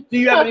said. Do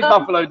you have any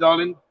buffalo,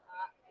 darling?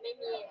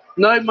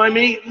 No, my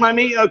meat.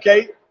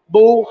 Okay.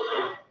 Bull,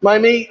 my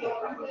meat.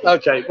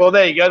 Okay. Well,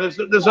 there you go.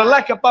 There's a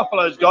lack of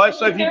buffaloes, guys.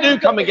 So if you do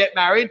come and get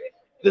married,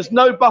 there's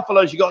no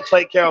buffaloes you got to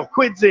take care of.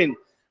 Quids in.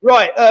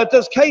 Right.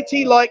 Does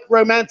Katie like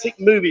romantic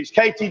movies?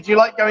 Katie, do you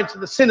like going to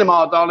the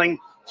cinema, darling,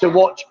 to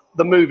watch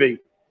the movie?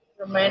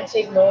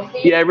 Romantic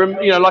movie? Yeah,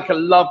 you know, like a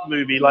love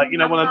movie, like, you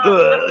know, one of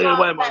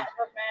romantic.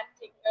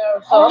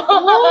 So.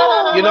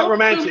 You're not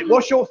romantic.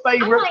 What's your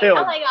favorite film?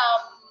 I like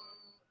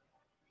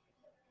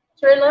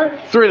thriller.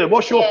 Thriller.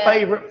 What's your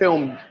favorite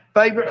film?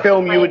 Favorite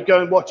film you would go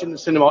and watch in the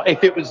cinema?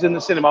 If it was in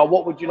the cinema,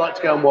 what would you like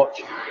to go and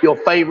watch? Your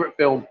favorite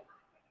film?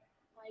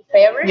 My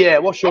favorite? Yeah.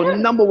 What's your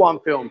number 1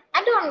 film?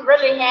 I don't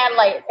really have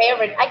like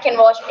favorite. I can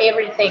watch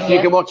everything. You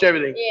can watch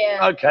everything.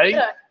 Yeah. Okay.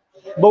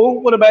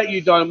 Bull, what about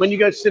you, Diane? When you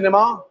go to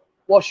cinema,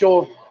 what's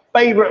your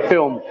favorite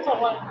film?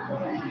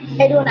 ใ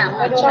ห้ดูหนัง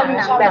ชอบห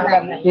นังแบบ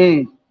ไหน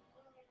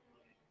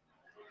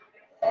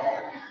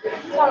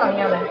ชอบหนังแ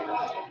นวไหน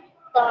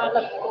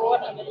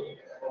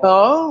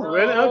Oh,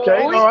 really?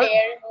 Okay. All right.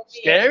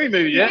 Scary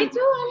movie, yeah? Me too.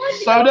 I like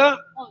it. Soda,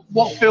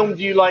 what film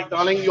do you like,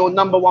 darling? Your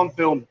number 1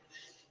 film?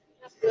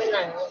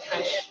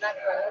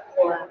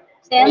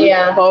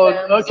 Yeah. Oh,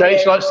 okay.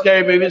 She likes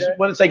scary movies.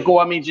 When I say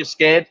gore, I mean just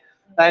scared.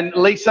 And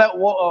Lisa,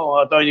 what? Oh,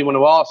 I don't even want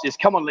to ask this.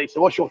 Come on, Lisa.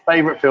 What's your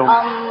favorite film?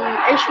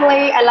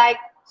 Actually, I like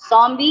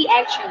zombie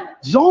action.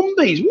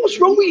 Zombies. What's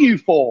wrong with you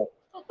for?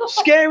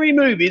 Scary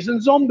movies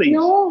and zombies.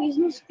 No, it's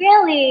not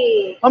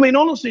scary. I mean,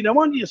 honestly, no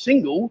wonder you're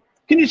single.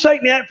 Can you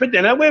take me out for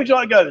dinner? Where would you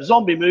like to go?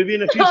 Zombie movie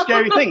and a few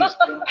scary things.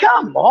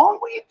 Come on,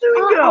 what are you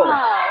doing, girl?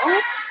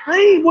 Oh.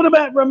 Hey, what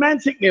about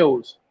romantic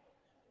meals?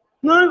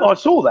 No, I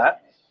saw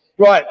that.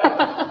 Right.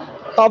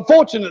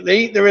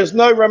 Unfortunately, there is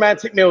no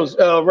romantic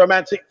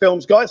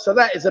films, guys. So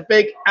that is a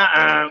big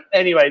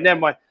Anyway, never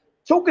mind.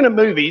 Talking of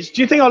movies,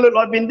 do you think I look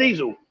like Vin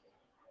Diesel?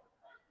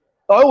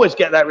 I always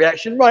get that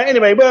reaction. Right.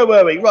 Anyway, where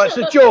were we? Right.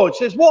 So George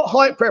says, what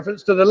height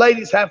preference do the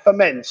ladies have for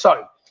men?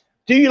 So,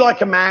 do you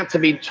like a man to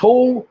be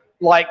tall,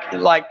 like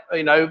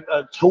you know,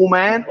 a tall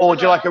man, or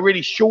do you like a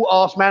really short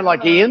ass man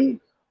like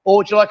Ian,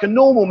 or do you like a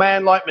normal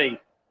man like me?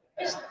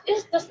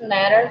 It doesn't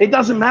matter. It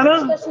doesn't matter.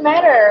 It doesn't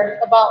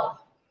matter about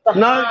the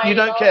No, height, you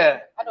don't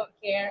care. I don't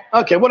care.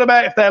 Okay, what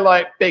about if they're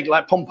like big,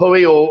 like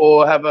Pompey,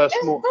 or have a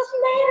small? It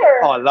doesn't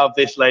matter. Oh, I love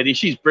this lady.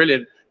 She's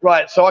brilliant.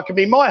 Right, so I can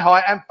be my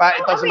height and fat.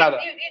 It doesn't matter.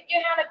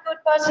 You have a good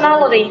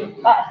personality.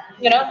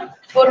 You know,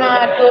 good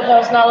heart, good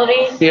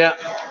personality. Yeah.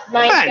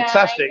 Nice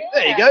Fantastic. guy.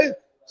 There you Yeah. go.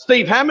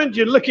 Steve Hammond,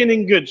 you're looking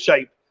in good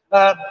shape.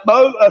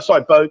 Bull,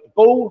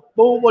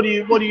 what do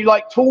you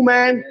like? Tall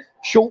man,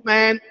 short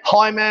man,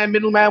 high man,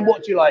 middle man,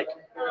 what do you like?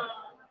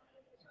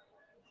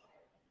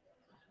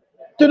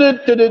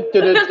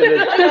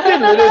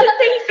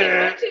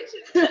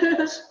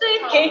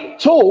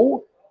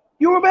 Tall?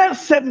 You're about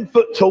 7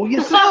 foot tall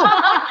yourself.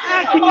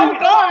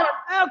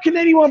 How can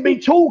anyone be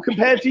tall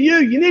compared to you?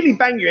 You nearly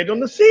bang your head on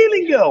the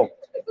ceiling, girl.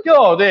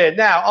 God, there.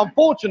 Now,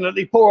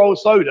 unfortunately, poor old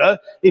Soda,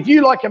 if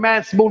you like a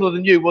man smaller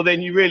than you, well,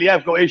 then you really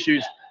have got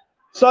issues.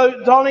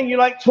 So, darling, you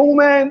like tall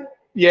man?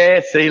 Yeah,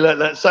 see,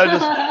 look.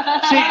 Soda's,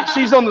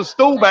 she's on the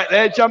stool back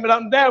there, jumping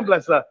up and down,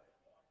 bless her.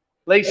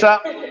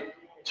 Lisa,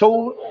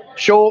 tall,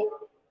 short,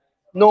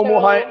 normal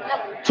height,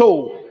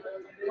 tall.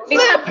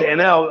 Flipping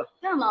hell.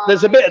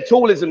 There's a bit of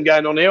tallism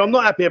going on here. I'm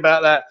not happy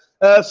about that.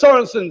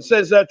 Sorensen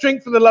says,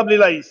 drink for the lovely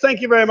ladies. Thank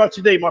you very much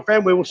indeed, my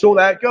friend. We will sort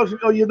that out. Girls,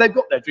 oh, yeah, they've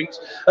got their drinks.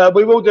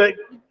 We will do it.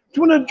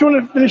 Do you want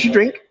to finish your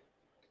drink?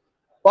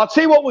 Well, I'll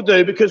tell you what we'll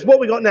do, because what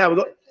we got now, we've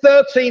got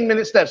 13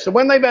 minutes left. So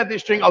when they've had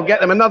this drink, I'll get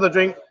them another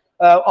drink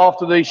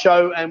after the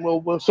show, and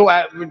we'll sort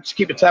out, we'll just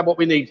keep a tab what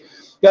we need.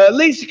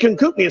 Lisa can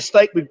cook me a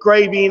steak with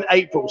gravy in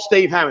April.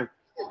 Steve Hammond.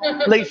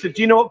 Lisa,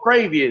 do you know what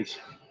gravy is?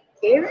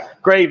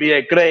 Gravy,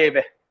 yeah,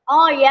 gravy.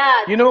 Oh,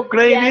 yeah. You know what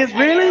gravy is,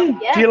 really?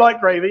 Yes. Do you like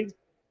gravy?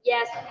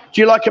 Yes.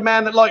 Do you like a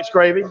man that likes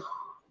gravy?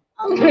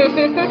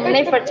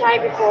 Never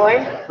tried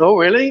before. Oh,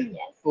 really? Yes.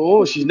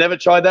 Oh, she's never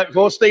tried that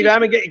before. Steve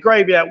Hammond, get your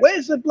gravy out.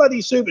 Where's the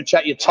bloody super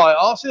chat, you tight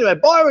ass? Anyway,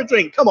 buy her a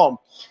drink. Come on.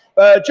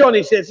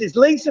 Johnny says, is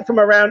Lisa from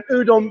around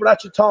Udon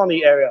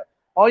Ratchathani area?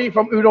 Are you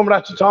from Udon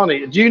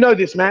Ratchathani? Do you know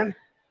this man?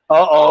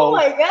 Uh-oh. Oh,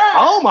 my God.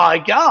 Oh, my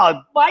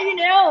God. Why you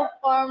know?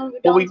 Well,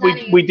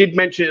 we did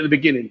mention it at the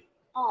beginning.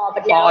 Oh,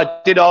 but yeah.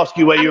 I did ask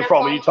you where I'm you're not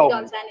from, and you told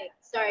me.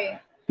 Sorry.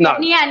 No.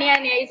 Near.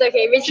 It's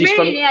okay. It's She's really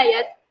from- near,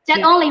 yes.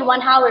 Just only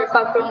 1 hour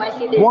from my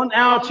city. 1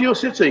 hour to your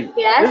city?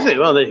 Yes. Is it?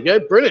 Well, there you go.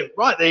 Brilliant.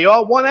 Right, there you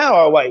are. 1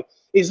 hour away.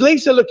 Is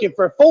Lisa looking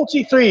for a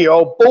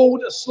 43-year-old,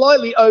 bald,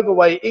 slightly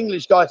overweight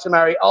English guy to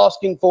marry,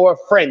 asking for a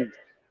friend?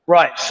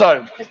 Right,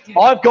 so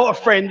I've got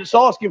a friend that's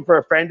asking for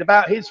a friend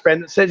about his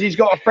friend that says he's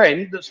got a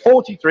friend that's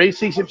 43,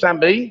 C-Sip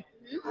Sambi.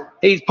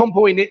 He's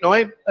Pompoi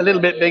Nitnoi, a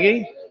little bit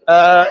biggie.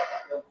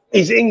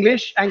 He's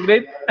English,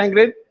 Angrid.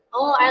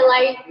 Oh, I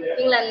like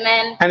England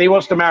man. And he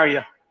wants to marry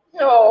you.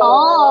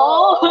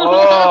 Oh.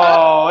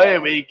 Oh,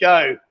 here we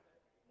go.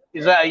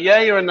 Is that a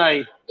yay or a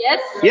nay? Yes.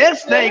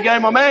 Yes, there you go,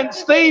 my man.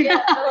 Steve,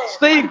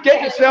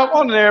 get yourself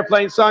on an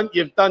airplane, son.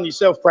 You've done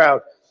yourself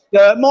proud.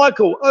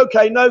 Michael,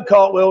 okay, no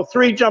cartwheel,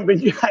 3 jumping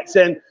jacks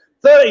in,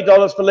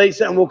 $30 for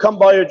Lisa, and we'll come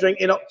buy you a drink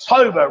in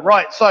October.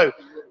 Right, so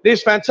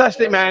this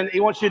fantastic man,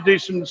 he wants you to do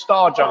some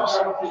star jumps.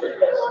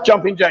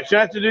 Jumping jacks. You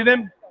have to do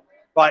them?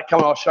 Right,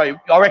 come on, I'll show you.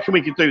 I reckon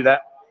we could do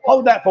that.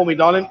 Hold that for me,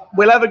 darling.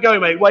 We'll have a go,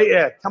 mate. Wait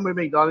here. Come with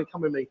me, darling.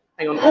 Come with me.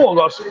 Hang on. Oh,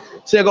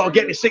 I've got to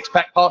get this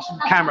six-pack past the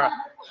camera.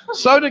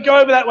 Soda, go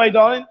over that way,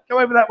 darling. Go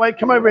over that way.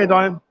 Come over here,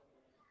 darling.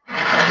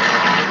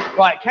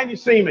 Right, can you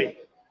see me?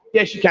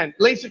 Yes, you can.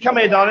 Lisa, come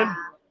here, darling.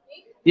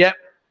 Yep.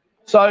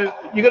 So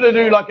you're going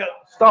to do like a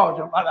star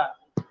jump like that.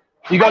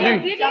 You've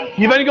only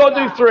got to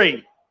do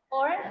 3.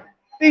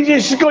 He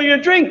just got you a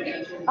drink.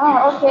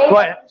 Oh, okay.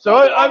 Right, so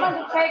I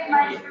want to take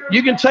my shoe.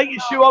 you can take your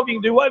shoe off. You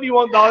can do whatever you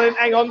want, darling.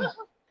 Hang on.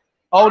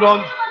 Hold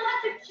on.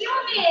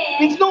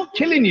 He's not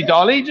killing you,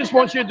 darling. He just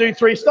wants you to do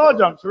 3 star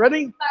jumps.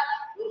 Ready?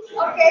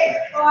 Okay.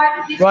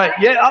 Right,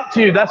 yeah, up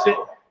to you. That's it.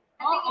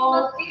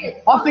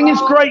 I think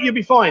it's great. You'll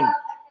be fine.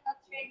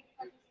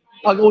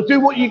 Or do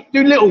what you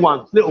do, little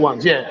ones,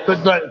 yeah.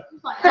 But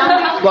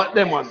like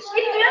them ones.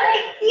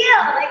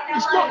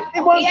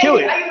 It won't kill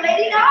you. Are you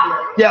ready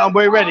now? Yeah,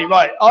 we're ready.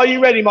 Right. Are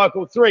you ready,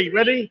 Michael? 3.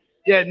 Ready?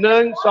 Yeah,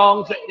 none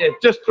songs. Yeah,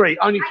 just 3.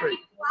 Only 3.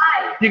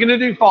 You're going to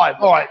do 5.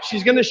 All right.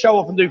 She's going to show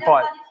off and do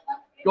 5.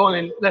 Go on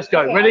in. Let's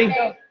go. Ready?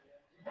 1,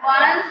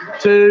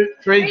 2,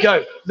 3,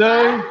 go.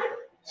 Noon,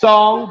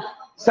 Song,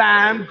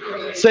 Sam,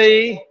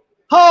 C,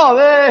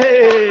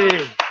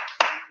 Harley.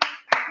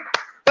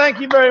 Thank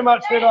you very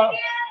much, sweetheart.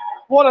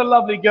 What a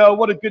lovely girl.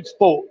 What a good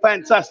sport.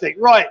 Fantastic.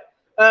 Right.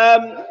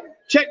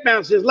 Check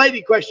bouncers.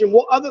 Lady question.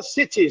 What other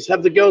cities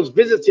have the girls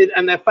visited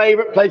and their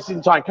favourite places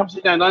in time? Come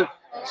sit down, darling.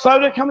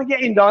 Soda, come and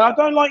get in, darling. I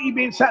don't like you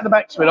being sat at the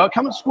back, sweetheart.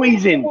 Come and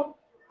squeeze in.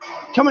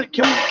 Come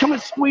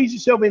and squeeze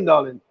yourself in,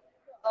 darling.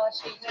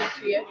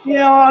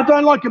 Yeah, I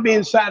don't like her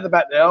being sat at the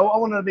back there. I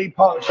want her to be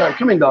part of the show.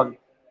 Come in, darling.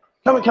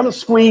 Come and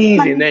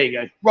squeeze in. There you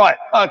go. Right.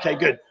 Okay,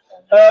 good.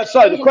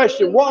 So the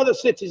question, what are the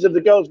cities of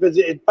the girls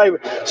visited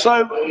favourite?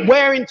 So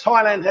where in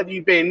Thailand have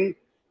you been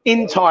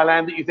in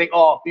Thailand that you think,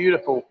 oh,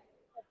 beautiful?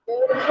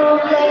 Beautiful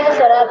place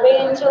that I've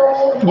been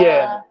to.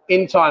 Yeah,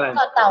 in Thailand.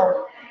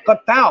 Pattaya.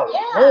 Pattaya.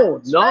 Yeah, Oh,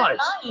 it's nice.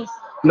 very nice.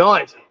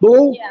 Nice.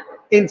 Bull, Yeah.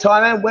 in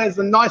Thailand, where's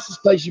the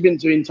nicest place you've been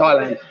to in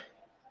Thailand?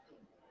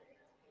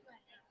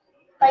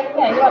 ไปที่ไ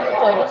หนที่แบบ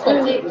สวย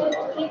ที่สุด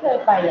ที่เคย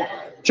ไปอ่ะ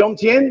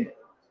Jomtien?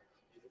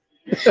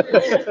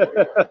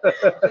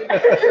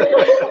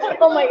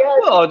 Oh my god.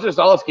 Well, I was just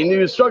asking. You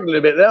were struggling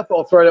a bit there. I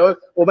thought I'd throw it over.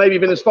 Or maybe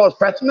you've been as far as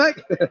Pratanak?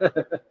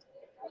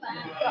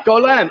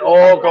 Golan.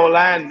 Oh,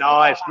 Golan.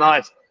 Nice,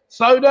 nice.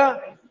 Soda,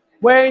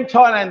 where in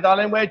Thailand,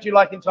 darling? Where do you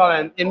like in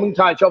Thailand? In Muang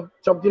Thai, Chop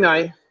Dinai?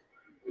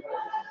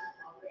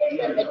 ไ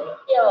ป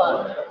เที่ยวอ่ะ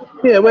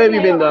Yeah, where have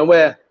you been, darling?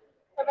 Where?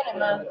 ไปไหน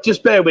มา Just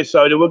bear with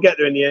Soda. We'll get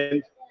there in the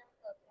end.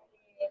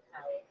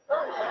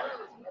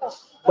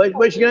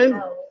 Where's she going?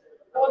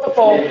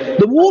 Waterfall.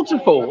 The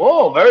waterfall.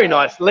 Oh, very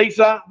nice.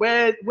 Lisa,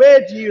 where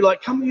do you like?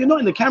 Come, you're not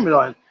in the camera,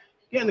 darling.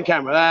 Get in the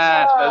camera.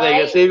 There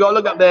you go. So you've got to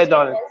look up there,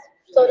 darling.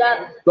 So that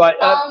Right.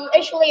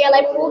 actually, I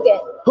like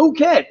Phuket.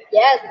 Phuket.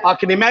 Yes. I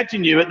can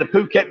imagine you at the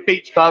Phuket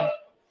Beach Club.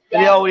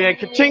 The old, yeah,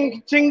 ka-ching,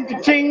 ka-ching,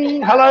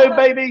 ka-ching. Hello,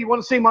 baby. You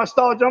want to see my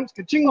star jumps?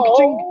 Ka-ching,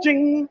 ka-ching,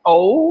 ka-ching.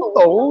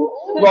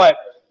 Oh. Right.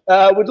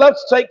 Would love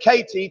to take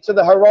Katie to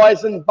the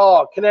Horizon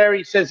Bar.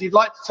 Canary says he'd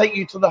like to take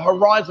you to the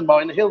Horizon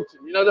Bar in the Hilton.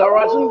 You know the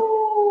Horizon?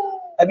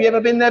 Have you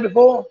ever been there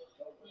before?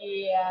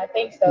 Yeah, I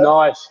think so.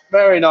 Nice.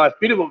 Very nice.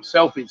 Beautiful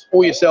selfies.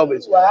 All your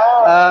selfies.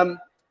 Wow.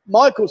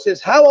 Michael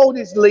says, how old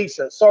is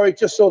Lisa? Sorry,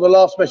 just saw the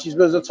last message.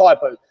 There's a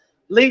typo.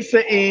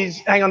 Lisa is,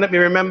 hang on, let me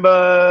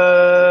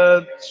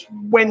remember,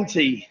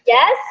 20.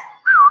 Yes.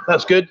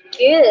 That's good.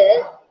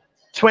 Good.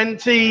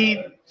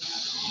 20.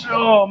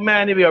 Oh,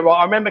 man, here we go. Right,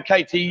 I remember,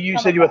 Katie, you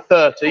said you were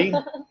 30.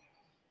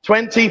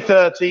 20,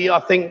 30. I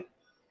think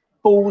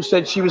Paul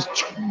said she was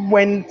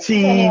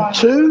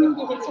 22.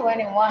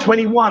 21.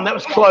 21. That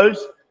was close.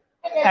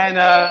 And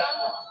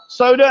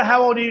Soda,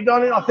 how old are you,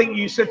 darling? I think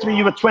you said to me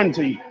you were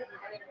 20.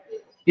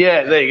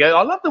 Yeah, there you go.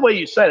 I love the way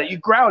you say that. You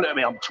growled at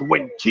me. I'm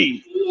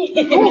 20.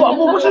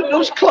 Oh, it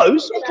was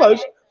close. It was close.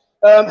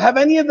 Have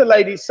any of the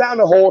ladies sat on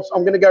a horse?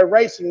 I'm going to go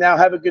racing now.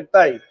 Have a good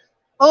day.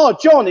 Oh,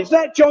 John, is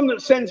that John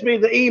that sends me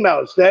the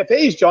emails? Now, if it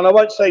is John, I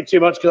won't say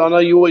too much because I know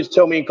you always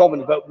tell me in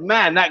confidence. But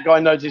man, that guy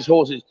knows his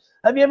horses.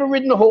 Have you ever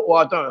ridden a horse? Well,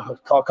 I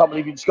can't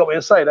believe you just got me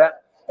to say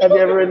that. Have you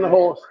ever ridden a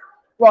horse?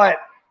 Right.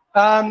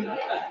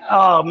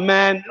 Oh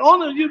man,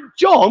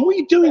 John, what are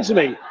you doing to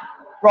me?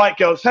 Right,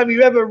 girls, have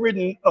you ever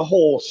ridden a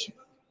horse?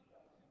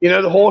 You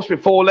know the horse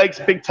with 4 legs,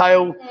 big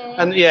tail,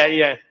 and yeah.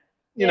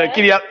 You know,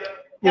 giddy up.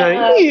 You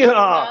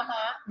know,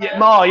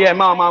 Ma.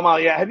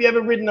 Yeah. Have you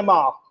ever ridden a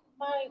ma?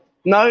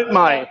 No,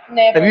 May.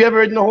 Never. Have you ever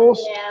ridden a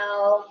horse?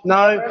 No.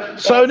 No.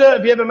 Soda,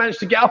 have you ever managed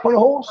to get up on a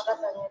horse?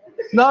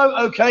 No.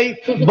 Okay.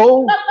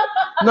 Bull?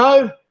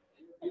 No.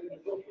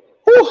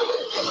 Whew.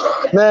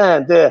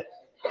 Man, dear.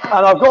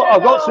 And I've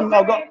got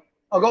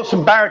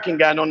some barracking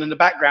going on in the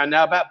background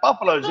now about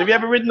buffaloes. Have you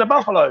ever ridden a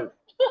buffalo?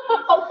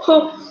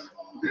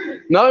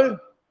 No.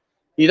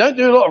 You don't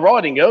do a lot of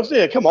riding, girls, do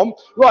you? Come on.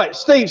 Right,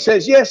 Steve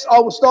says, yes, I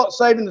will start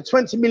saving the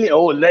 20 million.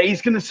 Oh,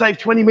 he's going to save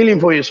 20 million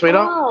for you,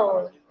 sweetheart.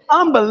 Oh.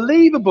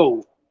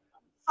 Unbelievable.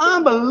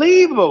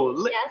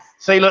 Unbelievable. Yes.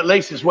 See, look,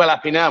 Lisa's well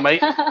happy now,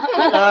 mate.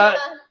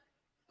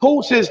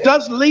 Paul says,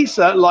 does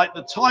Lisa like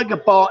the Tiger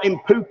Bar in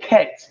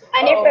Phuket?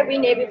 I never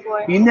been there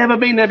before. You've never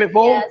been there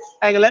before? Yes.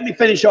 Hang on, let me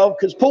finish off,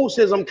 because Paul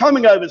says, I'm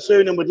coming over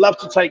soon and would love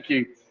to take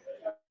you.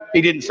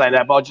 He didn't say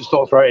that, but I just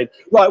thought I'd throw it in.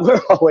 Right,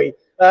 where are we?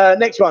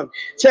 Next one.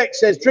 Check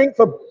says, drink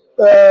for...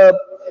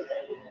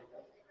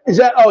 is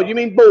that... Oh, you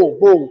mean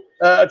Bull.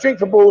 A drink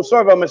for Bull.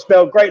 Sorry if I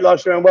misspelled. Great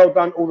live show and well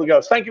done, all the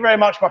girls. Thank you very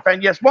much, my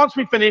friend. Yes, once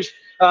we finish,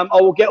 I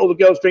will get all the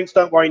girls' drinks.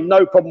 Don't worry,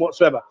 no problem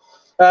whatsoever.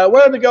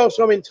 Where are the girls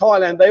from in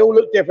Thailand? They all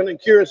look different and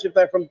curious if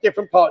they're from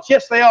different parts.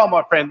 Yes, they are,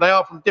 my friend. They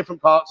are from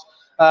different parts.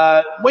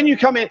 When you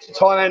come here to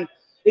Thailand,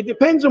 it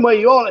depends on where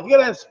you are. If you go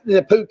down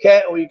to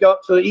Phuket or you go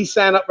up to the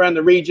Isan, up around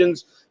the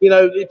regions, you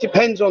know, it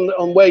depends on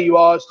where you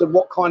are as to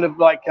what kind of,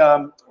 like,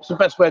 what's the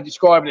best way of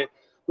describing it?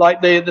 Like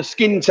the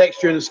skin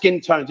texture and the skin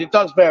tones. It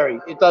does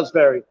vary. It does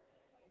vary.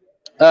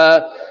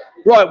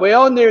 Right, we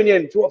are nearing the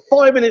end. We've got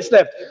 5 minutes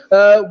left.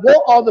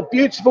 What are the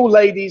beautiful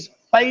ladies'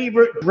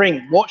 favorite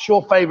drink? What's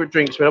your favorite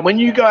drink? When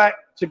you go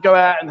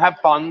out and have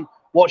fun,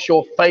 what's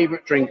your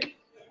favorite drink?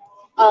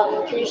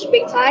 Can you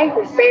speak Thai?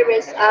 Her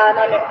favorite,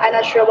 I'm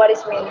not sure what it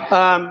means.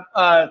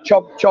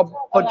 Chop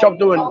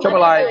doing, chop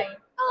alai.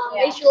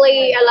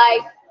 Actually, I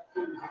like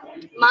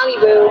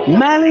Malibu.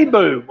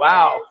 Malibu,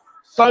 wow.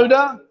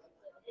 Soda,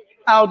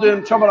 Al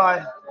doing chop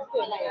alai.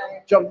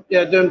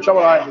 Yeah, doing chop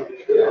alai.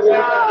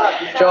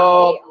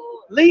 Chop.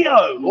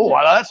 Leo. Oh,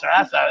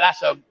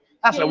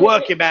 that's a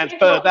working man's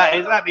bird. That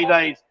is happy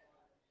days.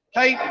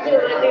 Kate,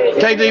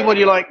 KD, what do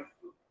you like?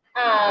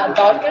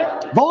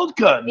 Vodka.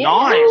 Vodka,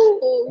 nice.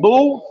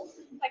 Bull,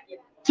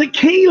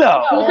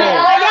 tequila. Oh,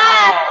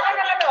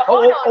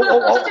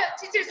 Oh.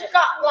 She just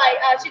got like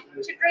she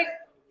drank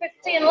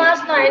 15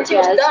 last night and she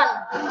was done.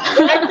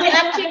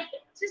 and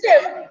she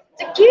said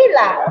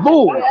tequila.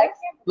 Bull,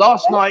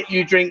 last night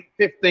you drink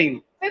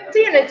 15.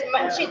 15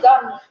 and she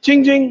done.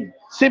 Ching ching,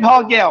 sip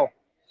hagel.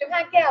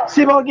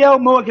 Sip hagel,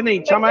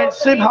 muakani, chama,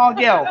 sip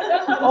hagel.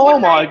 Oh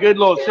my good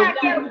lord. So,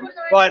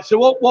 right, so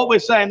what we're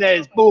saying there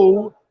is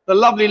Bull, the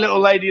lovely little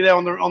lady there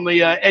on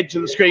the edge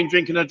of the screen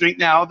drinking her drink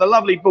now, the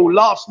lovely Bull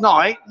last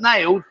night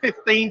nailed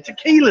 15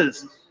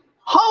 tequilas.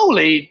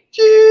 Holy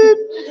dude.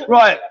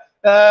 Right.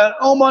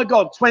 Oh my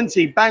God,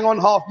 20, bang on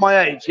half my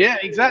age. Yeah,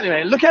 exactly,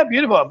 mate. Look how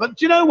beautiful. But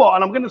do you know what?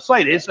 And I'm going to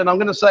say this, and I'm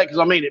going to say it because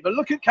I mean it. But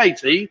look at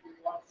Katie,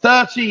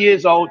 30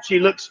 years old. She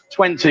looks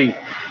 20.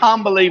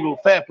 Unbelievable.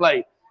 Fair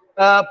play.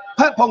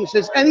 Pat Pong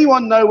says,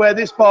 anyone know where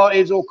this bar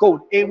is or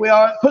called? We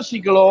are at Pussy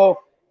Galore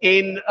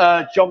in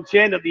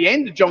Jomtien, at the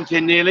end of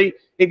Jomtien nearly.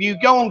 If you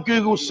go on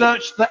Google,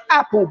 search the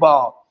Apple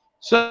Bar.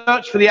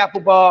 Search for the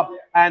Apple Bar,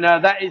 and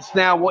that is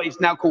now what is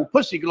now called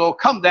Pussy Galore.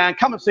 Come down,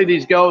 come and see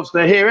these girls.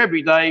 They're here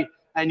every day,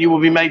 and you will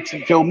be made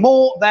to feel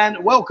more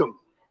than welcome.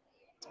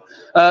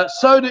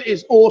 Soda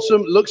is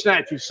awesome. Looks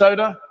at you,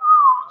 Soda.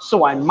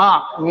 So I'm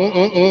Mark.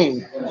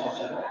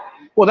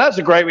 Well, that's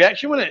a great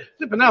reaction, wasn't it?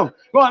 Flipping hell.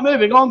 Right,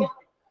 moving on.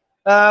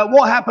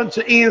 What happened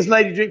to Ian's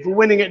lady drink for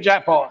winning at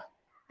jackpot?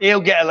 He'll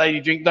get a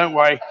lady drink, don't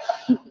worry.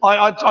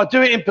 I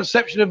do it in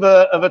perception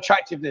of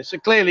attractiveness. So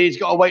clearly he's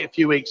got to wait a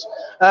few weeks.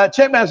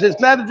 Checkman says,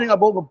 glad the drink I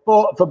bought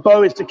for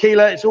Bo is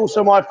tequila. It's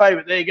also my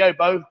favorite. There you go,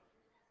 Bo.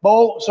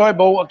 Bo, sorry,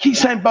 Bo. I keep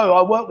saying Bo.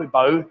 I work with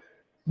Bo.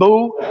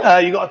 Bo,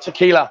 you got a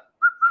tequila.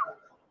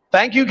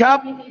 Thank you,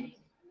 Cub.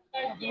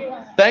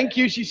 Thank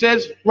you, she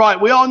says. Right,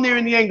 we are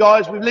nearing the end,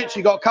 guys. We've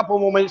literally got a couple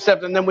more minutes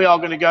left, and then we are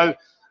going to go.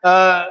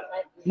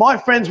 My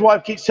friend's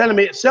wife keeps telling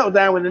me to settle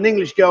down with an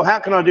English girl. How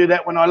can I do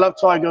that when I love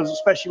Thai girls,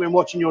 especially when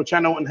watching your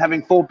channel and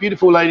having 4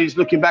 beautiful ladies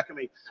looking back at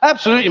me?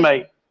 Absolutely,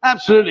 mate.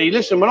 Absolutely.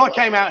 Listen, when I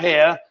came out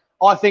here,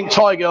 I think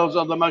Thai girls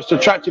are the most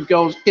attractive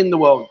girls in the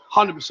world,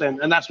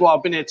 100%. And that's why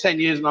I've been here 10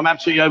 years and I'm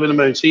absolutely over the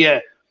moon. So, yeah.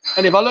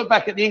 And if I look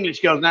back at the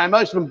English girls now,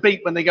 most of them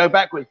beep when they go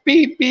backwards.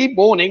 Beep, beep,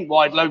 warning,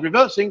 wide load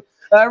reversing.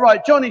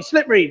 Right, Johnny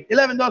Slippery,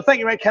 $11. Thank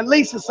you, mate. Can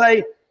Lisa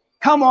say,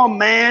 come on,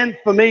 man,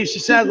 for me? She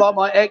sounds like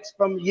my ex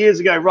from years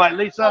ago. Right,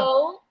 Lisa?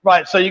 Oh.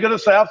 Right, so you've got to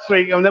say up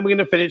 3, and then we're going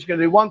to finish. You're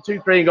going to do 1,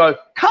 2, 3, and go,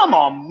 come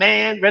on,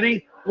 man.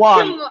 Ready?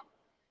 1.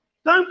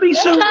 Don't be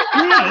so mean.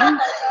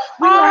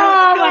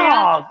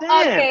 Oh,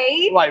 damn.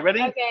 Okay. Right,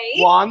 ready? Okay.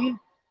 1,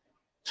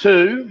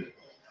 2,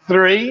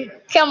 3.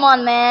 Come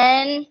on,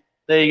 man.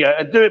 There you go.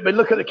 And do it, but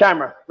look at the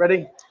camera.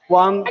 Ready?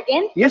 1.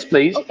 Again? Yes,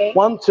 please. Okay.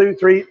 1, 2,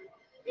 3.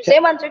 You say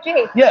 1, 2,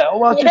 3. Yeah,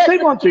 well, just say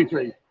 1, 2,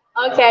 3.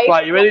 Okay.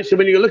 Right, you ready? So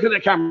when you look at the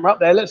camera up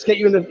there, let's get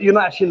you in the, you're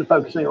not actually in the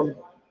focus. Hang on.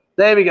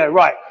 There we go.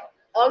 Right.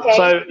 Okay.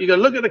 So you're going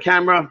to look at the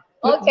camera.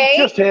 Okay.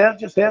 Just here. And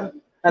You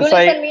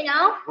say, listen me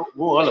now?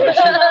 oh, hello.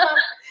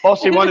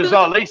 Bossy one as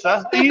well,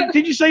 Lisa.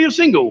 Did you say you're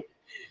single?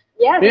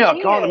 Yeah. Yeah,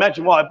 I can't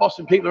imagine why.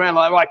 Bossing people around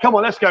like, right, come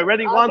on, let's go.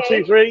 Ready? 1,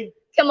 2, 3.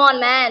 Come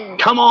on, man.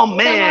 Come on,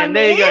 man.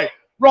 There you go.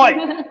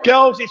 Right,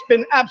 girls, it's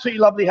been absolutely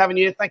lovely having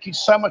you. Thank you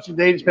so much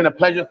indeed. It's been a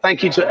pleasure.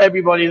 Thank you to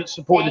everybody that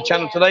supported the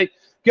channel today.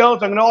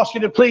 Girls, I'm going to ask you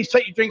to please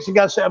take your drinks and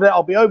go sit over there.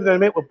 I'll be over there in a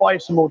minute. We'll buy you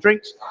some more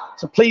drinks.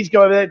 So please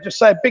go over there. Just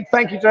say a big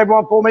thank you to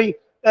everyone for me.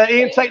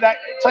 Ian, take that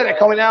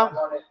comment out.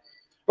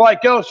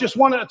 Right, girls, just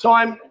one at a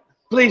time.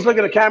 Please look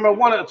at the camera,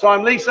 one at a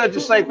time. Lisa,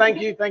 just say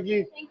thank you.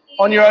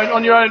 On your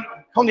own.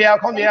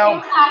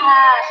 Kondiao.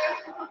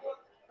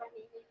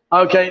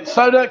 Okay,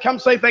 Soda, come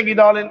say thank you,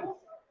 darling.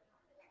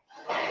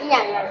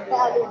 Yeah,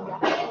 no.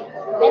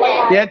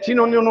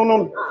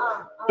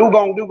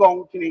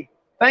 Dugong.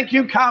 Thank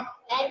you, Cup.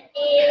 Thank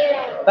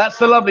you. That's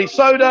the lovely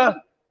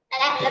Soda.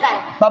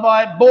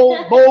 Bye-bye.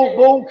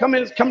 Ball,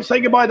 come say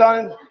goodbye,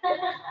 darling.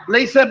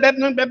 Lisa,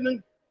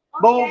 Bebnan.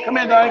 Ball, come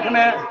here, darling, come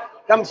here.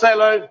 Come say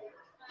hello.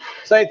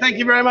 Say thank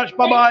you very much.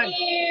 Bye-bye. Thank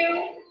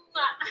you.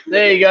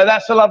 There you go.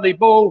 That's a lovely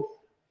Ball.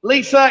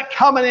 Lisa,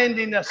 come and end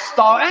in the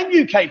style. And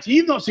you, Katie,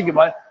 you've not said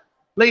goodbye.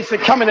 Lisa,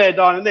 come in there,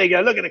 darling. There you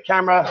go. Look at the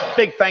camera.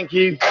 Big thank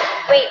you.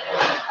 Wait.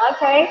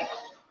 Okay.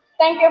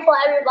 Thank you for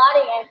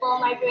everybody and for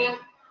my drink.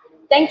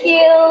 Thank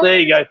you. There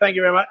you go. Thank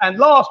you very much. And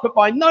last but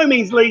by no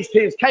means least,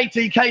 here's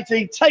Katie.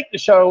 Katie, take the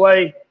show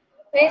away.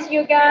 Thanks,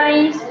 you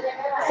guys.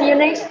 See you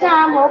next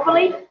time,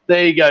 hopefully.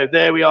 There you go.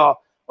 There we are.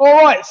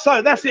 All right.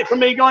 So that's it from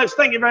me, guys.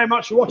 Thank you very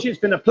much for watching. It's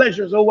been a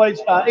pleasure as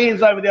always.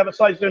 Ian's over the other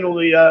side doing all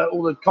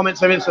the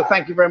comments over it. So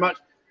thank you very much.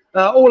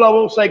 All I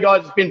will say,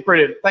 guys, it's been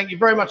brilliant. Thank you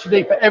very much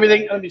indeed for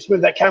everything. Let me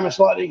smooth that camera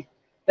slightly.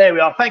 There we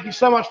are. Thank you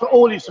so much for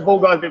all your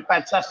support, guys. It's been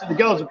fantastic. The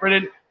girls are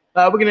brilliant.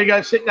 We're going to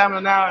go sit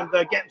down now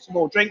and get some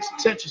more drinks,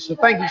 etc. So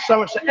thank you so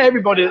much to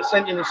everybody that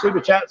sent in the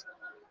super chats.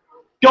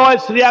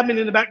 Guys, to the admin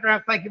in the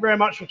background, thank you very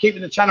much for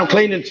keeping the channel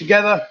clean and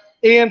together.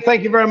 Ian,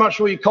 thank you very much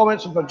for all your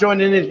comments and for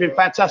joining in. It's been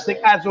fantastic,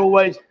 as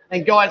always.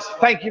 And guys,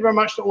 thank you very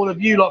much to all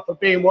of you lot for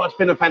being what has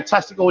been a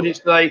fantastic audience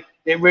today.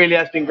 It really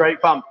has been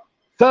great fun.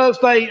 Tomorrow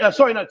we've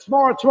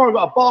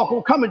got a bar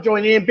call. Come and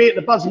join Ian, be at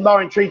the Buzzing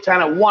Bar in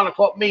Treetown at 1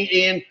 o'clock. Meet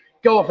Ian,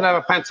 go off and have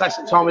a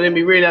fantastic time with him.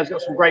 He really has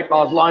got some great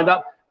bars lined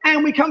up.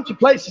 And we come to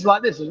places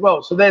like this as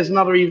well. So there's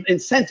another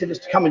incentive is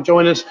to come and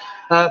join us.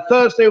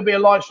 Thursday will be a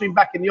live stream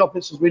back in the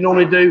office as we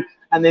normally do.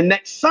 And then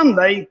next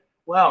Sunday,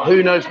 well,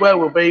 who knows where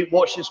we'll be.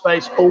 Watch this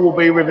space. All will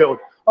be revealed.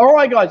 All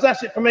right, guys,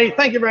 that's it for me.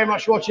 Thank you very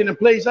much for watching. And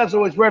please, as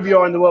always, wherever you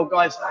are in the world,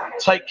 guys,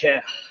 take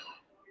care.